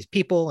call these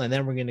people, and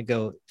then we're going to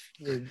go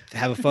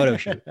have a photo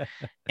shoot.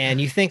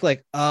 And you think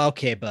like, oh,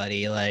 okay,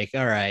 buddy, like,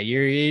 all right,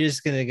 you're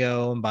just going to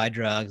go and buy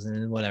drugs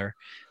and whatever.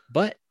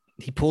 But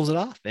he pulls it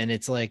off, and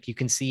it's like, you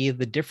can see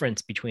the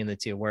difference between the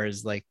two.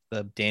 Whereas like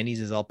the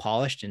Danny's is all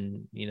polished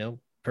and,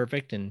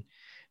 perfect and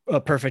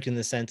perfect in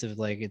the sense of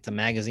like, it's a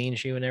magazine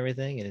shoe and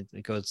everything. And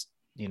it goes,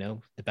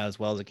 about as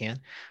well as it can.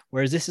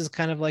 Whereas this is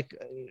kind of like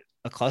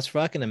a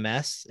clusterfuck and a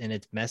mess, and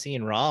it's messy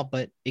and raw,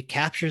 but it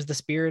captures the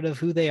spirit of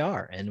who they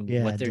are and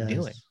what they're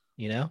doing,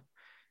 Yeah,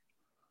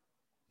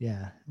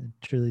 it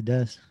truly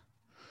does.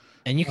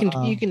 And you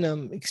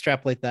can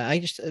extrapolate that. I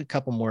just a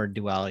couple more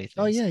duality things.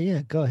 Oh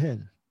yeah. Go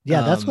ahead.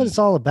 Yeah, that's what it's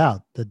all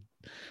about.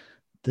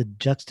 The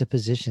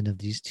juxtaposition of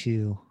these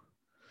two.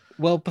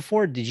 Well,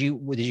 before, did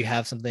you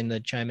have something to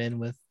chime in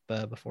with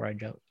before I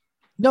jump?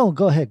 No,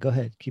 go ahead.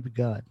 Keep it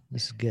going.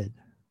 This is good.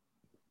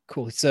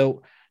 Cool.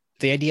 So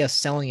the idea of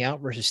selling out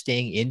versus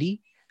staying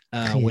indie,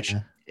 which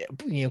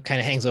kind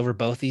of hangs over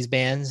both these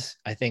bands.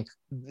 I think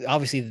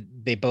obviously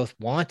they both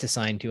want to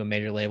sign to a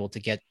major label to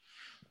get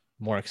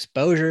more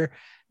exposure,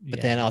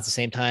 but then at the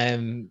same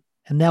time,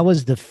 and that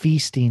was the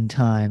feasting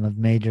time of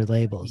major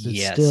labels.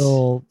 It's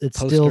still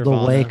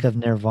the wake of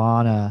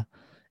Nirvana,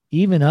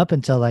 even up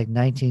until like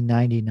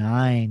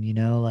 1999.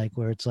 Like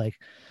where it's like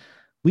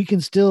we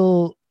can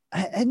still,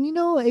 and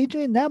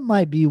Adrian, that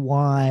might be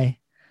why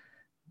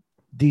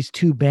these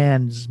two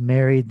bands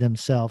married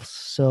themselves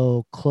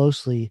so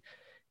closely.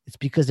 It's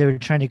because they were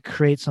trying to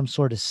create some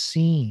sort of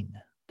scene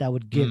that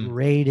would get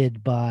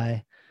raided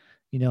by,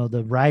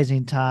 the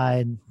rising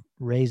tide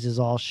raises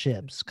all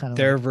ships, kind of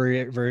their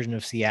version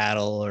of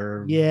Seattle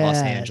or Los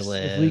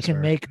Angeles. If we can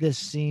make this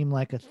seem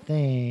like a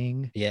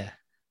thing,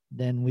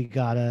 then we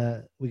got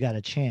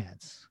a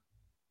chance,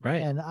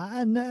 right?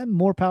 And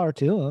more power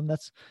to them.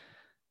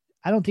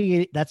 I don't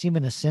think that's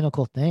even a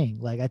cynical thing.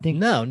 Like, I think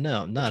no,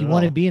 if you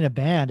want to be in a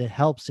band, it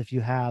helps if you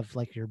have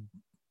like your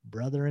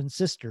brother and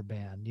sister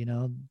band,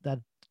 that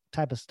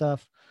type of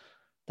stuff.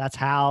 That's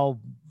how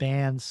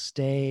bands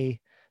stay.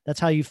 That's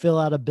how you fill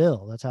out a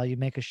bill. That's how you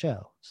make a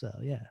show. So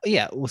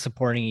well,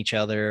 supporting each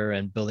other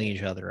and building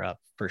each other up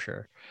for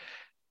sure.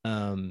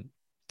 So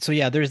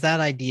there's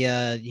that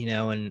idea,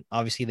 and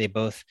obviously they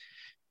both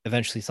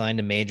eventually signed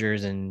to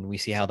majors, and we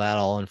see how that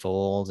all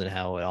unfolds and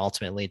how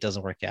ultimately it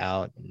doesn't work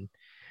out, and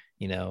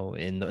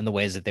in the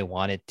ways that they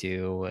wanted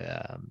to.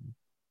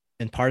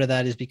 And part of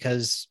that is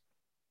because,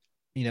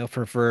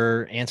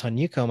 for Anton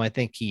Newcombe, I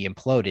think he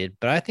imploded,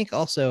 but I think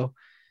also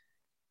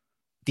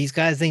these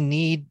guys, they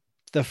need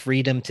the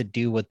freedom to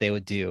do what they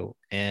would do.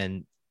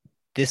 And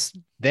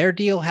their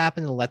deal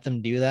happened to let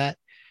them do that.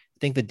 I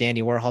think the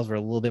Dandy Warhols were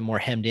a little bit more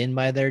hemmed in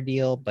by their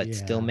deal, but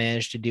still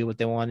managed to do what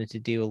they wanted to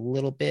do a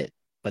little bit,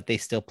 but they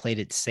still played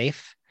it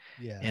safe.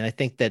 Yeah. And I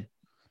think that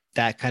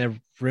kind of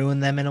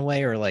ruined them in a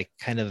way, or like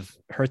kind of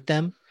hurt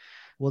them.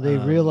 Well, they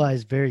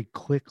realized very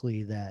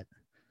quickly that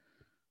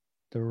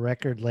the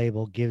record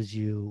label gives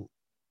you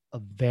a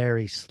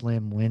very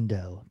slim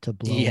window to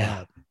blow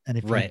up. And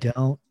if you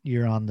don't,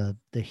 you're on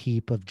the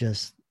heap of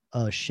just,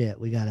 oh shit,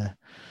 we got to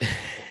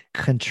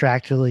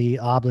contractually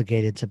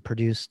obligated to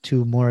produce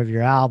 2 more of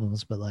your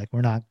albums, but like,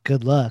 we're not,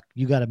 good luck.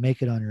 You got to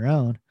make it on your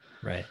own.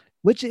 Right.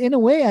 Which in a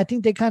way, I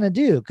think they kind of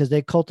do, because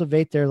they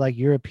cultivate their like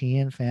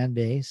European fan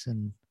base,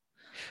 and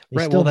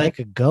they still make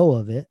a go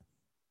of it.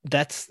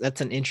 That's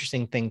an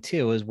interesting thing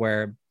too, is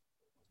where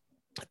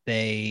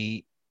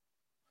that's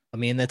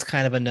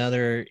kind of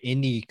another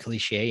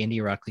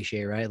indie rock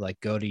cliche, right? Like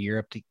go to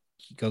Europe to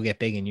go get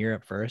big in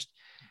Europe first.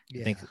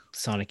 I think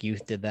Sonic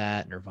Youth did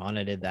that,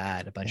 Nirvana did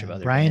that, a bunch of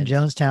other Brian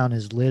bands. Jonestown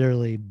is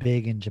literally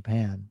big in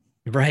Japan.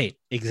 Right,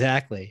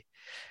 exactly.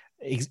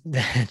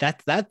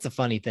 That's a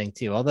funny thing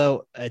too.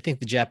 Although I think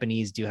the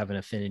Japanese do have an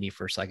affinity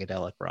for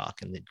psychedelic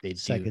rock, and they do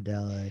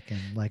psychedelic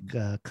and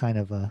like kind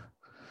of a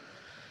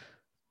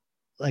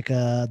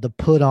the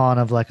put on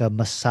of like a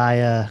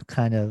messiah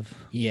kind of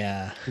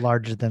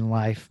larger than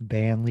life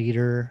band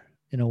leader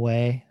in a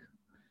way.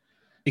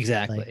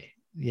 Exactly.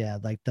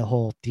 Like the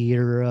whole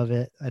theater of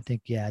it. I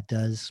think it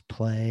does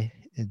play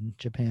in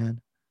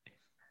Japan.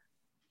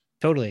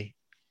 Totally.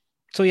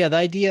 So the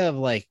idea of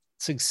like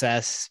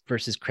success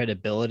versus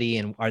credibility,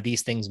 and are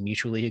these things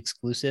mutually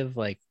exclusive?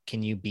 Like,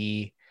 can you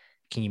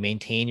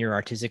maintain your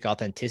artistic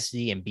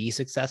authenticity and be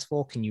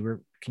successful? Can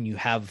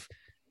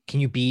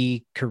you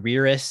be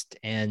careerist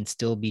and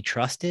still be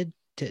trusted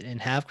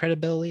and have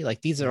credibility?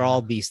 Like, these are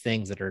all these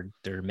things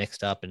they're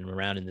mixed up and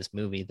around in this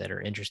movie that are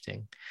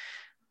interesting.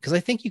 Because I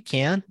think you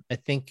can. I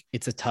think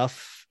it's a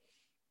tough,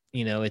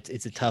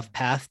 it's a tough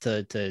path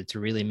to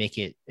really make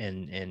it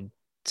and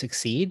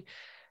succeed.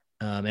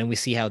 And we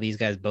see how these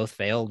guys both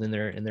failed in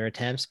their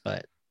attempts,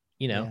 but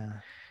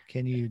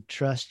can you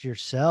trust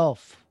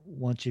yourself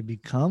once you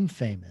become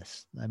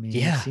famous? I mean,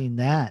 we've seen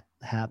that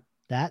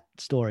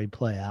story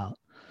play out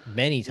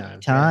many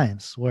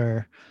times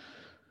where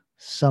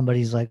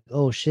somebody's like,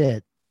 oh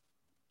shit,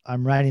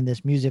 I'm writing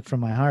this music from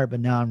my heart, but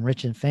now I'm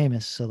rich and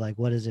famous. So like,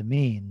 what does it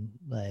mean?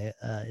 Like,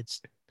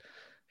 it's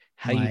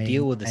how you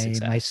deal with the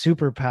success. My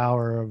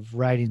superpower of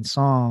writing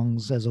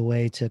songs as a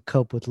way to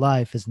cope with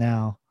life is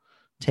now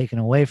taken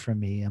away from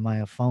me. Am I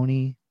a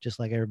phony just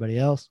like everybody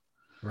else?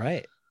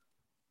 Right.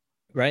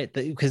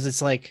 Because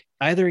it's like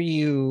either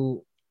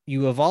you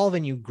evolve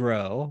and you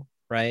grow,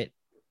 right?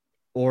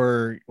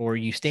 Or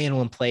you stay in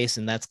one place,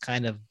 and that's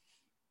kind of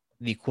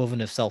the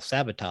equivalent of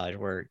self-sabotage,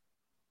 where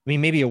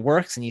maybe it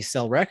works and you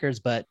sell records,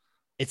 but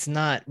it's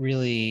not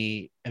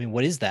really,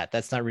 what is that?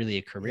 That's not really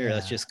a career.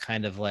 That's just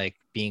kind of like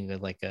being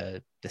like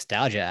a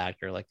nostalgia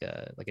act, or like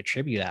a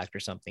tribute act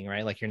or something,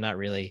 right? Like, you're not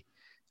really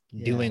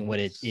doing what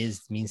it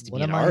means to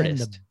be an artist. What am I in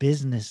the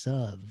business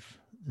of?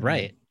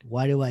 Right.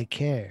 Why do I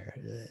care?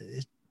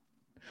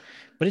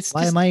 But it's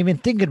why am I even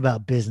thinking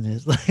about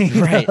business?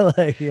 Right.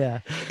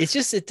 It's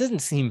just, it doesn't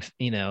seem,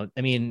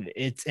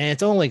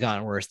 it's only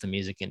gotten worse, the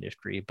music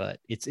industry, but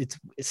it's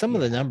some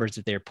of the numbers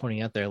that they're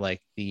pointing out there,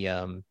 like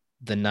the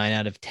 9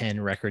 out of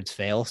 10 records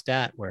fail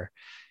stat, where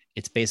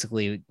it's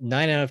basically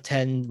 9 out of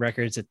 10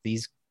 records at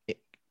these,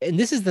 and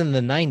this is in the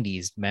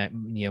 90s,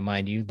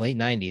 mind you, late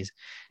 90s,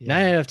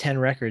 9 out of 10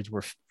 records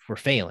were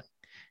failing.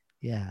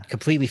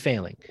 Completely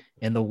failing.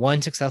 And the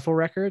one successful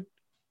record,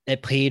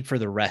 it paid for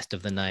the rest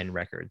of the 9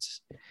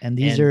 records. And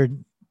these are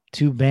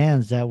 2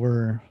 bands that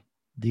were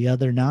the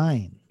other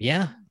 9.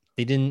 They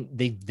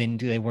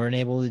weren't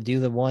able to do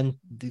the one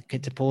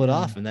to pull it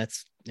off. And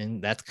that's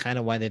kind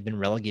of why they've been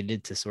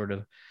relegated to sort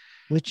of,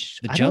 which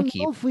I don't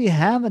know if we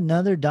have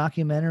another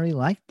documentary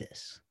like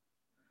this.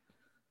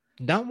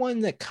 Not one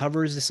that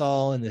covers this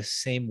all in the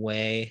same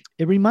way.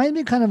 It reminds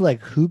me kind of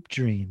like Hoop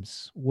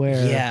Dreams,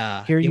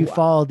 where here you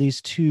follow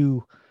these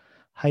 2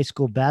 high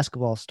school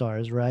basketball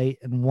stars, right?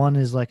 And one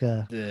is like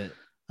a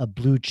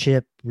blue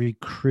chip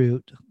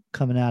recruit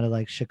coming out of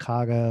like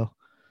Chicago,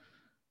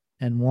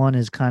 and one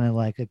is kind of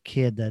like a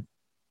kid that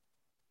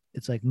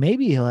it's like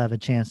maybe he'll have a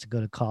chance to go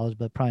to college,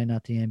 but probably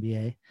not the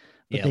NBA.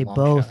 But they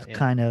both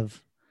kind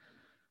of,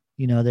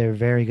 they're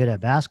very good at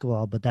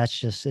basketball, but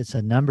it's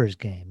a numbers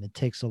game. It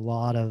takes a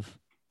lot of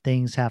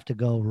things have to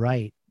go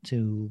right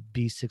to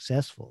be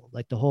successful.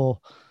 Like the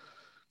whole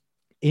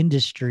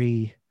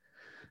industry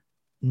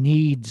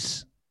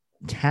needs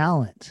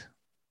talent,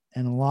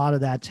 and a lot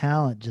of that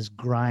talent just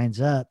grinds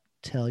up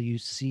till you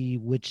see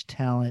which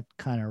talent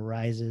kind of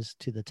rises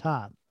to the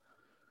top.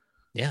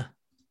 And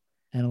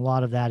a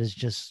lot of that is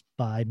just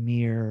by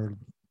mere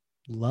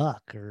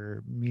luck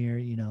or mere,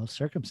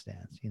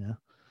 circumstance,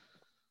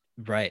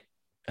 Right.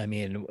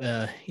 There's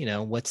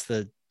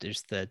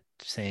the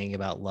saying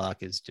about luck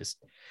is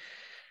just,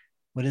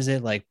 what is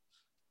it? Like,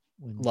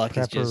 when luck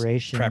is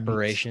just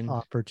preparation,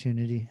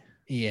 opportunity.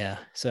 Yeah.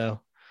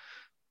 So,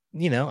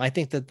 I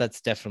think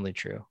that's definitely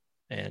true.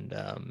 And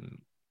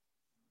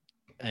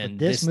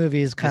this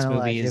movie is kind of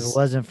like, if it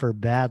wasn't for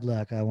bad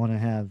luck, I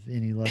wouldn't have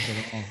any luck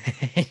at all.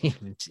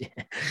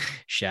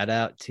 Shout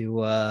out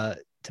to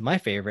my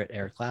favorite,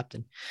 Eric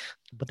Clapton.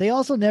 But they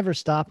also never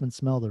stop and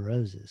smell the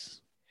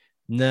roses.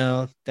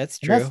 No, that's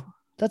true.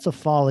 That's a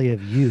folly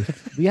of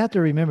youth. We have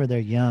to remember they're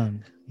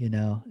young,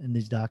 in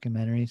these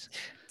documentaries.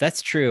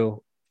 That's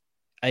true.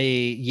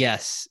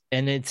 Yes.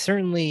 And it's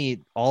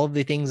certainly all of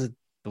the things,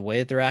 the way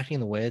that they're acting,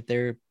 the way that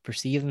they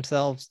perceive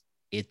themselves,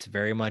 it's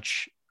very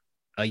much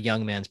a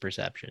young man's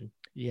perception.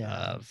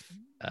 Of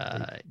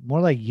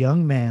more like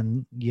young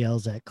man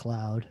yells at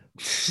cloud.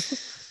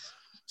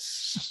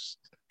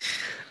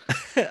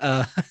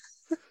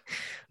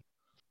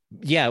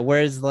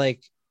 Whereas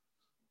like,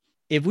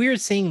 if we were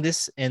seeing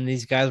this and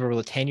these guys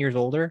were 10 years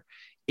older,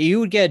 you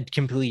would get a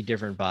completely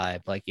different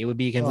vibe. Like, it would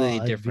be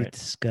completely different. It'd be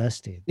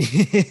disgusting.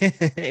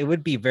 It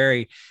would be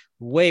very,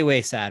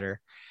 way sadder.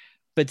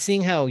 But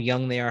seeing how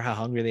young they are, how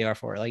hungry they are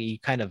for it, like you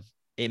kind of,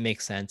 it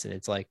makes sense. And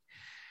it's like,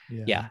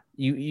 yeah,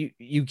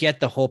 you get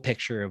the whole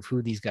picture of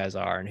who these guys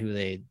are and who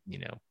they,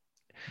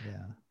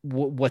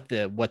 what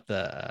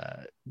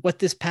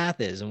this path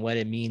is and what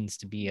it means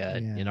to be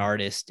an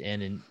artist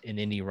and an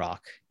indie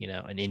rock,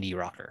 an indie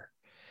rocker.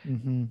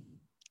 Mm-hmm.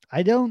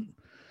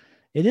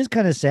 It is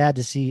kind of sad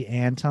to see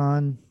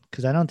Anton,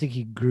 because I don't think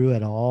he grew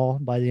at all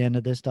by the end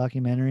of this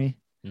documentary.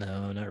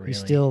 No, not really. He's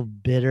still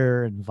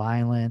bitter and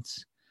violent.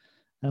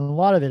 And a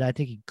lot of it, I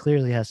think he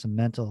clearly has some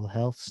mental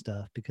health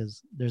stuff,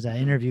 because there's that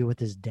interview with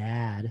his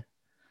dad,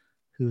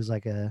 who's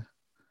like a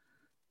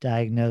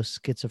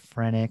diagnosed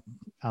schizophrenic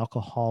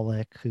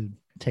alcoholic who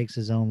takes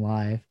his own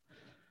life.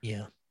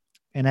 Yeah.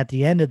 And at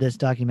the end of this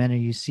documentary,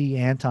 you see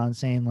Anton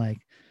saying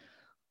like,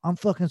 I'm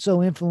fucking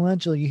so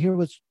influential. You hear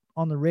what's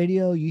on the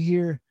radio, you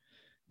hear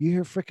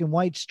freaking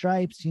White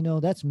Stripes,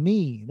 that's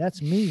me.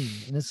 That's me.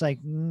 And it's like,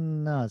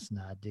 no, it's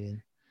not,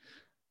 dude.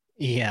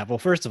 Yeah. Well,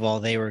 first of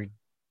all,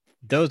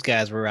 those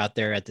guys were out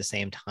there at the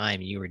same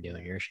time you were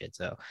doing your shit.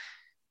 So,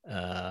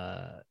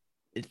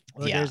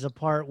 there's a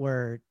part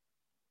where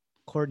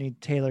Courtney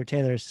Taylor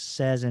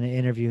says in an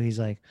interview, he's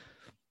like,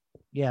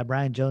 yeah,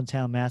 Brian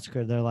Jonestown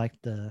Massacre, they're like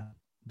the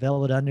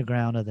Velvet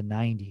Underground of the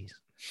 90s.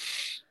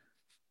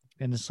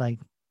 And it's like,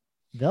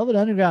 Velvet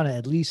Underground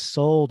at least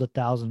sold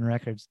 1,000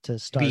 records to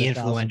start. Be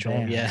influential,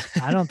 yeah.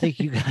 I don't think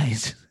you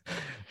guys,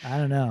 I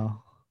don't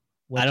know.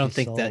 I don't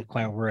think that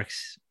quite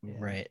works,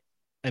 right?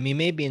 I mean,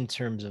 maybe in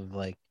terms of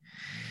like,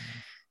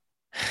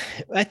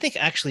 I think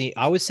actually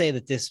I would say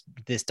that this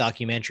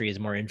documentary is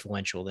more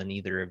influential than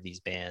either of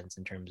these bands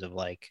in terms of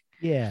like,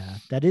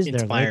 that is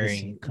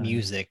inspiring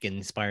music,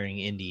 inspiring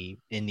indie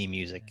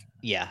music.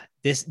 Yeah,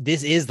 this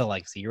is the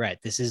legacy. You're right.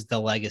 This is the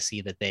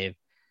legacy that they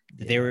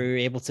were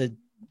able to,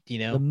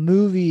 the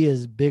movie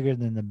is bigger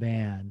than the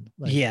band.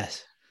 Like,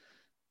 yes.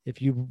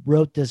 If you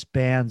wrote this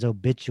band's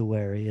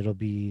obituary, it'll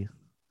be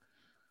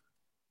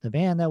the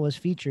band that was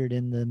featured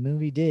in the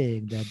movie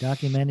Dig, that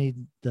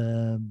documented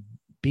the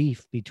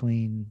beef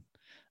between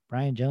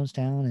Brian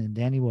Jonestown and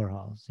Danny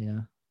Warhols,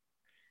 I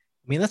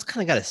mean, that's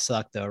kind of got to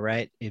suck though,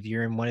 right? If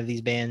you're in one of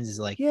these bands, is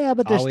like,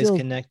 but they're always still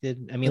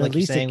connected. I mean, like, at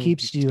least it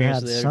keeps you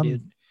have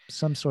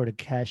some sort of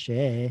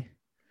cachet.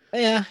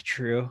 Yeah,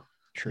 true.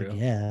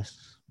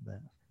 Yes, but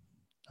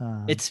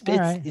it's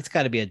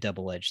got to be a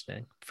double-edged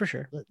thing for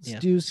sure. Let's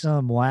do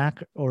some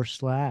whack or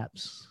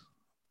slaps.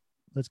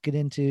 Let's get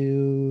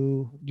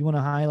into. Do you want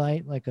to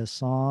highlight like a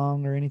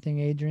song or anything,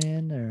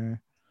 Adrian?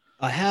 Or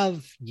I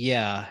have,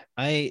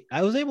 I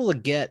was able to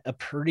get a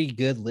pretty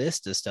good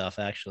list of stuff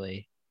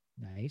actually.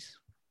 Nice.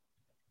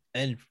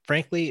 And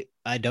frankly,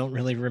 I don't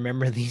really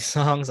remember these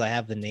songs. I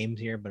have the names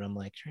here, but I'm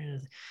like,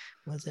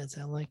 what does that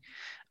sound like?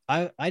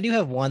 I do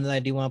have one that I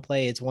do want to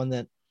play. It's one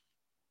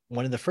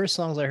of the first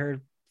songs I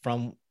heard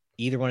from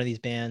either one of these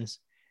bands,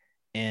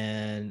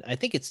 and I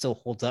think it still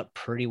holds up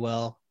pretty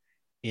well.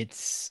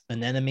 It's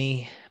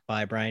Anemone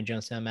by Brian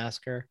Jonestown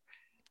Massacre.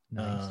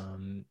 Nice.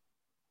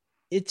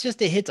 It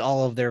hits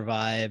all of their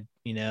vibe,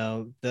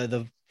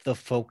 the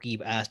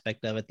folky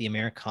aspect of it, the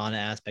Americana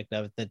aspect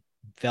of it, the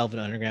Velvet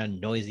Underground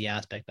noisy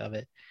aspect of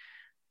it.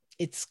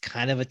 It's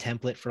kind of a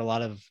template for a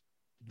lot of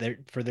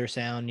their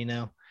sound,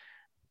 and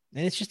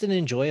it's just an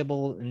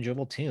enjoyable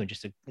tune,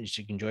 just an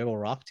enjoyable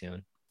rock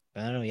tune.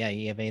 But I don't know. Yeah,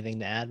 you have anything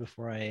to add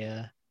before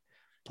I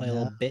play a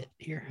little bit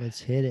here? Let's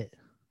hit it.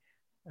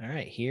 All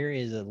right, here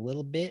is a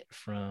little bit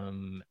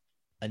from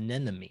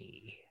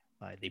Anemone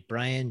by the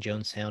Brian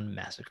Jonestown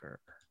Massacre.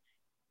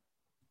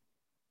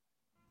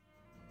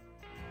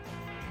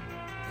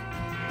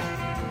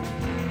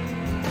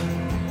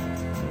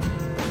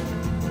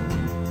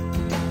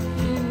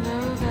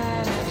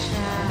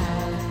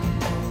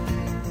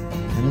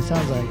 And it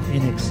sounds like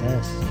In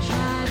Excess.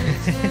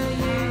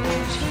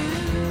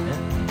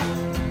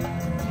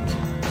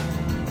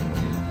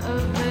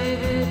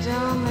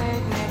 Don't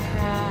make me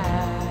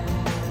cry.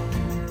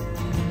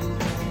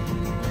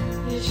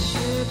 You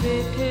should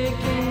be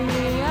picking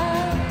me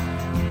up.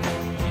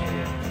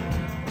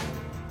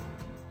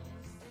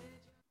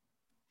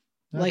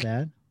 Not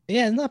bad.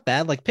 Yeah, not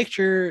bad. Like,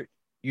 picture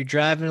you're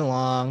driving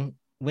along,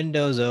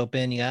 windows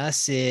open, you got a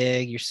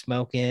cig, you're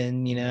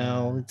smoking,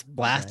 it's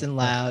blasting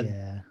loud.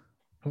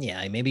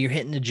 Yeah, maybe you're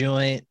hitting a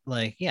joint.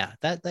 Like, yeah,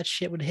 that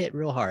shit would hit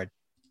real hard.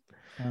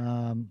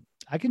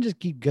 I can just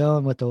keep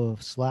going with the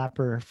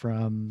slapper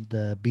from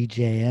the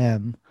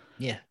BJM.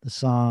 Yeah. The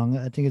song,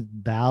 I think it's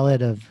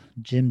Ballad of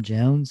Jim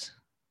Jones.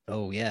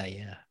 Oh, yeah.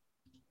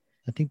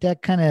 I think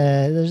that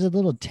there's a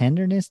little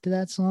tenderness to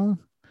that song,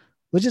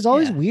 which is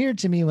always weird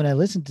to me when I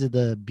listen to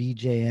the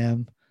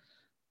BJM.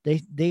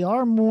 They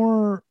are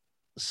more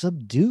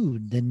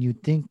subdued than you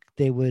think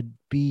they would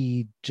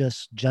be,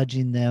 just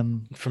judging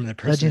them from their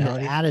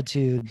personality, judging the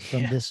attitude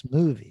from this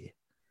movie.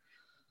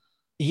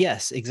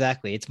 Yes,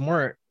 exactly. It's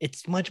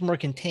much more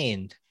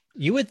contained.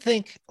 You would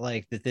think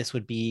like that this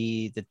would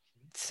be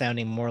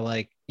sounding more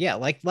like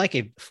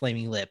a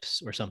Flaming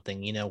Lips or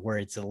something, where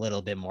it's a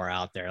little bit more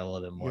out there, a little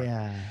bit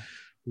more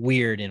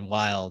weird and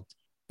wild.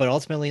 But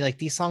ultimately, like,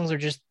 these songs are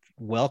just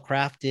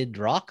well-crafted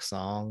rock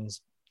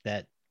songs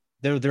that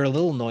they're a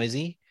little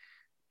noisy,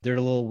 they're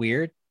a little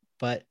weird,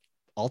 but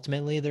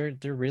ultimately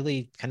they're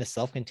really kind of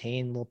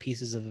self-contained little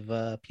pieces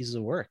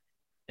of work.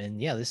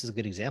 And yeah, this is a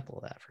good example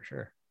of that for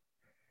sure.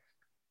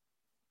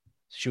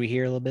 Should we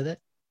hear a little bit of it?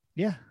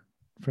 Yeah.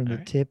 From the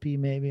Tippy,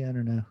 maybe. I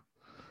don't know.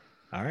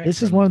 All right.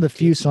 This is one of the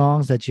few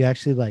songs that you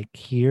actually like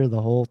hear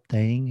the whole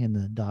thing in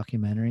the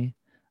documentary,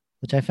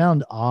 which I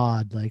found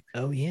odd. Like,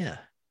 oh yeah,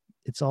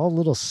 it's all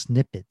little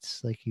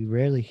snippets. Like you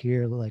rarely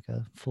hear like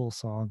a full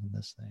song in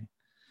this thing.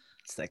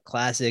 It's that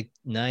classic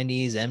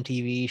 90s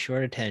MTV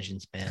short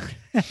attention span.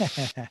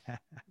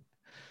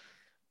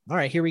 All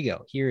right, here we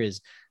go. Here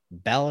is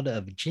Ballad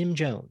of Jim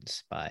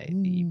Jones by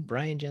the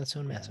Brian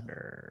Jonestown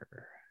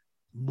Massacre.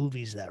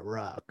 Movies that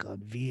rock on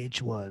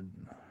VH1.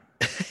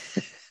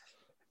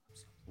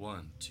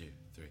 1, 2,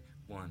 3.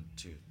 1,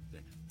 2,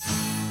 3.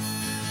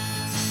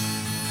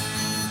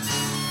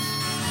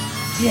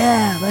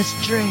 Yeah, let's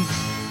drink.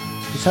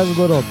 This has a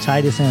little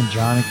Titus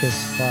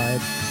Andronicus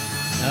vibe.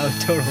 Oh,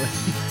 totally.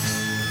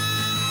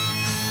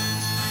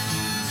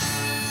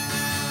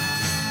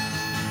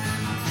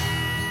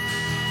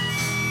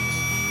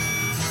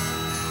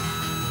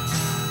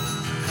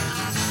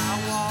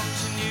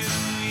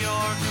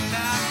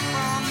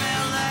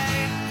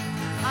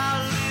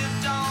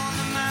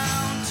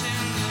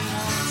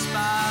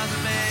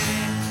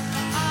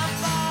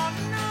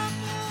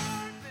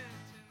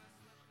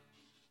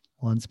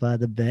 Once by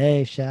the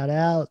Bay. Shout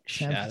out.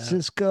 San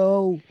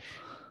Francisco.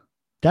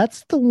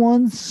 That's the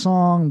one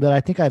song that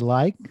I think I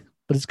like,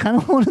 but it's kind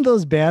of one of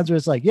those bands where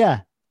it's like,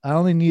 yeah, I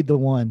only need the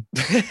one.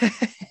 I'll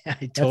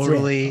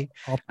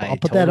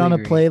put that on a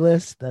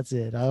playlist. That's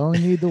it. I only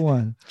need the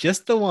one.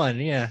 Just the one.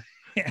 Yeah.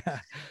 Yeah.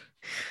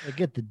 I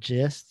get the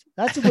gist.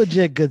 That's a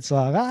legit good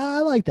song. I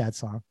like that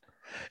song.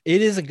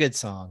 It is a good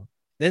song.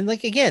 Then,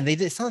 like, again,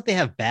 it's not like they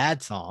have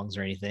bad songs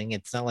or anything.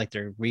 It's not like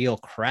they're real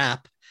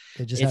crap.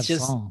 They just have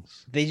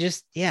songs.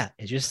 It's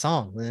just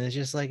songs. And it's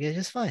just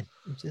fine.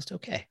 It's just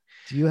okay.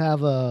 Do you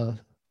have a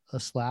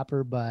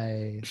slapper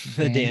by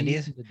the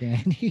Dandies? The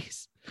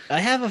Dandies? I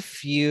have a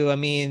few. I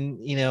mean,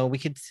 we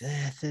could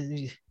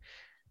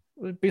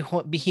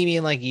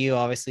Bohemian Like You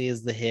obviously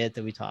is the hit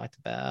that we talked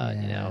about.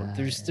 Yeah,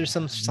 there's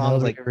some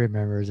songs nobody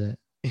remembers it.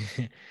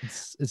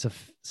 It's a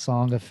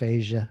song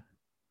aphasia.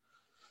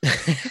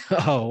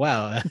 Oh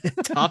wow,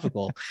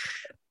 topical.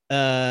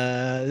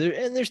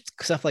 There's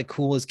stuff like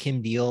Cool as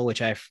Kim Deal,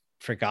 which I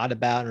forgot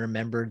about and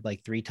remembered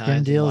like 3 times.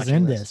 Kim Deal's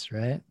in this,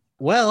 right?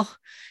 Well,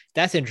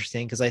 that's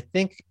interesting because I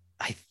think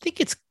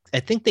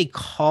they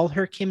call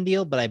her Kim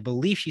Deal, but I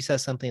believe she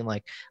says something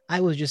like, "I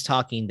was just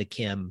talking to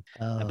Kim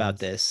about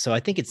this." So I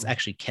think it's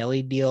actually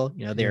Kelly Deal.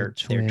 They're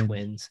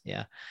twins.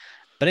 Yeah.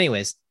 But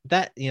anyways,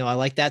 that I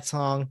like that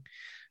song,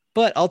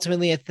 but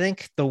ultimately I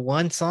think the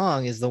one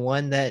song is the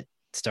one that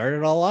started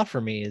it all off for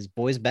me is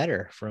Boys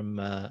Better from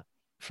the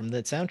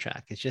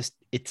soundtrack. Nice.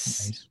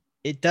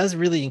 It does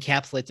really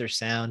encapsulate their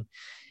sound.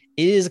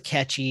 It is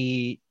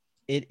catchy.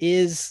 It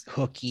is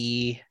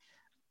hooky.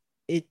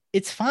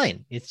 It's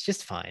fine. It's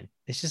just fine.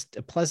 It's just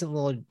a pleasant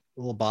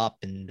little bop.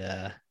 And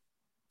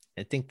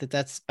I think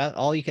that's about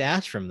all you can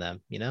ask from them,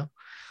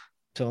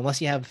 So unless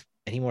you have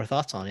any more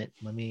thoughts on it,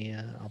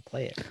 I'll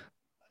play it.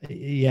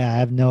 Yeah, I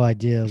have no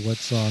idea what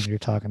song you're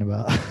talking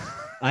about.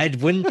 I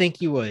wouldn't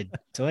think you would.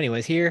 So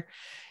anyways, here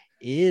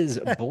is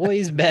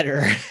Boys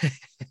Better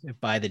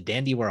by the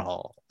Dandy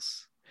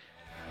Warhols.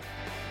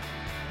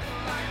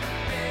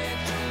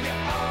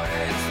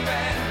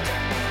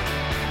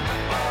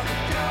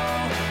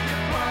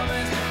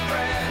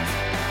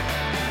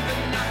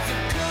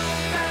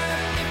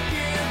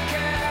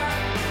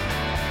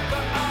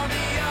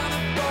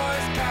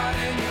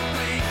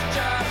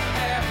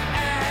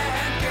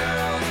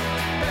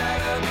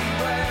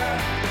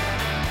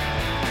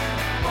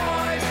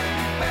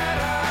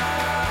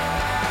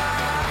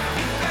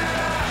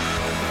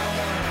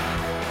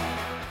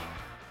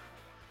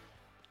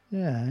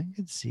 Yeah, I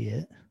could see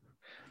it.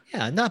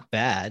 Yeah, not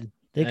bad.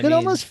 They could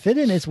almost fit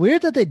in. It's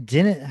weird that they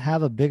didn't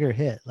have a bigger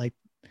hit. Like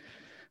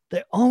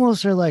they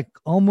almost are like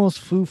almost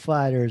Foo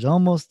Fighters,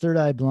 almost Third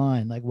Eye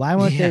Blind. Like why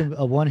weren't they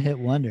a one-hit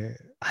wonder?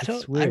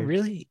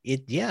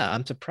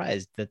 I'm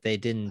surprised that they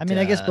didn't. I mean,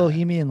 I guess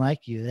Bohemian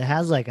Like You, it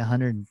has like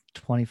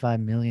 125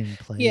 million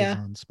plays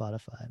on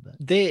Spotify, but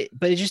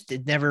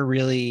it never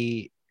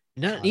really.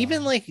 Not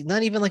even like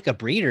a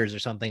Breeders or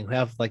something who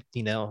have like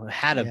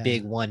had a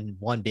big one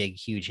big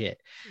huge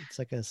hit. It's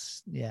like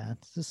it's a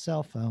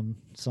cell phone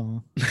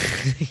song.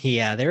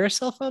 Yeah, they're a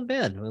cell phone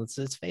band. Let's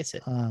face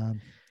it.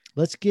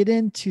 Let's get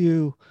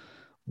into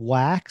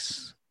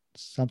Wax.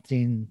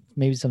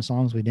 Maybe some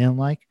songs we didn't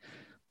like,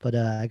 but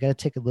I gotta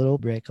take a little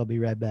break. I'll be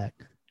right back.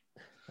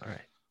 All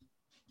right.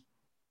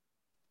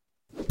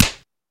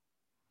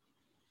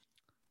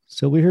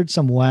 So we heard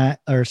some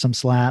some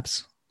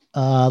slaps.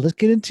 Let's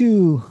get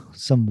into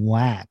some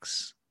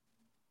Wax.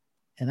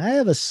 And I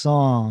have a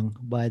song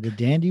by the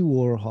Dandy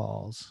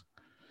Warhols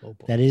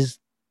that is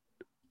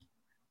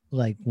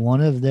like one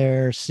of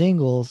their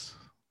singles.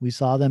 We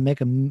saw them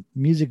make a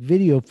music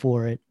video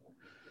for it.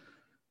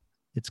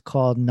 It's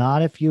called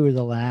Not If You Were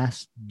the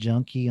Last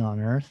Junkie on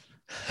Earth.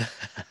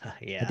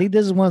 Yeah. I think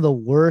this is one of the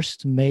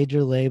worst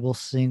major label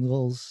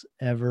singles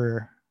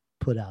ever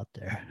put out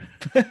there.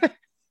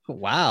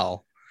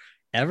 Wow.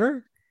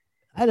 Ever?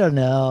 I don't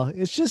know.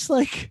 It's just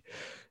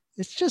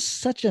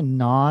such a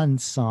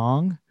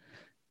non-song.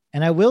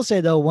 And I will say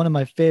though, one of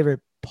my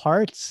favorite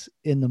parts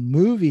in the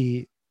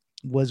movie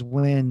was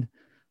when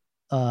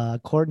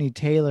Courtney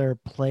Taylor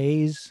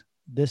plays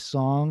this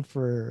song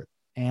for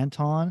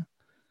Anton.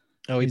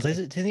 Oh, he He's plays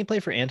like- it. Didn't he play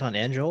for Anton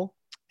and Joel?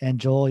 And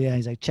Joel, yeah,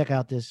 he's like, check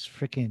out this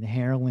freaking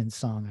heroin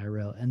song I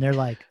wrote. And they're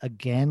like,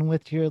 again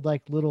with your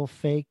like little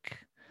fake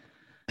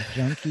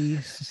junkie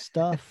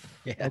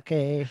stuff. Yeah.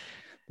 Okay,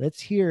 let's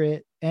hear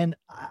it. And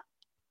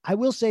I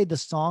will say the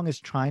song is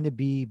trying to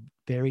be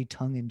very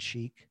tongue in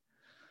cheek,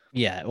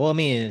 Yeah. Well, I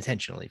mean,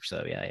 intentionally.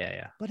 So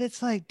yeah. but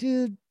it's like,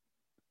 dude,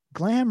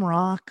 glam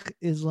rock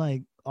is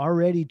like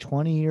already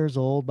 20 years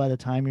old by the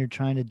time you're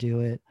trying to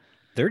do it.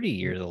 30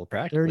 years old,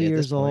 practically. 30 at this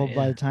years old point,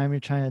 by yeah. the time you're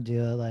trying to do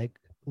it. Like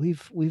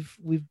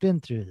we've been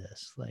through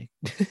this. Like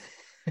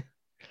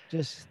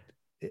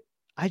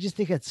I just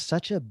think it's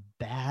such a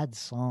bad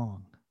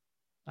song.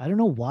 I don't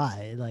know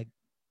why. It like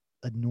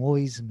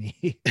annoys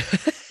me.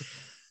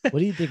 What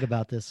do you think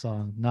about this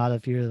song? Not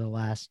If You're the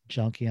Last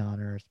Junkie on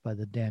Earth by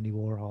the Dandy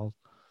Warhol.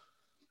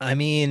 I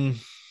mean,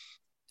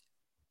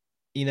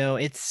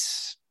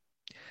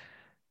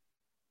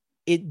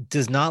 it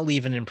does not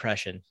leave an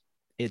impression.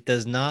 It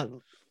does not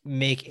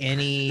make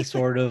any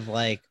sort of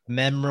like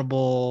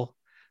memorable,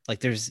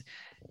 like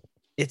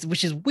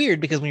which is weird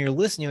because when you're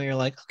listening, you're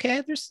like,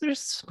 okay,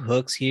 there's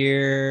hooks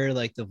here,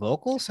 like the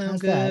vocals sound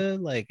Has that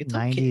good, like it's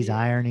 90s okay.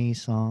 irony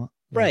song.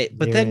 Right,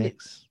 but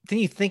lyrics. then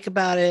you think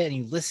about it and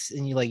you listen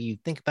and you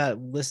think about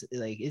listen,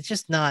 like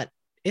it's not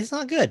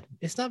good.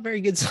 It's not a very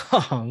good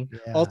song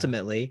Yeah.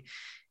 ultimately.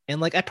 And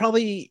like I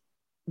probably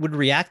would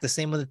react the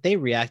same way that they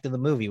react in the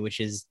movie, which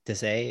is to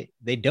say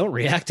they don't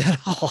react at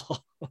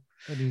all.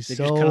 And he's They're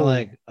so just kind of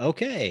like,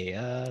 okay,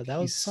 that was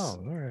he's- the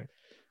song. All right.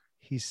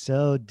 he's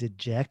so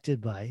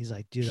dejected by it. He's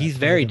like, dude, He's I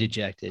very played him-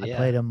 dejected. I Yeah.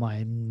 played him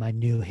my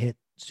new hit,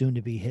 soon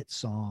to be hit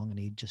song, and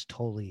he just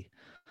totally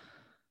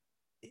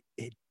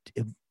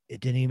it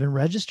didn't even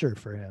register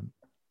for him.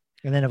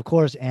 And then of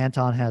course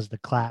Anton has the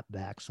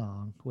clapback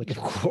song, which is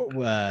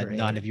great.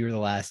 Not If You Were the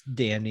Last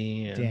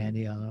Dandy. and-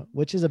 Dandy on it,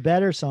 which is a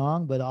better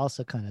song, but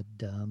also kind of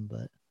dumb.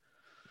 But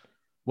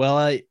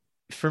Well,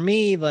 for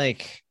me,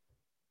 like,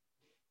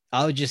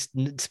 I would just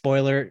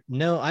spoiler.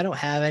 No, I don't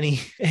have any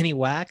any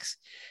wax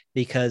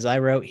because I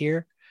wrote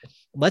here.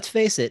 Let's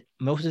face it,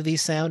 most of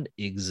these sound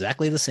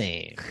exactly the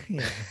same.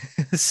 yeah.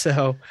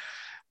 So,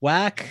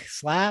 whack,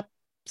 slap,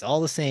 it's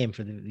all the same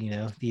for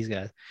these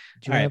guys.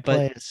 Do you All want right, to but-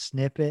 play a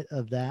snippet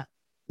of that?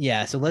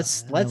 Yeah. So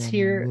let's And then we'll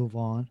hear move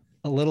on.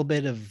 a little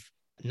bit of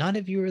Not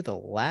If You Were the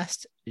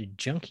Last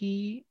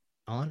Junkie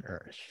on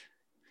Earth.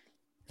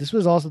 This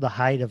was also the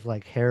height of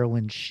like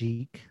heroin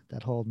chic,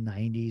 that whole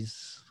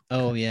 90s.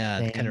 Oh yeah,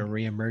 the kind thing. of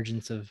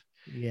reemergence of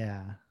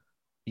Yeah.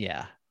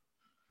 yeah.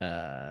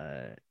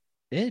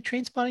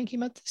 Train Spotting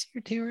came out this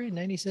year too, right?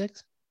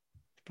 96.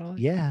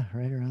 Probably. Yeah,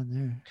 right around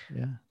there.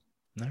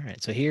 Yeah. All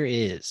right. So here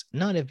is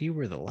Not If You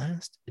Were the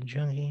Last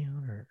Junkie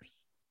on Earth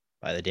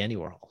by the Dandy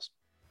Warhols.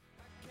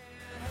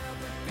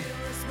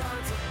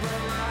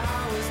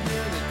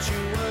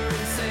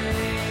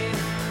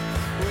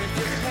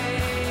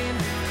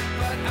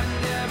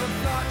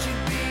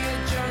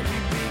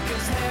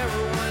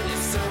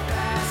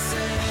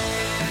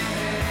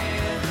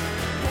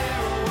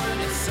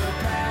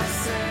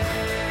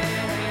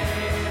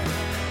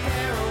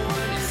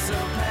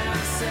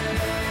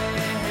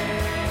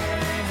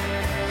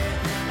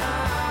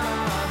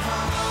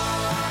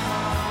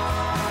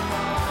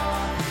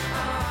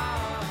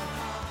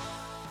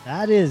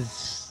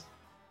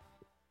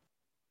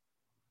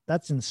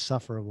 That's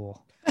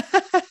insufferable.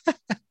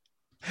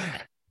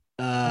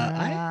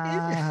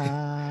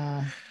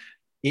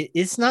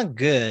 It's not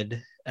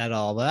good at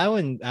all, but I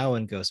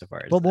wouldn't go so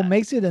far as But what that.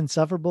 makes it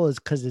insufferable is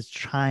because it's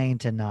trying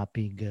to not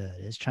be good.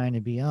 It's trying to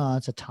be,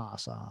 it's a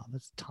toss off.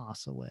 It's a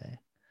toss away.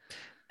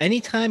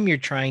 Anytime you're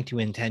trying to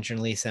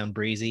intentionally sound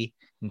breezy,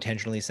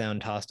 intentionally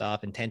sound tossed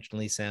off,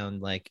 intentionally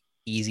sound like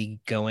easy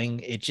going,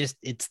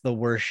 it's the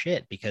worst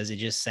shit because it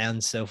just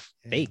sounds so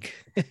fake.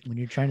 When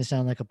you're trying to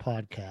sound like a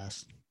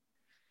podcast.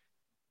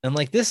 And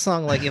like this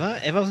song, like if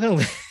I was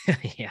gonna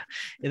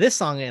this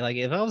song, like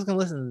if I was gonna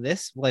listen to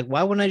this, like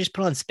why wouldn't I just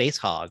put on Space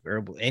Hog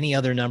or any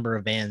other number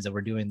of bands that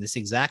were doing this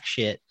exact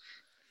shit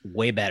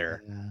way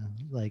better?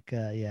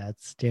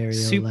 It's Stereo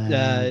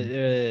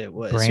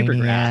what,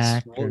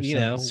 Supergrass,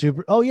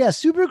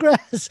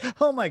 Supergrass.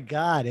 Oh my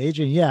God,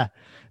 Adrian. Yeah,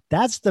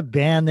 that's the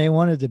band they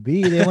wanted to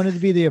be. They wanted to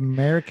be the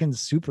American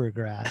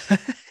Supergrass.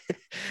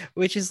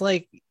 Which is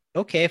like,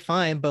 okay,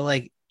 fine, but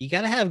like you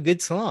gotta have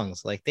good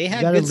songs. Like they have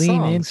You gotta good lean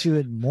songs. into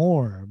it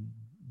more.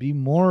 Be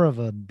more of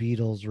a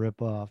Beatles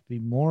ripoff. Be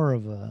more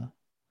of a.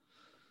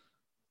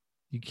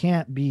 You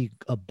can't be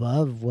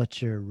above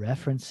what you're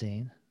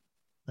referencing.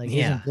 Like,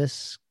 Yeah. isn't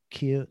this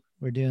cute?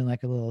 We're doing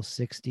like a little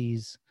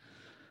 60s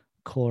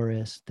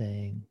chorus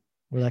thing.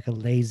 We're like a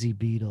lazy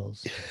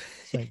Beatles.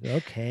 It's like,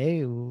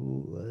 okay,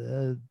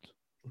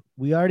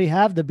 we already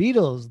have the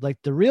Beatles, like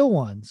the real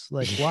ones.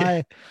 Like,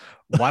 why?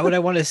 Why would I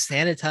want a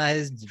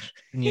sanitized,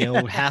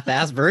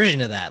 half-ass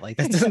version of that? Like,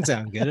 that doesn't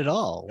sound good at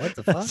all. What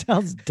the That fuck?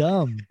 sounds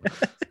dumb.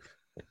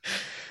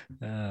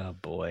 Oh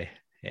boy.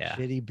 Yeah.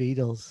 Shitty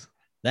Beatles.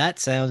 That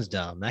sounds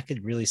dumb. That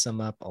could really sum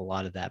up a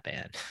lot of that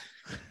band.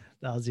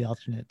 That was the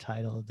alternate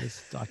title of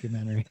this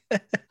documentary.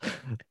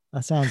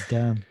 That sounds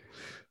dumb.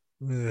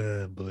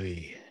 Oh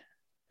boy.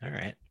 All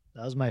right.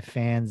 That was my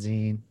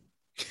fanzine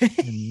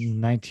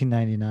in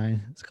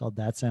 1999. It's called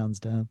That Sounds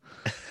Dumb.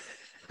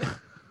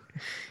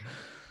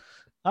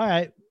 All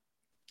right.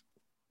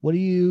 What do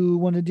you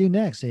want to do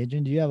next,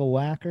 Adrian? Do you have a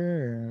whacker?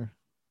 Or?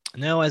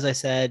 No, as I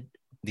said,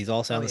 these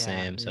all sound the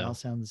same. They So all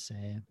sound the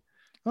same.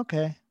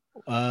 Okay.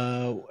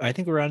 I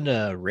think we're on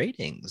to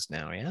ratings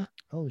now. Yeah.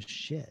 Oh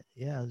shit.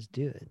 Yeah, let's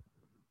do it.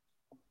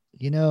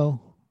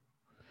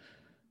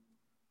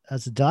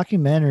 As a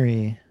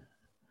documentary,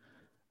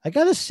 I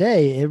gotta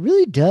say, it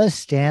really does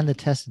stand the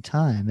test of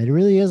time. It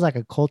really is like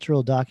a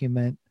cultural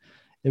document.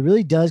 It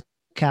really does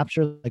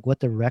capture like what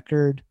the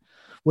record,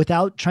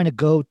 without trying to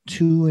go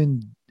too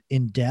in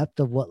depth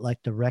of what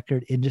like the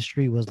record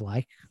industry was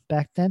like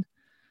back then.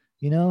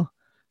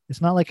 It's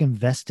not like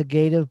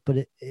investigative,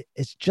 but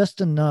it's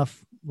just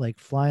enough like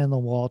fly on the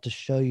wall to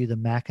show you the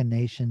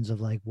machinations of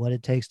like what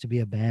it takes to be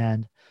a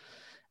band,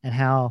 and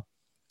how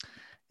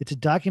it's a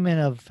document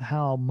of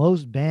how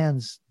most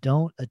bands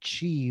don't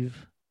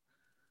achieve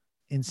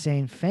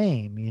insane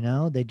fame.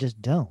 They just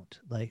don't,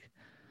 like,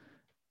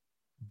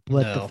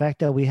 but the fact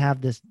that we have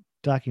this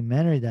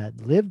documentary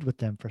that lived with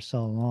them for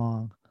so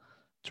long,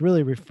 it's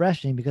really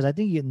refreshing, because I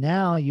think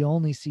now you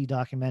only see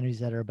documentaries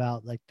that are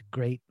about like the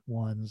great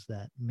ones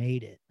that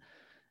made it,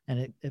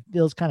 and it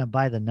feels kind of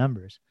by the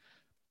numbers.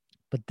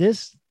 But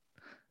this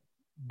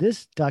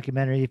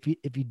documentary,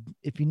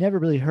 if you never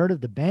really heard of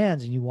the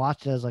bands and you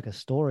watch it as like a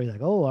story,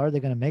 like, oh, are they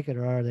going to make it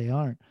or are they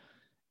aren't,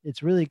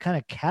 it's really kind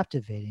of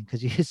captivating,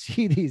 because you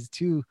see these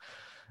two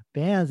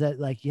bands that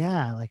like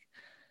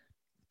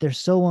they're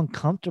so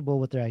uncomfortable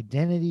with their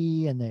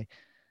identity, and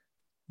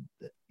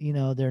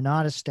they're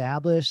not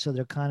established, so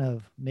they're kind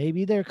of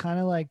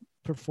like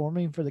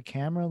performing for the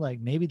camera,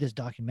 like maybe this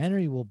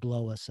documentary will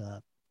blow us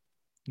up.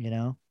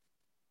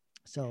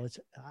 So it's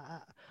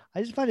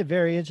I just find it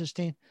very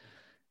interesting,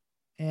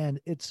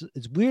 and it's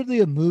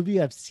weirdly a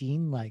movie I've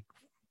seen like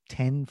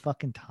 10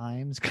 fucking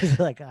times, because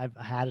like I've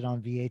had it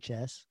on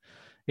VHS.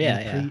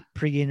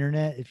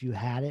 Pre-internet, if you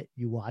had it,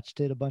 you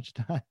watched it a bunch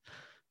of times.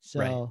 So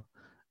right.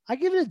 I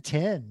give it a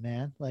 10,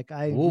 man. Like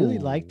I really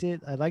liked it.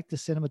 I liked the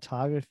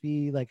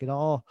cinematography, like it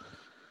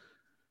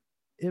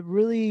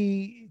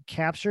really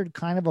captured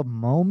kind of a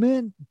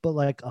moment, but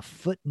like a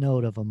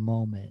footnote of a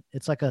moment.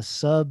 It's like a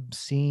sub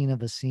scene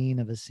of a scene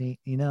of a scene.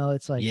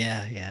 It's like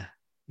yeah.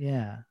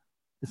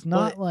 It's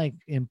not like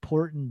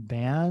important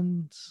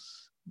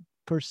bands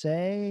per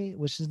se,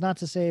 which is not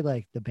to say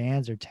like the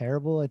bands are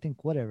terrible. I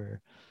think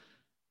whatever.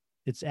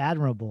 It's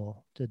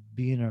admirable to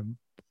be to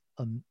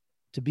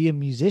be a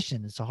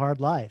musician. It's a hard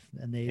life,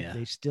 and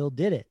they still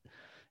did it.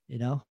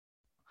 I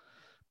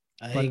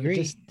agree.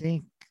 I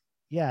think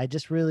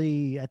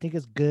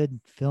it's good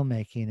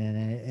filmmaking, and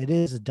it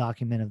is a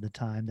document of the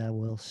time that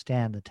will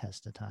stand the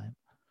test of time.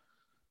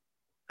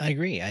 I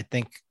agree. I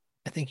think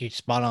you're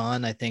spot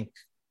on. I think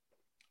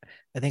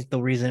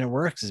the reason it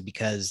works is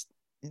because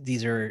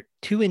these are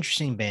two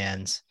interesting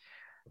bands.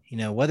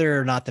 Whether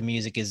or not the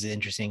music is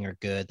interesting or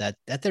good, that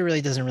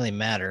really doesn't really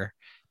matter,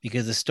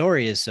 because the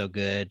story is so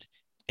good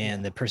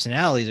and the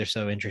personalities are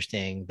so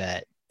interesting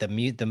that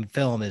the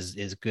film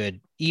is good,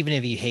 even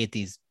if you hate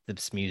this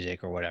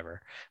music or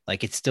whatever.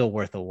 Like, it's still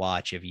worth a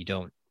watch if you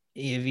don't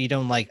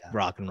like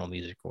rock and roll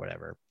music or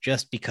whatever,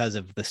 just because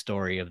of the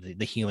story of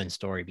the human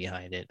story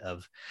behind it,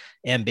 of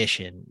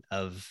ambition,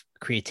 of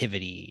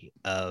creativity,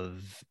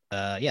 of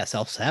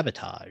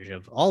self-sabotage,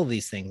 of all of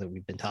these things that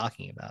we've been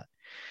talking about.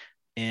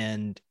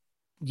 And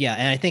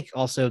I think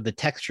also the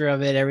texture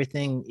of it,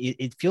 everything,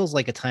 it feels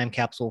like a time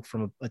capsule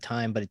from a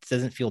time, but it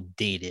doesn't feel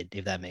dated,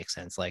 if that makes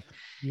sense. Like,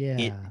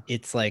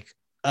 it's like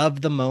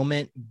of the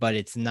moment, but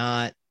it's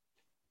not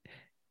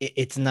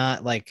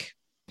like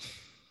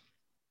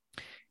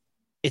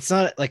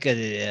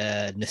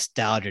a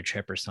nostalgia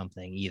trip or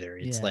something either.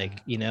 It's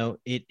like,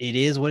 it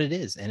is what it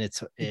is, and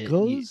it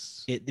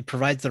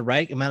provides the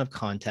right amount of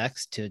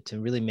context to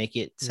really make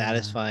it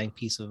satisfying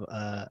piece of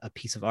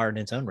art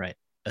in its own right,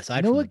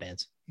 aside from the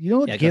bands.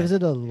 What gives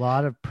it a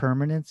lot of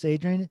permanence,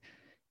 Adrian?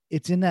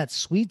 It's in that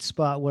sweet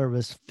spot where it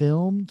was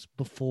filmed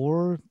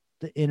before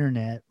the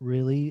internet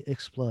really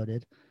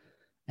exploded,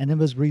 and it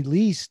was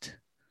released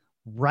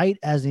right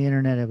as the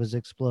internet was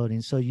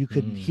exploding. So you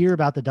could hear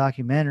about the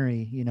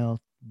documentary,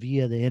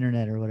 via the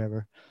internet or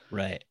whatever.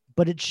 Right.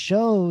 But it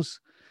shows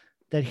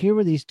that here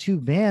were these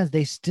two bands,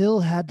 they still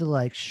had to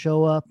like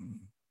show up.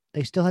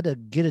 They still had to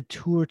get a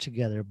tour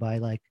together by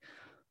like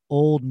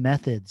old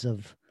methods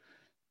of,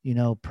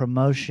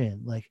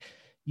 promotion. Like,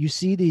 you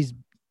see these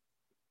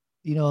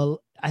you know,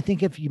 I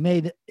think if you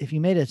made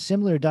a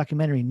similar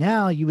documentary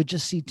now, you would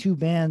just see two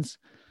bands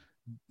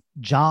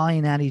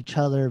jawing at each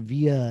other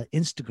via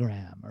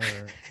Instagram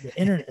or the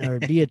internet or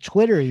via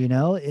Twitter. You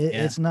know,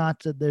 it's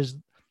not, there's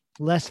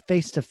less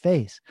face to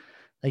face.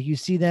 Like you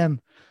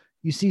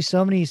see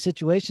so many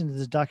situations in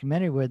this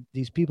documentary where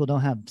these people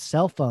don't have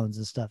cell phones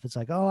and stuff. It's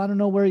like, oh, I don't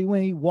know where he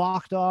went. He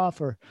walked off,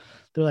 or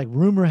they're like,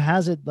 rumor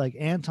has it, like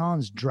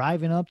Anton's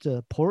driving up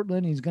to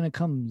Portland. He's going to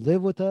come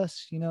live with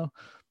us, you know?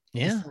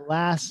 Yeah. It's the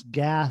last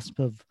gasp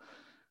of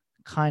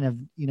kind of,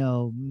 you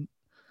know,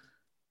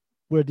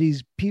 where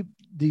these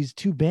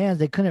two bands,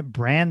 they couldn't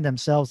brand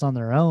themselves on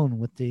their own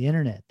with the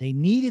internet. They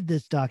needed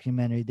this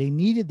documentary. They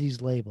needed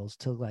these labels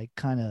to like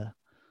kind of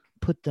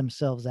put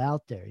themselves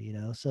out there, you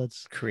know? So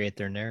it's create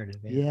their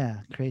narrative.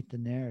 Create the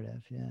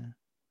narrative. Yeah.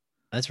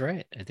 That's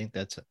right. I think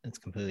that's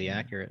completely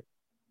accurate.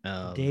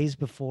 Days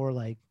before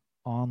like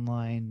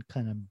online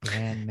kind of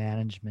brand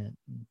management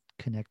and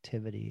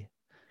connectivity.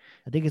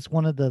 I think it's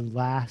one of the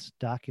last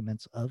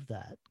documents of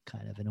that,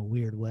 kind of in a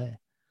weird way.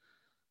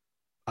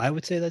 I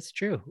would say that's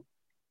true.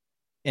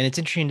 And it's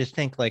interesting to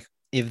think, like,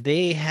 if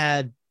they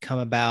had come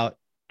about,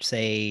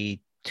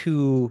 say,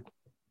 two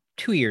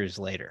years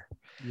later,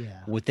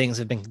 would things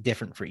have been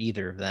different for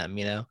either of them?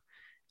 You know,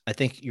 I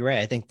think you're right.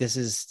 I think this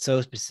is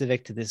so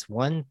specific to this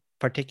one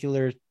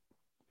particular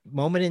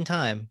moment in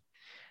time,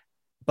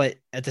 but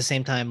at the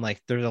same time, like,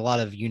 there's a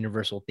lot of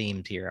universal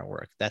themes here at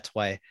work. That's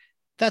why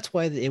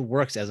it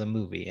works as a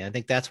movie. And I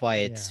think that's why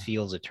it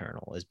feels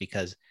eternal, is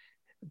because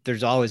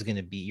there's always going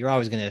to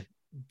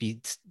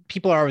be,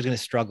 people are always going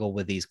to struggle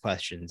with these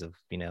questions of,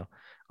 you know,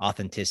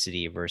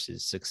 authenticity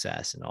versus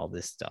success and all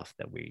this stuff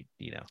that we,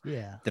 you know,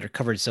 that are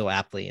covered so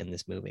aptly in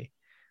this movie.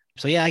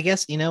 So yeah, I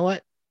guess, you know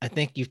what? I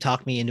think you've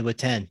talked me into a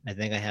 10. I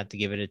think I have to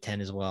give it a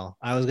 10 as well.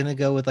 I was going to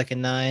go with like a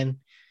 9,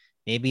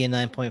 maybe a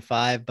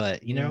 9.5,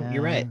 but you know,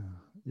 you're right.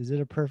 Is it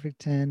a perfect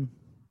 10?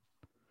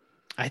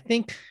 I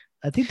think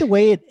the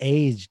way it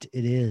aged,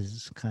 it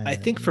is kind of. I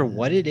think for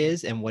what it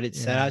is and what it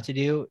set out to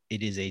do,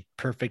 it is a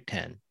perfect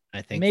 10.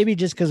 I think maybe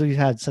just because we've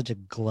had such a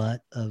glut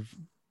of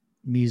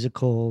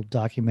musical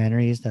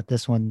documentaries that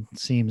this one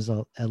seems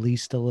at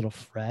least a little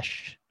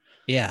fresh.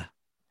 Yeah.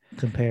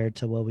 Compared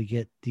to what we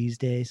get these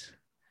days.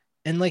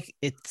 And like,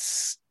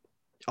 it's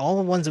all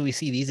the ones that we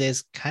see these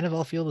days kind of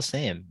all feel the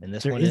same. And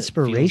this They're one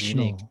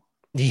inspirational.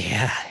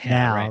 Yeah.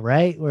 Now,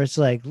 right? Where it's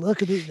like,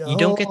 look at these. You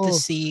don't get to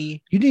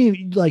see. You didn't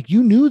even, like,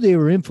 you knew they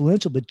were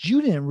influential, but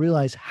you didn't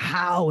realize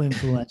how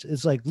influential.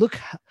 It's like, look,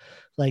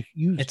 like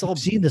it's all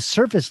seeing the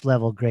surface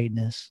level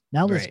greatness.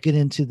 Now let's get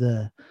into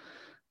the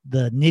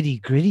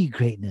nitty gritty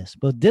greatness.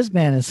 But this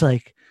man is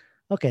like,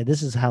 okay,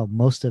 this is how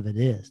most of it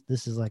is.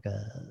 This is like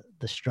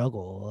the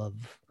struggle of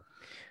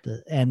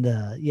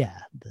the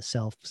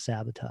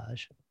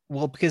self-sabotage.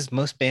 Well, because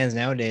most bands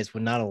nowadays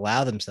would not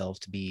allow themselves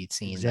to be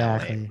seen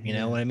that way. You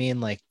know what I mean?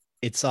 Like,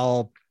 it's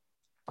all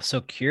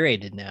so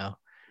curated now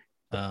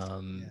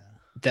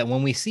that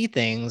when we see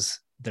things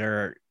that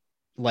are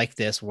like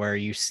this, where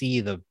you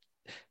see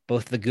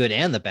both the good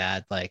and the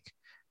bad, like,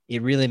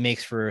 it really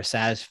makes for a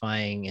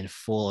satisfying and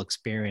full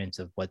experience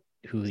of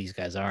who these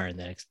guys are and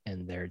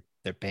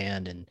their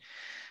band and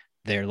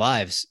their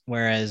lives.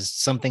 Whereas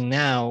something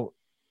now,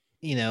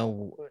 you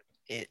know,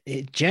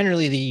 it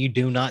generally you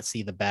do not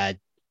see the bad.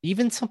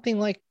 Even something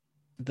like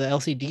the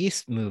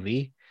LCD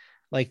movie,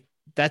 like,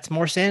 that's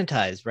more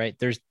sanitized, right?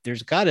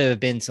 There's got to have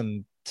been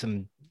some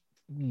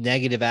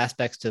negative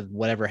aspects to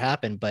whatever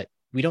happened, but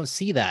we don't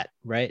see that,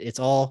 right? It's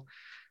all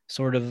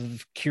sort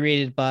of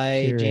curated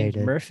by James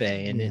Murphy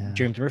and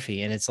James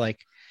Murphy, and it's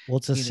like, well,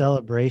 it's a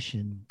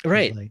celebration,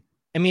 right? Like,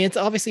 I mean, it's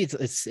obviously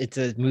it's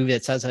a movie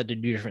that sets out to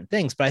do different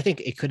things, but I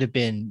think it could have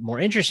been more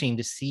interesting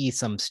to see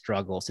some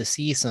struggles, to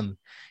see some,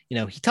 you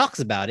know, he talks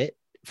about it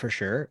for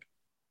sure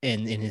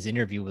in his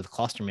interview with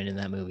Klosterman in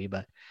that movie,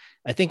 but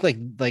I think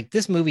like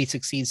this movie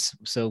succeeds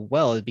so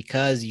well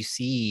because you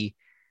see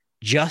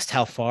just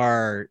how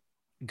far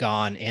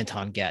gone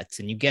Anton gets,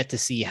 and you get to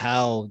see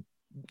how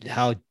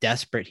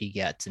desperate he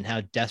gets and how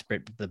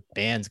desperate the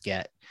bands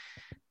get.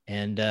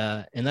 And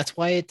that's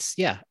why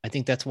I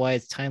think that's why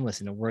it's timeless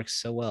and it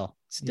works so well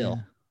still.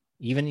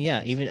 Even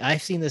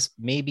I've seen this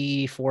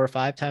maybe 4 or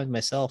 5 times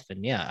myself,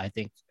 and I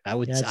think I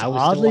would oddly still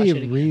watch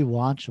it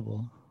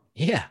rewatchable.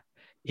 Yeah,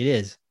 it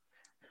is.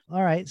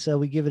 All right, so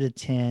we give it a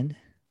 10.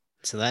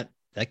 So that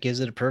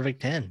gives it a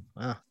perfect 10.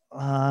 Wow.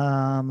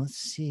 Let's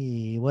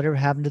see, whatever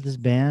happened to this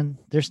band.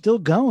 They're still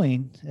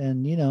going,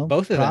 and you know,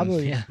 both of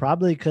them,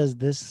 probably because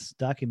this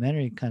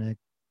documentary kind of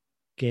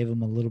gave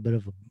them a little bit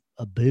of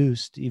a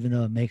boost, even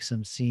though it makes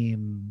them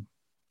seem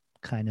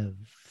kind of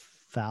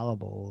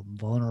fallible,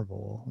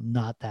 vulnerable,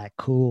 not that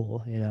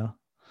cool, you know.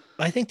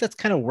 I think that's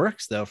kind of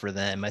works though for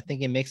them. I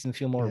think it makes them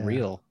feel more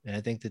real, and I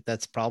think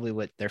that's probably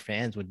what their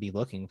fans would be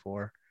looking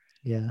for.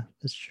 Yeah,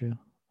 that's true.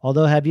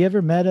 Although, have you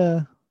ever met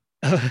a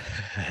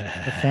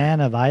fan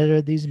of either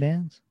of these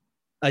bands?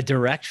 A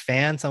direct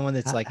fan, someone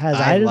that's like, has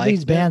either of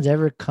these bands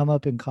ever come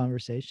up in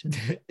conversation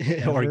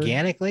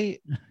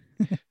organically,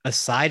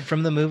 aside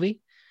from the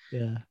movie?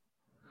 Yeah,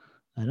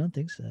 I don't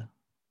think so.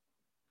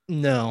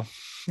 No,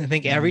 I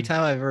think every Mm.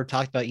 time I've ever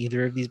talked about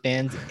either of these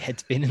bands,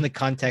 it's been in the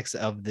context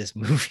of this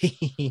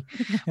movie,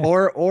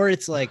 or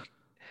it's like,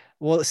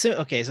 well,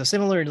 okay, so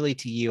similarly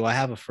to you, I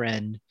have a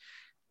friend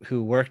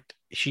who worked.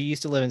 She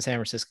used to live in San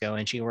Francisco,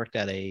 and she worked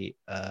at a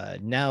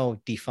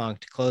now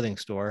defunct clothing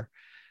store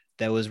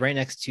that was right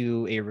next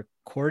to a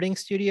recording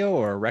studio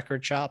or a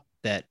record shop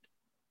that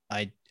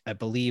I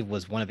believe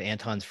was one of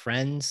Anton's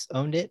friends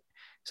owned it.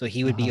 So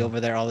he would be Uh-huh. over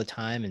there all the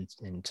time,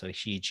 and so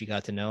she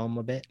got to know him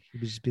a bit. He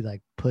would just be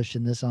like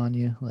pushing this on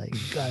you, like,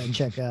 you gotta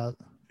check out.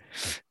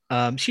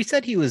 She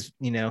said he was,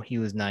 he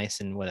was nice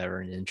and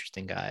whatever, an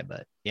interesting guy,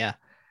 but yeah,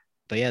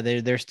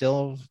 they're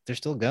still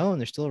going,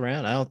 they're still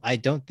around. I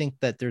don't think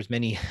that there's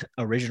many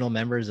original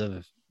members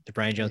of the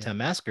Brian Yeah. Jonestown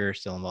Massacre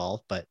still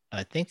involved, but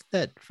I think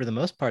that for the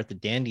most part, the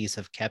Dandies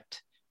have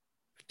kept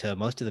to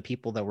most of the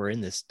people that were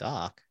in this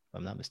doc, if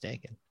I'm not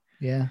mistaken.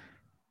 Yeah.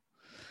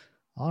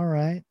 All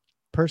right.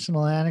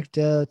 Personal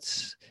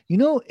anecdotes.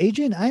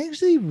 Adrian, I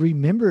actually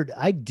remembered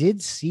I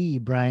did see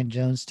Brian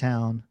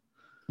Jonestown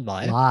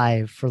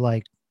live for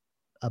like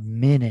a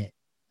minute.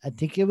 I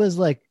think it was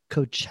like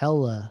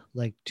Coachella,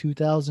 like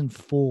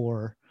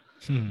 2004.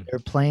 Hmm. They're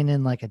playing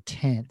in like a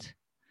tent.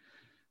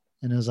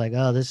 And it was like,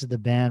 oh, this is the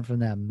band from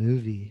that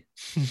movie.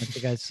 I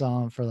think I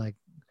saw him for like,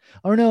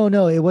 oh,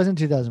 no, it wasn't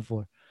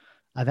 2004.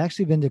 I've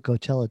actually been to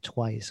Coachella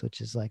twice,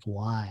 which is like,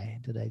 why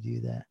did I do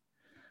that?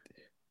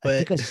 I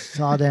think I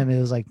saw them.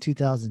 It was like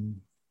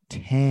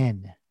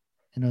 2010.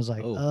 And I was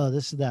like, oh,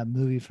 this is that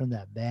movie from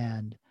that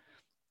band.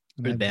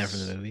 And Good band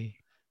from the movie.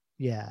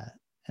 Yeah.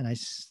 And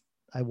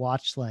I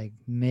watched like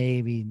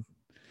maybe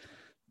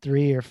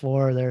 3 or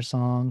 4 of their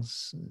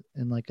songs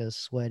in like a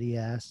sweaty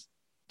ass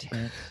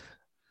tent.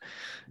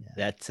 Yeah.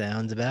 That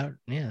sounds about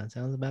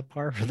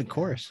par for the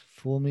course.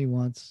 Fool me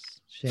once,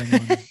 shame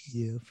on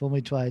you. Fool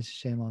me twice,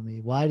 shame on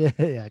me.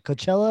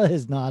 Coachella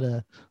is not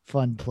a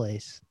fun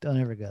place. Don't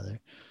ever go there.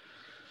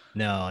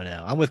 No,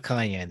 I'm with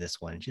Kanye in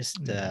this one. Just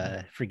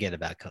forget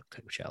about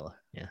Coachella.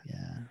 Yeah.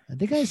 I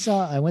think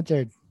I went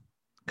there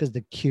because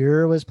The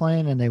Cure was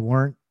playing and they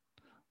weren't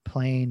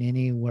playing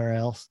anywhere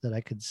else that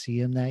I could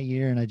see them that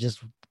year. And it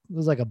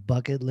was like a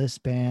bucket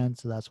list band.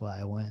 So that's why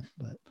I went.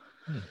 But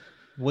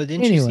well,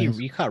 didn't you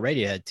see you caught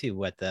Radiohead too?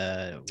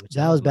 That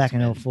was back in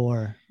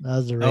 2004. That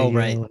was the Radiohead. Oh,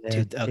 right.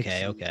 Pixies.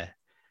 Okay.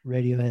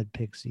 Radiohead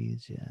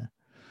Pixies. Yeah.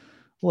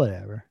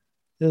 Whatever.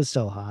 It was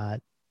so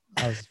hot.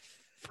 I was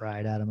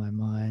fried out of my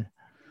mind.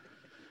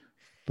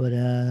 But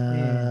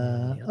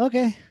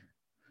okay.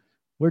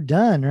 We're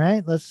done,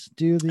 right? Let's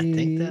do the I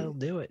think that'll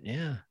do it.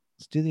 Yeah.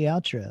 Let's do the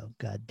outro.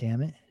 God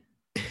damn it.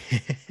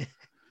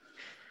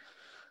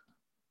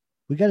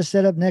 We got to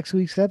set up next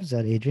week's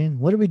episode, Adrian.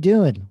 What are we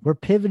doing? We're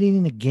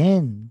pivoting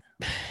again.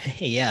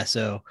 Yeah,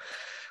 so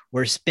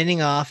we're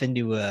spinning off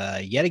into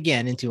yet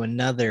again into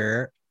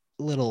another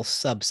little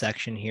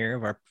subsection here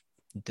of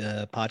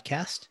the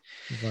podcast.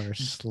 Of our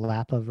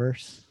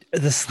Slapaverse.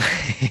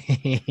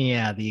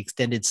 The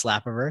extended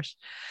Slapaverse.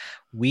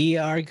 We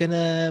are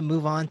gonna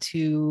move on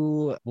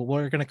to what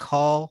we're gonna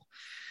call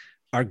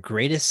our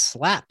greatest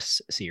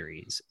slaps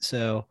series.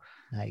 So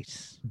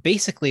nice.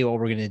 Basically, what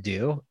we're gonna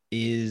do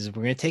is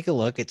we're gonna take a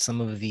look at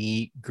some of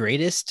the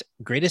greatest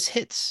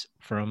hits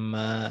from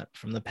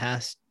the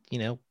past,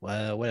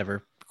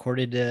 whatever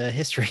recorded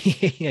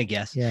history, I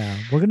guess. Yeah,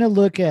 we're gonna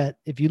look at,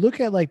 if you look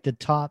at like the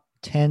top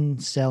 10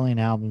 selling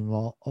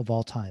albums of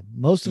all time,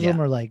 most of them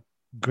are like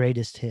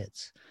greatest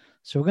hits.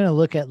 So we're gonna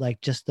look at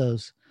like just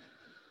those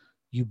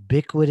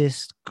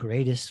ubiquitous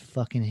greatest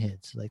fucking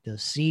hits, like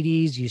those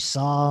CDs you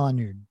saw on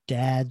your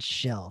dad's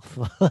shelf.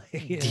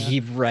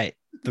 Right,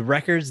 the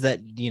records that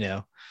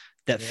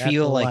that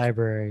feel like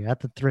library, at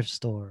the thrift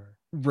store,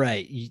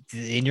 right,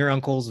 in your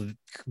uncle's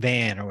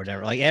van or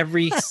whatever. Like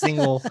every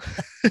single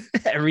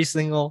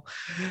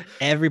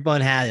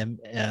everyone had them.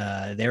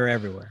 They were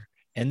everywhere,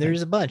 and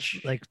there's a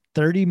bunch, like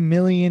 30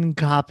 million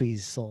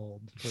copies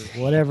sold for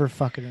whatever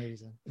fucking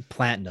reason.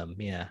 Platinum,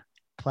 yeah,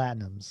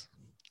 platinums.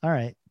 All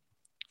right.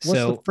 What's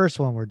the first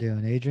one we're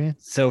doing, Adrian?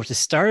 So to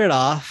start it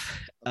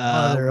off,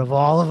 mother of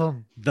all of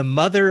them, the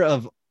mother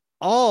of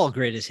all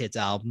greatest hits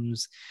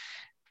albums,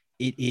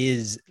 it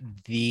is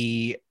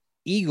the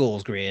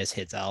Eagles' greatest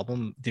hits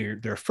album.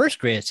 Their first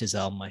greatest hits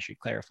album, I should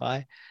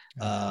clarify.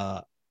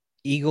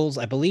 Eagles,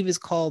 I believe, is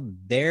called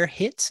Their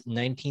Hits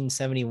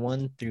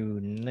 1971 through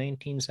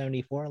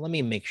 1974. Let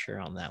me make sure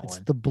on that one.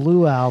 It's the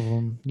Blue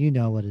Album. You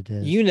know what it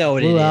is. You know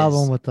what it is. Blue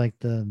Album with like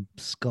the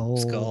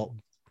skull.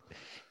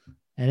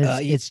 And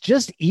it's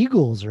just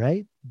Eagles,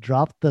 right?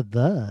 Drop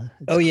the.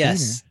 It's cleaner.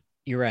 Yes,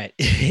 you're right.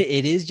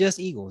 It is just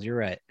Eagles. You're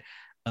right.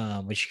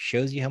 Which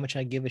shows you how much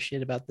I give a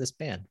shit about this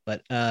band.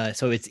 But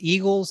so it's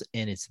Eagles,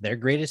 and it's their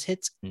greatest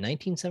hits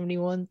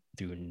 1971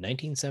 through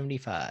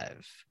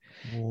 1975.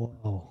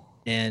 Whoa.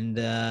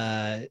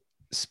 And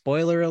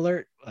spoiler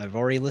alert, I've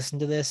already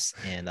listened to this,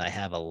 and I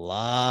have a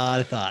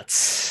lot of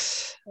thoughts.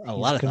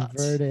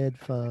 Converted,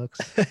 folks.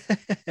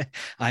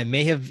 I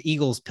may have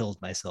Eagles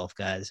pilled myself,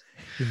 guys.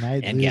 He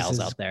might and gals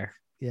out there.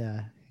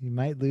 Yeah, he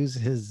might lose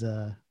his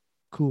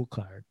cool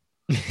card.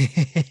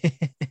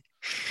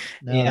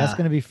 No, that's Yeah.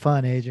 going to be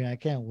fun, Adrian. I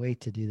can't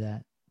wait to do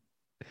that.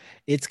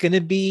 It's going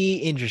to be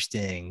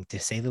interesting to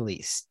say the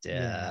least.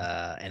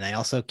 Yeah. And I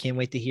also can't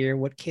wait to hear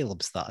what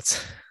Caleb's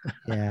thoughts.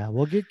 Yeah,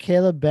 we'll get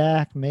Caleb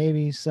back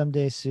maybe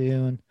someday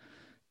soon.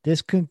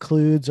 This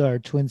concludes our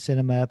Twin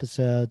Cinema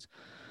episodes.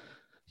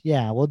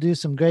 Yeah, we'll do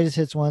some greatest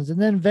hits ones,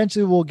 and then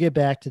eventually we'll get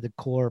back to the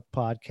core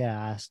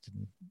podcast.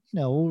 And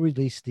we'll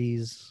release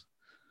these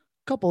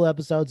couple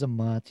episodes a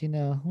month.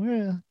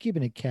 We're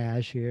keeping it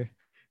cash here.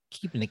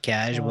 Keeping it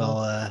cash Yeah,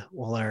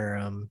 while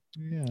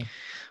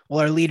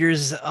our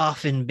leaders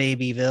off in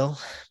Babyville.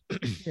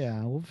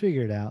 yeah, we'll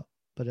figure it out.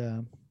 But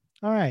all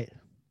right.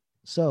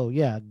 So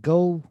yeah,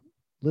 go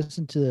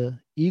listen to the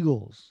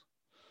Eagles'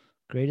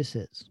 greatest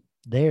hits.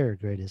 Their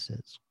greatest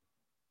hits.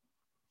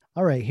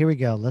 All right, here we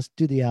go. Let's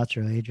do the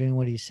outro. Adrian,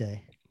 what do you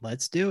say?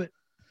 Let's do it.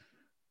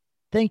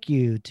 Thank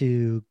you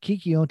to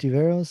Kiki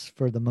Ontiveros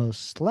for the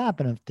most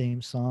slapping of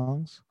theme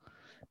songs.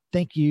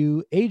 Thank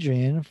you,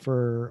 Adrian,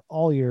 for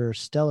all your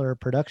stellar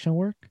production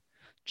work.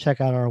 Check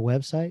out our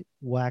website,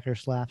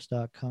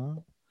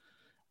 whackerslaps.com.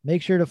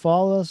 Make sure to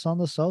follow us on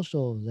the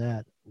socials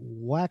at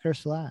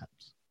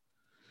whackerslaps.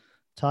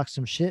 Talk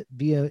some shit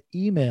via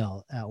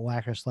email at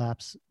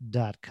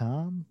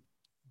whackerslaps.com.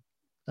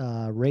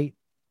 Rate,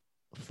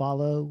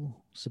 follow,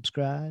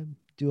 subscribe,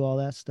 do all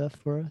that stuff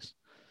for us.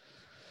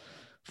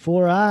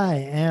 For I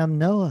am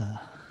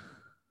Noah,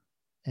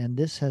 and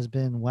this has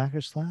been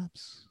Whacker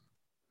Slaps.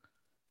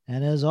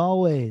 And as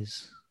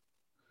always,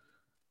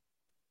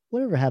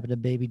 whatever happened to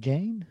Baby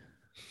Jane?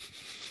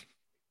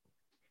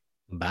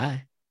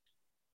 Bye.